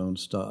two-tone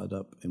started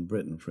up in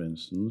Britain, for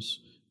instance,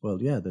 well,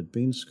 yeah, there'd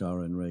been ska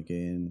and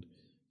reggae, and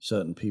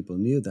certain people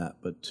knew that,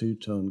 but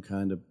two-tone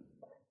kind of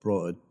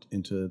brought it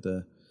into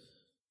the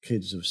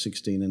kids of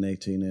 16 and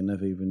 18 and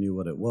never even knew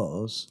what it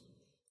was.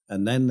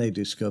 And then they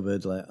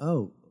discovered, like,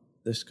 oh,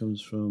 this comes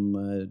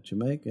from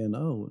Jamaica, and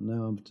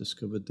now I've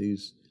discovered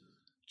these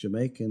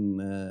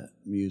Jamaican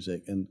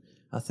music. And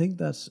I think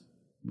that's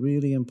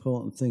really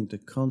important thing to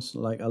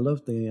constantly, like, I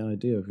love the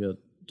idea of your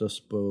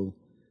Dust Bowl.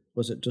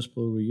 Was it Dust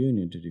Bowl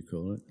Reunion, did you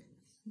call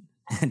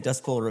it?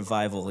 Dust Bowl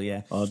Revival,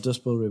 yeah. Oh,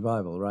 Dust Bowl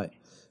Revival, right.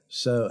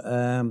 So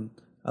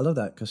I love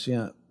that because,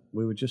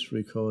 we were just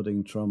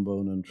recording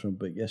trombone and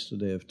trumpet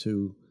yesterday of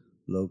two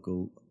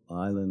local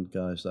island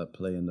guys that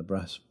play in the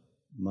brass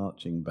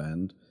marching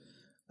band.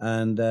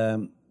 And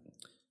the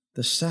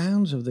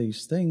sounds of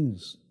these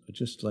things are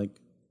just like,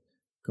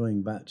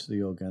 going back to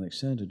the organic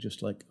sound, are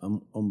just like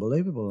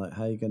unbelievable. Like,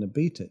 how are you going to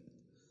beat it?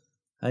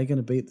 How are you going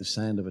to beat the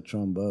sound of a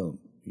trombone?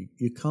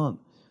 You can't.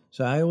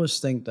 So I always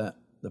think that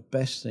the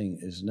best thing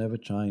is never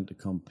trying to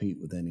compete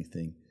with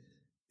anything.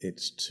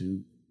 It's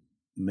to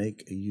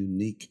make a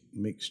unique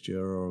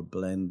mixture or a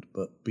blend,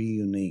 but be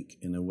unique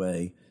in a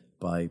way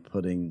by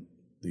putting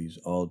these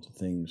odd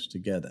things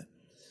together.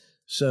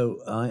 So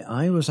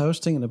I was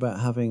thinking about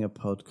having a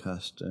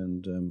podcast,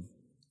 and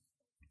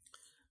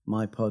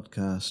my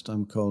podcast,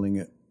 I'm calling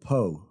it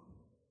PO,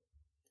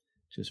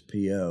 just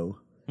P-O,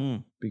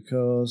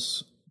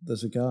 because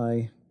there's a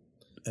guy,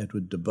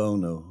 Edward de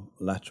Bono,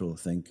 lateral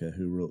thinker,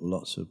 who wrote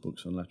lots of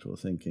books on lateral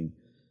thinking.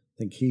 I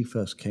think he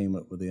first came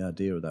up with the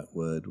idea of that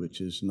word, which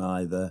is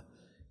neither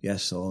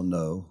yes or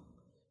no,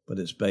 but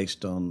it's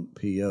based on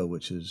PO,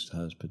 which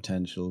has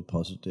potential,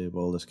 positive,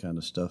 all this kind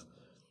of stuff.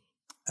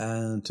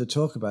 And to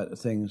talk about the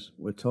things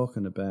we're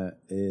talking about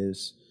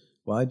is,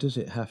 why does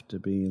it have to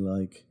be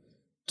like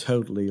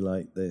totally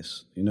like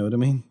this? You know what I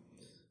mean?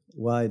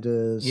 Why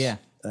does,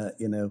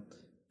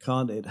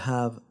 can't it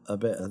have a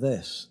bit of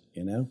this,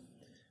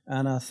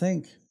 And I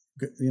think,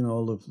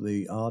 all of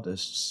the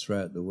artists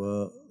throughout the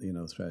world,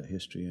 throughout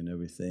history and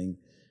everything,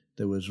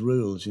 there was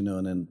rules,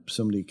 and then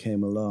somebody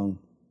came along,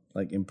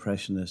 like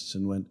Impressionists,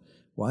 and went,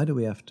 why do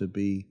we have to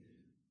be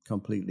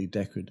completely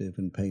decorative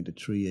and paint a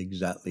tree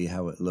exactly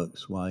how it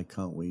looks? Why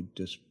can't we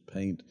just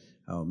paint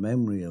our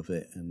memory of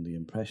it and the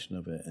impression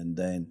of it? And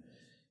then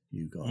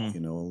you got,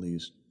 all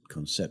these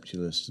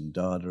conceptualists and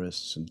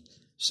Dadaists, and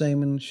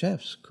same in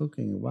chefs,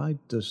 cooking. Why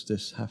does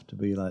this have to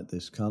be like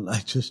this? Can't I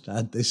just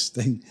add this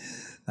thing?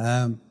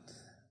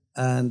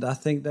 And I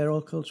think they're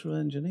all cultural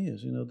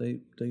engineers.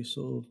 They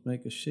sort of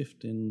make a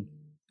shift in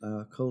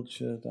our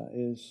culture that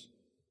is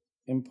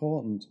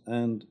important.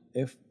 And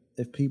if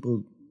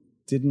people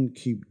didn't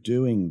keep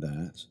doing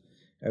that,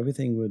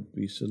 everything would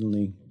be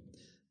suddenly,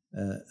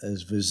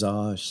 as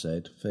Visage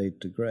said,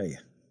 fade to grey.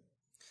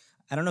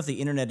 I don't know if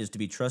the internet is to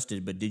be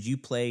trusted, but did you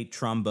play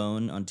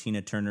trombone on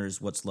Tina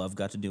Turner's What's Love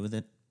Got to Do with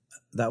It?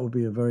 That would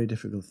be a very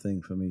difficult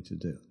thing for me to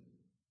do.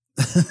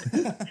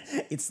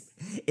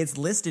 It's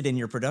listed in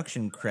your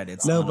production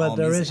credits. No, but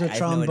there is a trombone.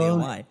 I have no idea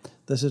why.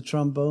 There's a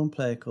trombone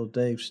player called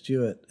Dave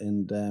Stewart,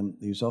 and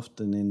he's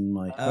often in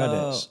my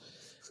credits.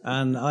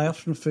 And I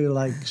often feel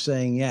like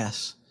saying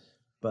yes,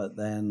 but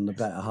then the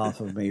better half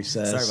of me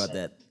says, sorry about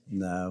that.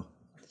 No.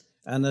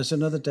 And there's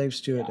another Dave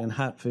Stewart in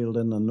Hatfield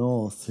in the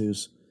north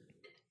who's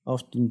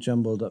often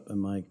jumbled up in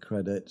my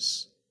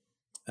credits,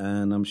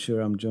 and I'm sure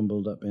I'm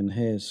jumbled up in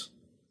his.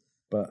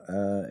 But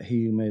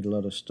he made a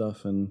lot of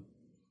stuff, and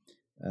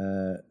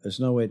there's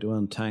no way to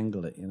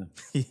untangle it, you know.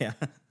 Yeah.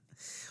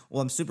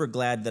 Well, I'm super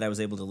glad that I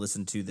was able to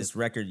listen to this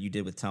record you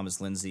did with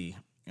Thomas Lindsey.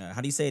 How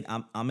do you say it?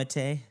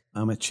 Amitié?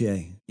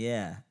 Amitié.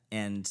 Yeah.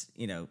 And,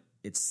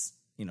 it's,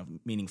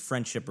 meaning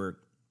friendship or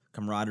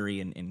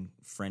camaraderie in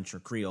French or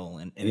Creole.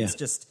 And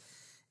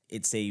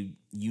it's a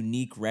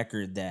unique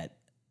record that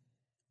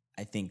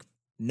I think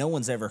no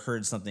one's ever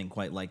heard something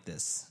quite like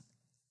this.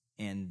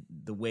 And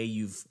the way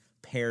you've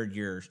paired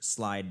your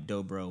slide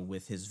dobro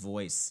with his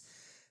voice,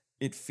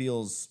 it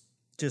feels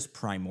just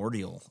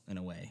primordial in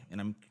a way.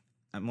 And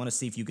I want to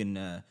see if you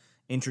can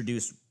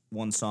introduce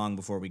one song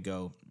before we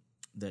go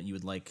that you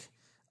would like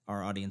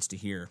our audience to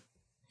hear.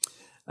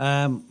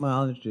 Well,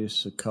 I'll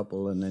introduce a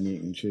couple and then you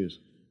can choose.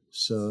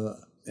 So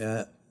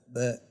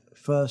the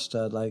first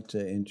I'd like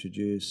to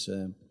introduce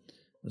a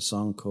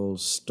song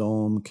called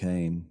Storm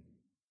Came.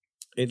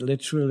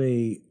 It's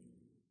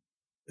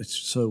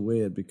so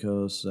weird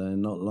because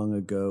not long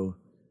ago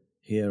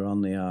here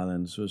on the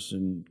islands was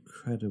an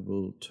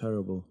incredible,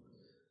 terrible,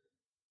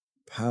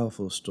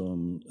 powerful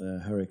storm,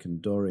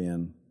 Hurricane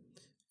Dorian.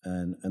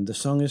 And the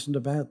song isn't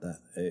about that.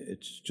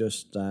 It's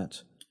just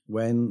that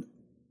when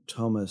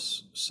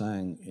Thomas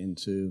sang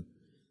into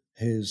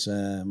his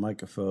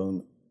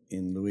microphone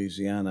in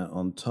Louisiana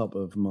on top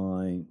of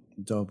my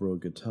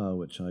dobro guitar,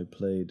 which I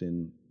played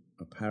in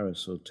a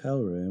Paris hotel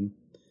room,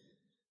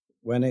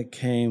 when it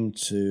came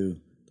to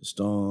the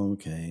storm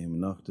came,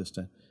 knocked us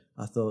down,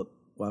 I thought,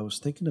 well, I was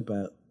thinking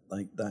about,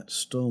 like, that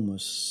storm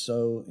was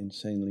so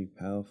insanely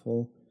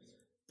powerful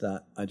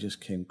that I just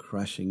came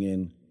crashing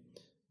in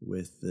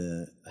with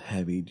the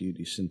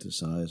heavy-duty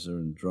synthesizer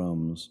and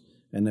drums.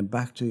 And then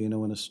back to,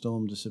 when a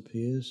storm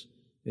disappears,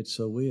 it's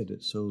so weird.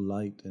 It's so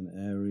light and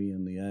airy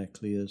and the air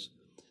clears.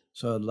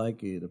 So I'd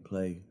like you to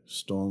play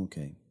Storm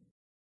Came.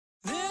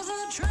 There's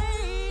a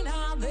train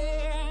out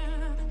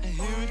there, I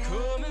hear it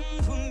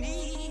coming for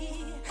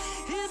me.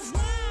 It's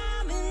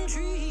climbing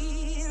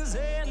trees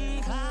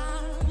and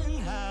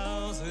climbing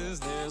houses.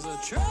 There's a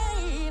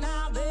train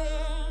out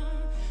there,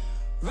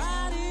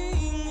 riding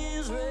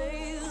his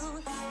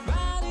rail,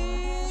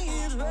 riding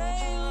his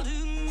rail to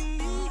me.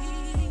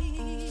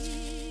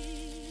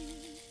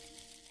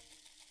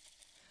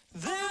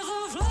 There's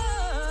a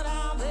flood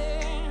out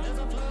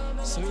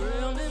there,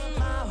 surrounding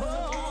my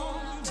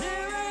home,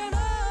 tearing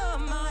up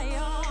my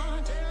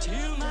yard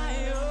till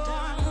my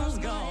yard's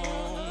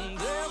gone.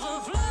 There's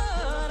a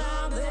flood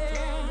out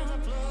there,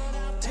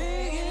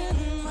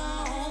 taking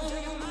my home,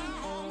 taking my home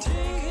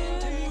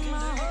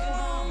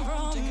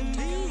from me.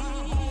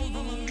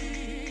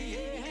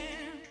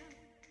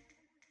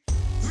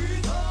 We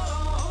thought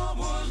our hope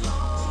was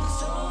lost. The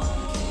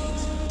storm came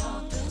and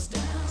knocked us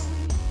down.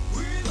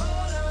 We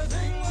thought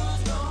everything was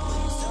gone.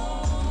 The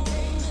storm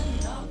came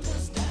and knocked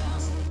us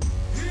down.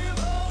 If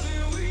only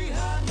we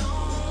had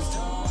known. The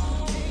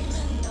storm came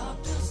and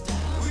knocked us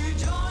down. We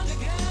joined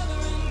together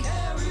and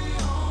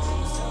carried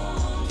on. The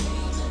storm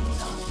came and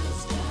knocked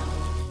us down.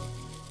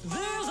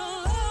 There's a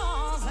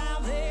loss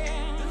out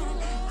there.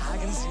 I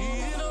can see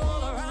it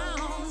all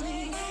around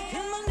me.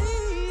 In my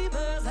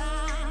neighbor's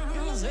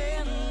eyes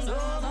and all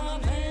of my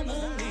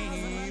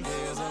family.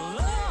 There's a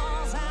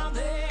loss out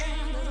there.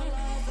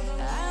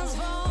 As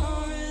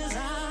far as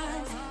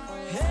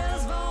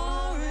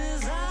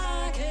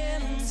I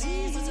can see.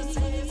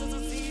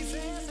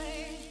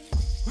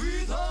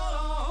 We thought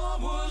our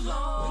hope was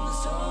lost when the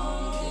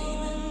storm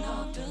came and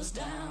knocked us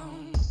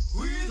down.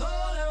 We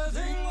thought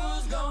everything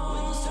was gone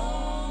when the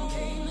storm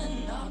came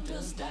and knocked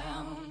us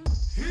down.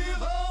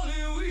 If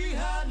only we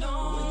had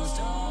known when the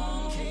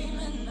storm came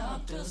and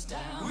knocked us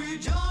down. We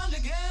joined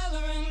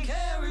together and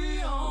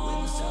carried on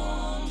when the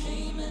storm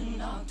came and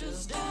knocked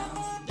us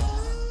down.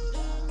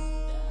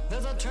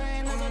 There's a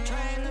train, there's a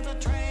train, there's a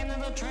train,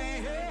 there's a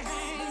train.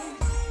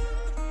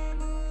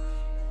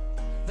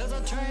 There's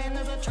a train,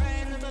 there's a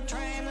train, there's a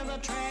train, there's a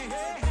train.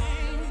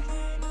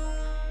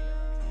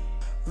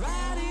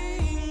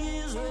 Riding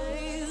his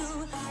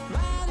rail,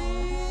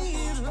 riding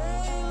his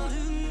rail to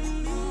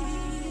me.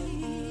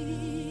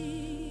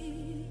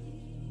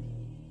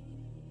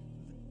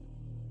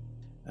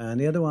 And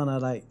the other one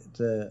I'd like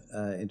to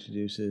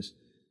introduce is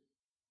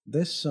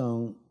this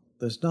song.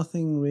 There's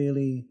nothing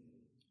really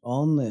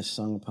on this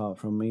song apart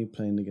from me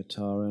playing the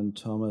guitar and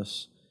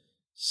Thomas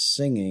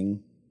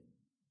singing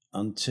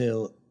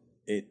until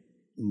it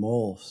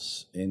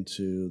morphs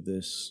into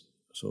this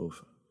sort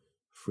of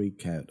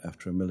freak out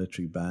after a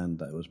military band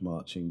that was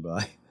marching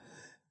by.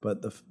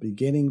 But the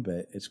beginning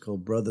bit, it's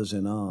called Brothers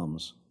in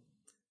Arms.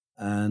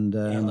 And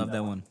I love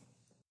that one.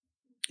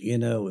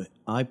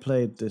 I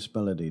played this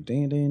melody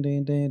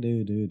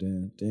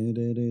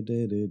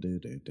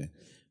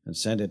and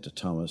sent it to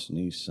Thomas, and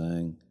he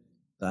sang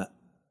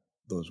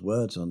those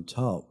words on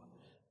top.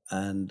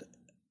 And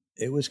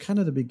it was kind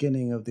of the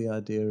beginning of the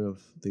idea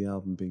of the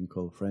album being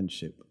called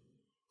Friendship.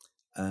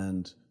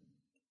 And,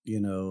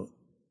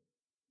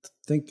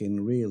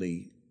 thinking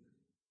really,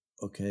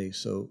 okay,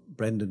 so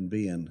Brendan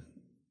Behan,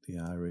 the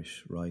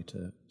Irish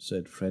writer,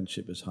 said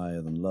friendship is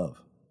higher than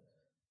love.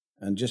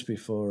 And just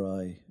before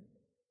I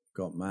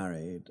got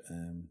married,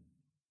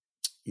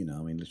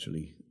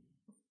 literally,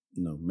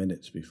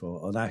 minutes before,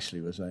 or actually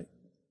it was like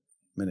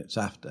minutes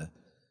after,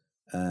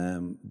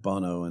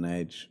 Bono and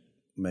Edge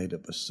made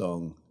up a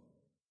song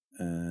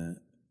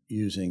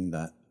using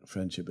that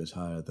friendship is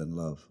higher than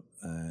love,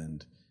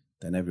 and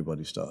then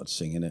everybody started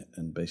singing it,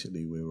 and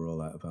basically we were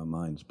all out of our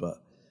minds. But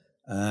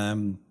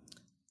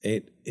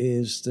it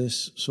is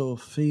this sort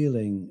of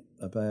feeling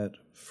about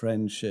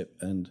friendship,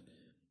 and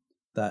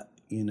that,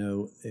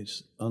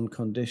 it's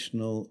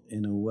unconditional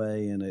in a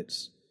way, and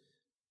it's,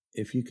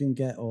 if you can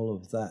get all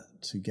of that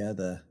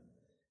together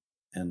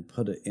and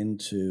put it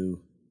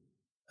into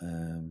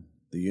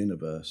the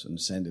universe and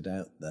send it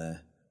out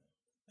there,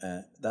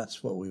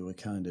 that's what we were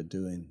kind of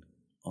doing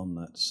on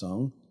that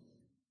song.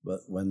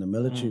 But when the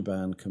military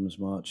band comes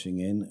marching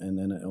in, and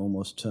then it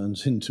almost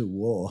turns into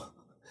war,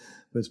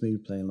 with me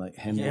playing like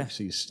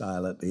Hendrixy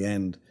style at the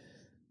end,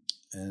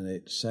 and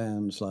it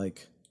sounds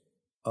like,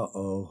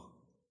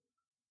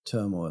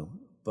 turmoil.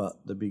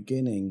 But the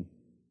beginning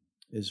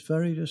is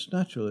very just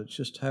natural. It's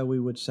just how we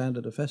would sound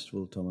at a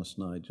festival, Thomas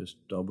and I,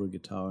 just dobro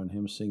guitar and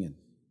him singing.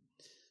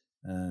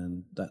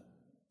 And that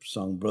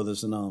song,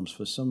 Brothers in Arms,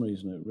 for some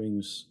reason it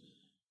rings,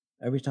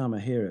 every time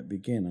I hear it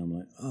begin, I'm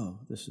like, oh,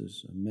 this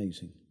is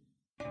amazing.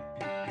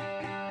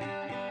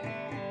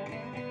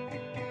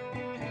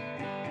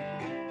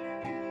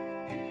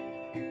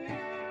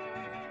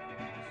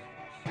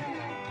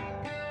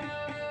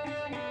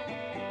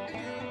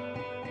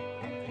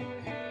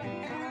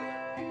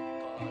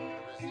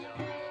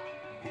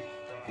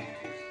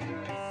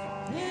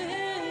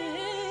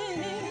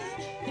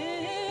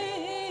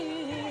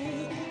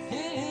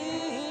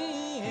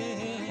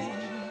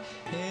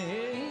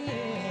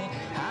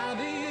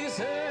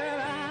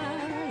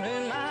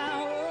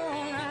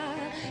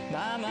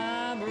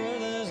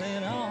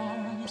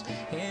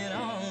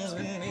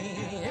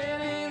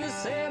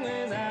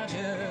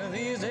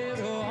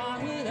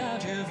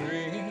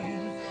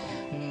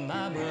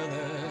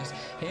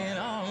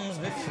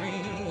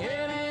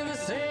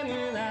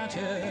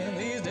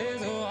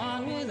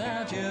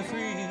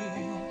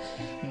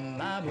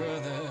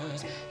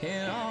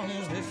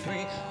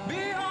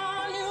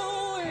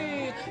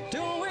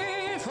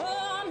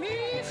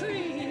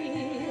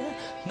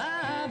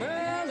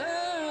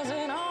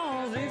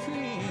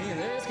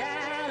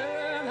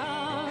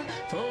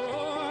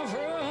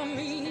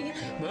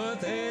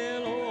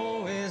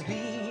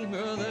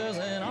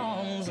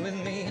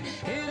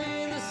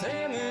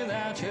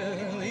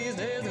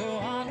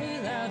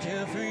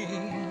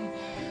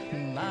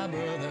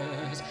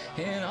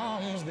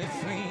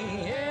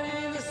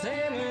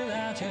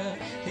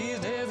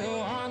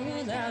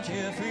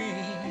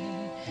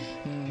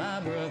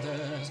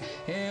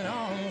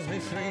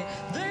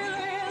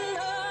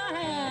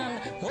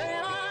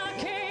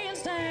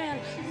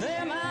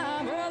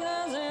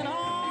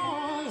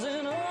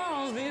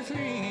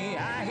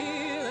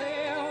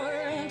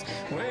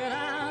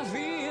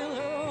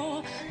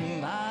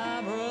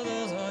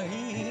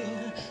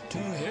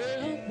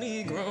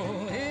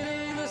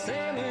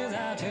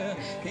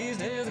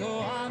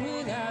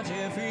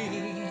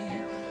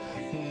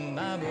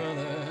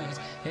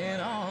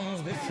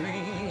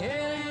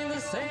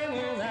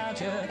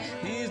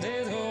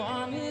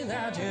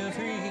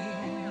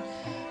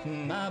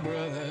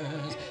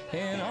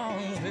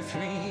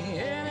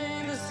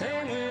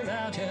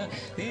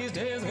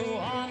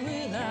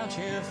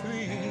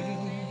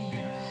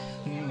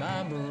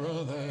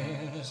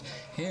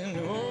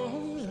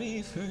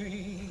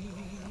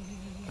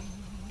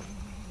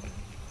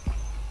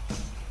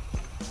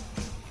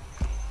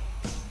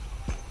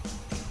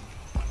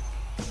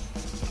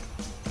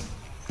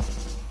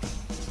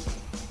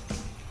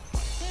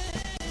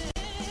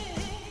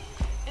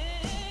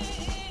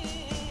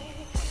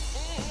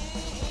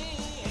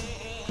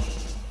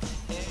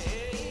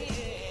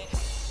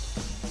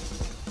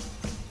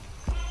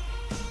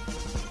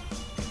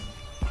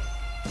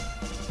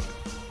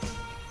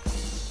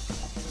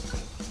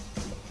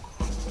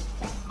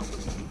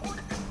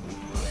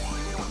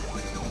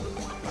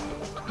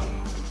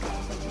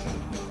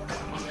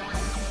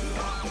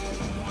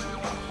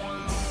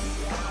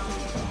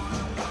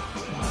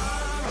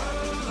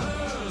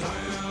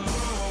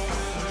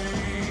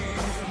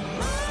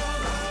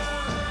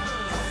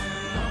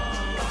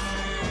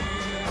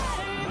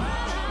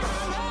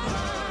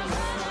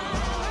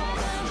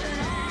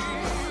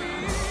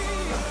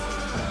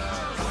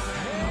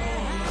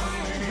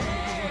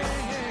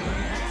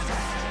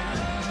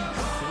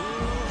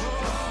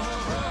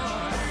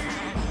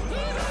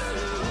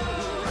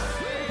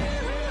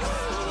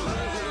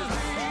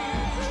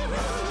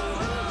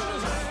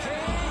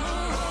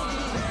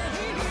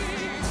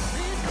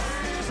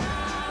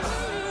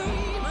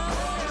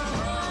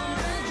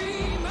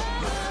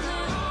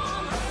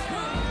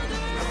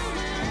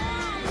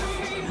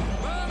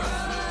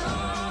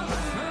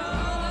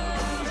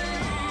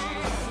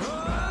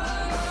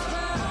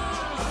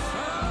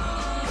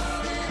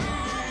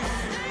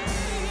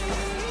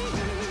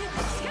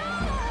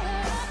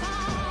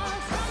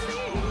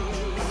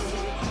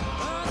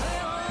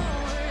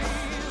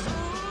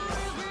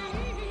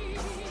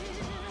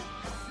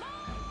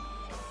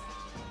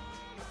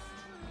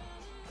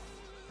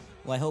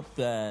 Well, I hope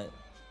a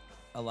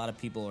lot of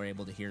people are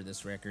able to hear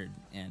this record,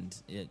 and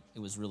it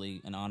was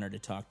really an honor to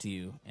talk to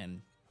you,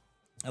 and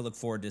I look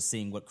forward to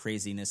seeing what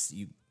craziness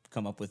you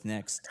come up with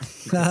next.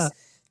 Because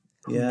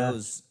who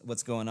knows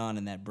what's going on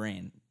in that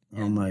brain?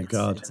 Oh my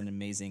God. It's an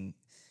amazing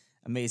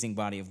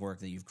body of work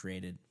that you've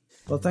created.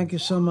 Well, thank you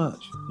so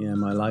much. Yeah,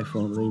 my life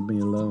won't leave me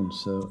alone.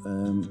 So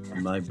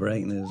my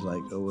brain is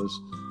like always,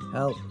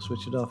 help,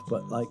 switch it off.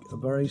 But like a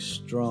very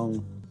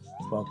strong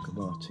vodka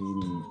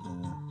martini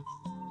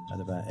at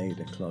about 8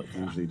 o'clock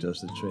usually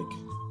does the trick.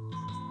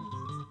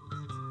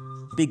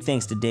 Big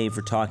thanks to Dave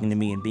for talking to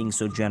me and being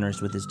so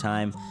generous with his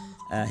time.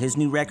 His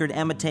new record,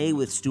 Amitié,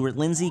 with Stuart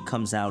Lindsey,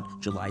 comes out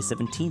July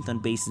 17th on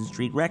Basin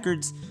Street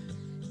Records.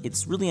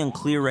 It's really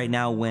unclear right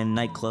now when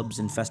nightclubs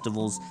and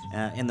festivals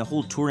and the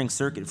whole touring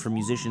circuit for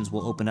musicians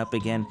will open up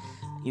again.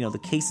 You know, the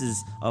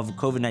cases of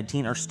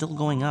COVID-19 are still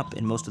going up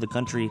in most of the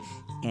country,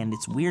 and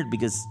it's weird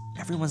because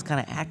everyone's kind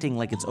of acting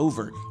like it's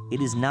over.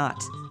 It is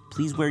not.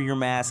 Please wear your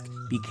mask,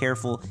 be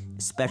careful,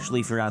 especially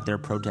if you're out there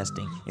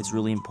protesting. It's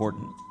really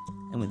important.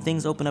 And when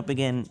things open up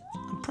again,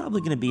 I'm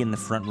probably going to be in the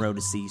front row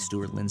to see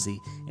Stuart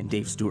Lindsey and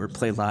Dave Stewart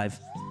play live.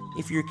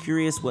 If you're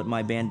curious what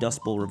my band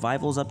Dust Bowl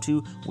Revival is up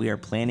to, we are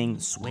planning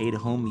Suede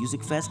Home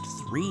Music Fest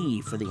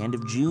 3 for the end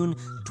of June.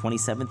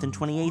 27th and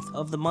 28th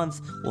of the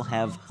month. We'll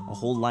have a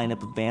whole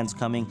lineup of bands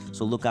coming,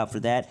 so look out for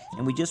that.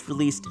 And we just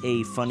released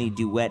a funny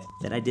duet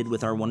that I did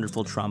with our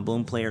wonderful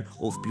trombone player,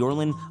 Ulf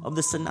Bjorlin, of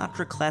the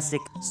Sinatra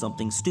classic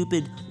Something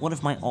Stupid, one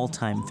of my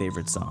all-time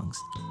favorite songs.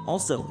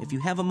 Also, if you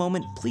have a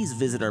moment, please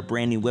visit our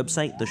brand new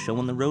website,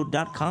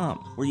 theshowontheroad.com,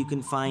 where you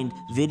can find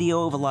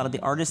video of a lot of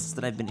the artists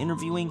that I've been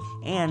interviewing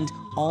and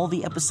all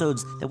the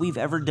episodes that we've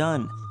ever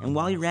done. And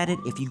while you're at it,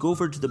 if you go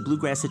over to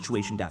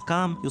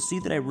thebluegrasssituation.com, you'll see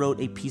that I wrote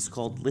a piece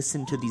called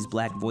Listen to These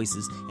Black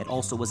Voices. It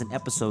also was an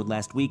episode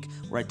last week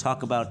where I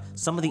talk about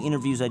some of the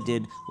interviews I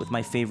did with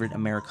my favorite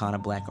Americana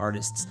black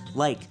artists,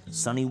 like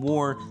Sonny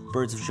War,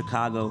 Birds of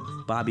Chicago,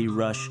 Bobby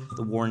Rush,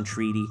 The Warren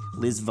Treaty,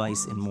 Liz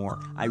Weiss, and more.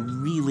 I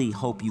really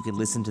hope you can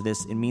listen to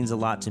this. It means a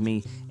lot to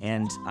me,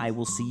 and I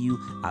will see you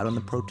out on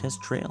the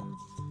protest trail.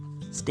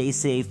 Stay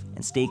safe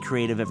and stay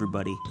creative,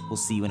 everybody. We'll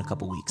see you in a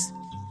couple weeks.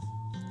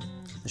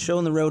 The Show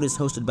on the Road is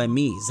hosted by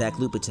me, Zach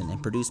Lupetin,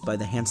 and produced by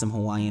the handsome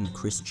Hawaiian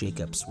Chris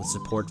Jacobs, with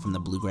support from the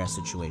Bluegrass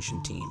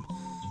Situation team.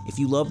 If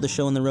you love The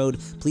Show on the Road,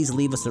 please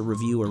leave us a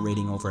review or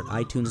rating over at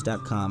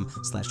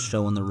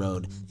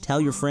itunes.com/showontheroad.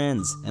 Tell your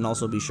friends, and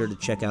also be sure to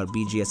check out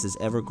BGS's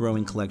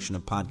ever-growing collection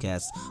of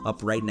podcasts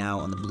up right now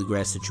on the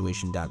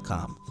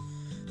bluegrasssituation.com.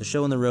 The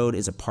Show on the Road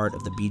is a part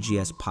of the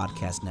BGS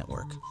Podcast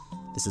Network.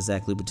 This is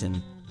Zach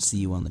Lupetin. See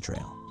you on the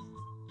trail.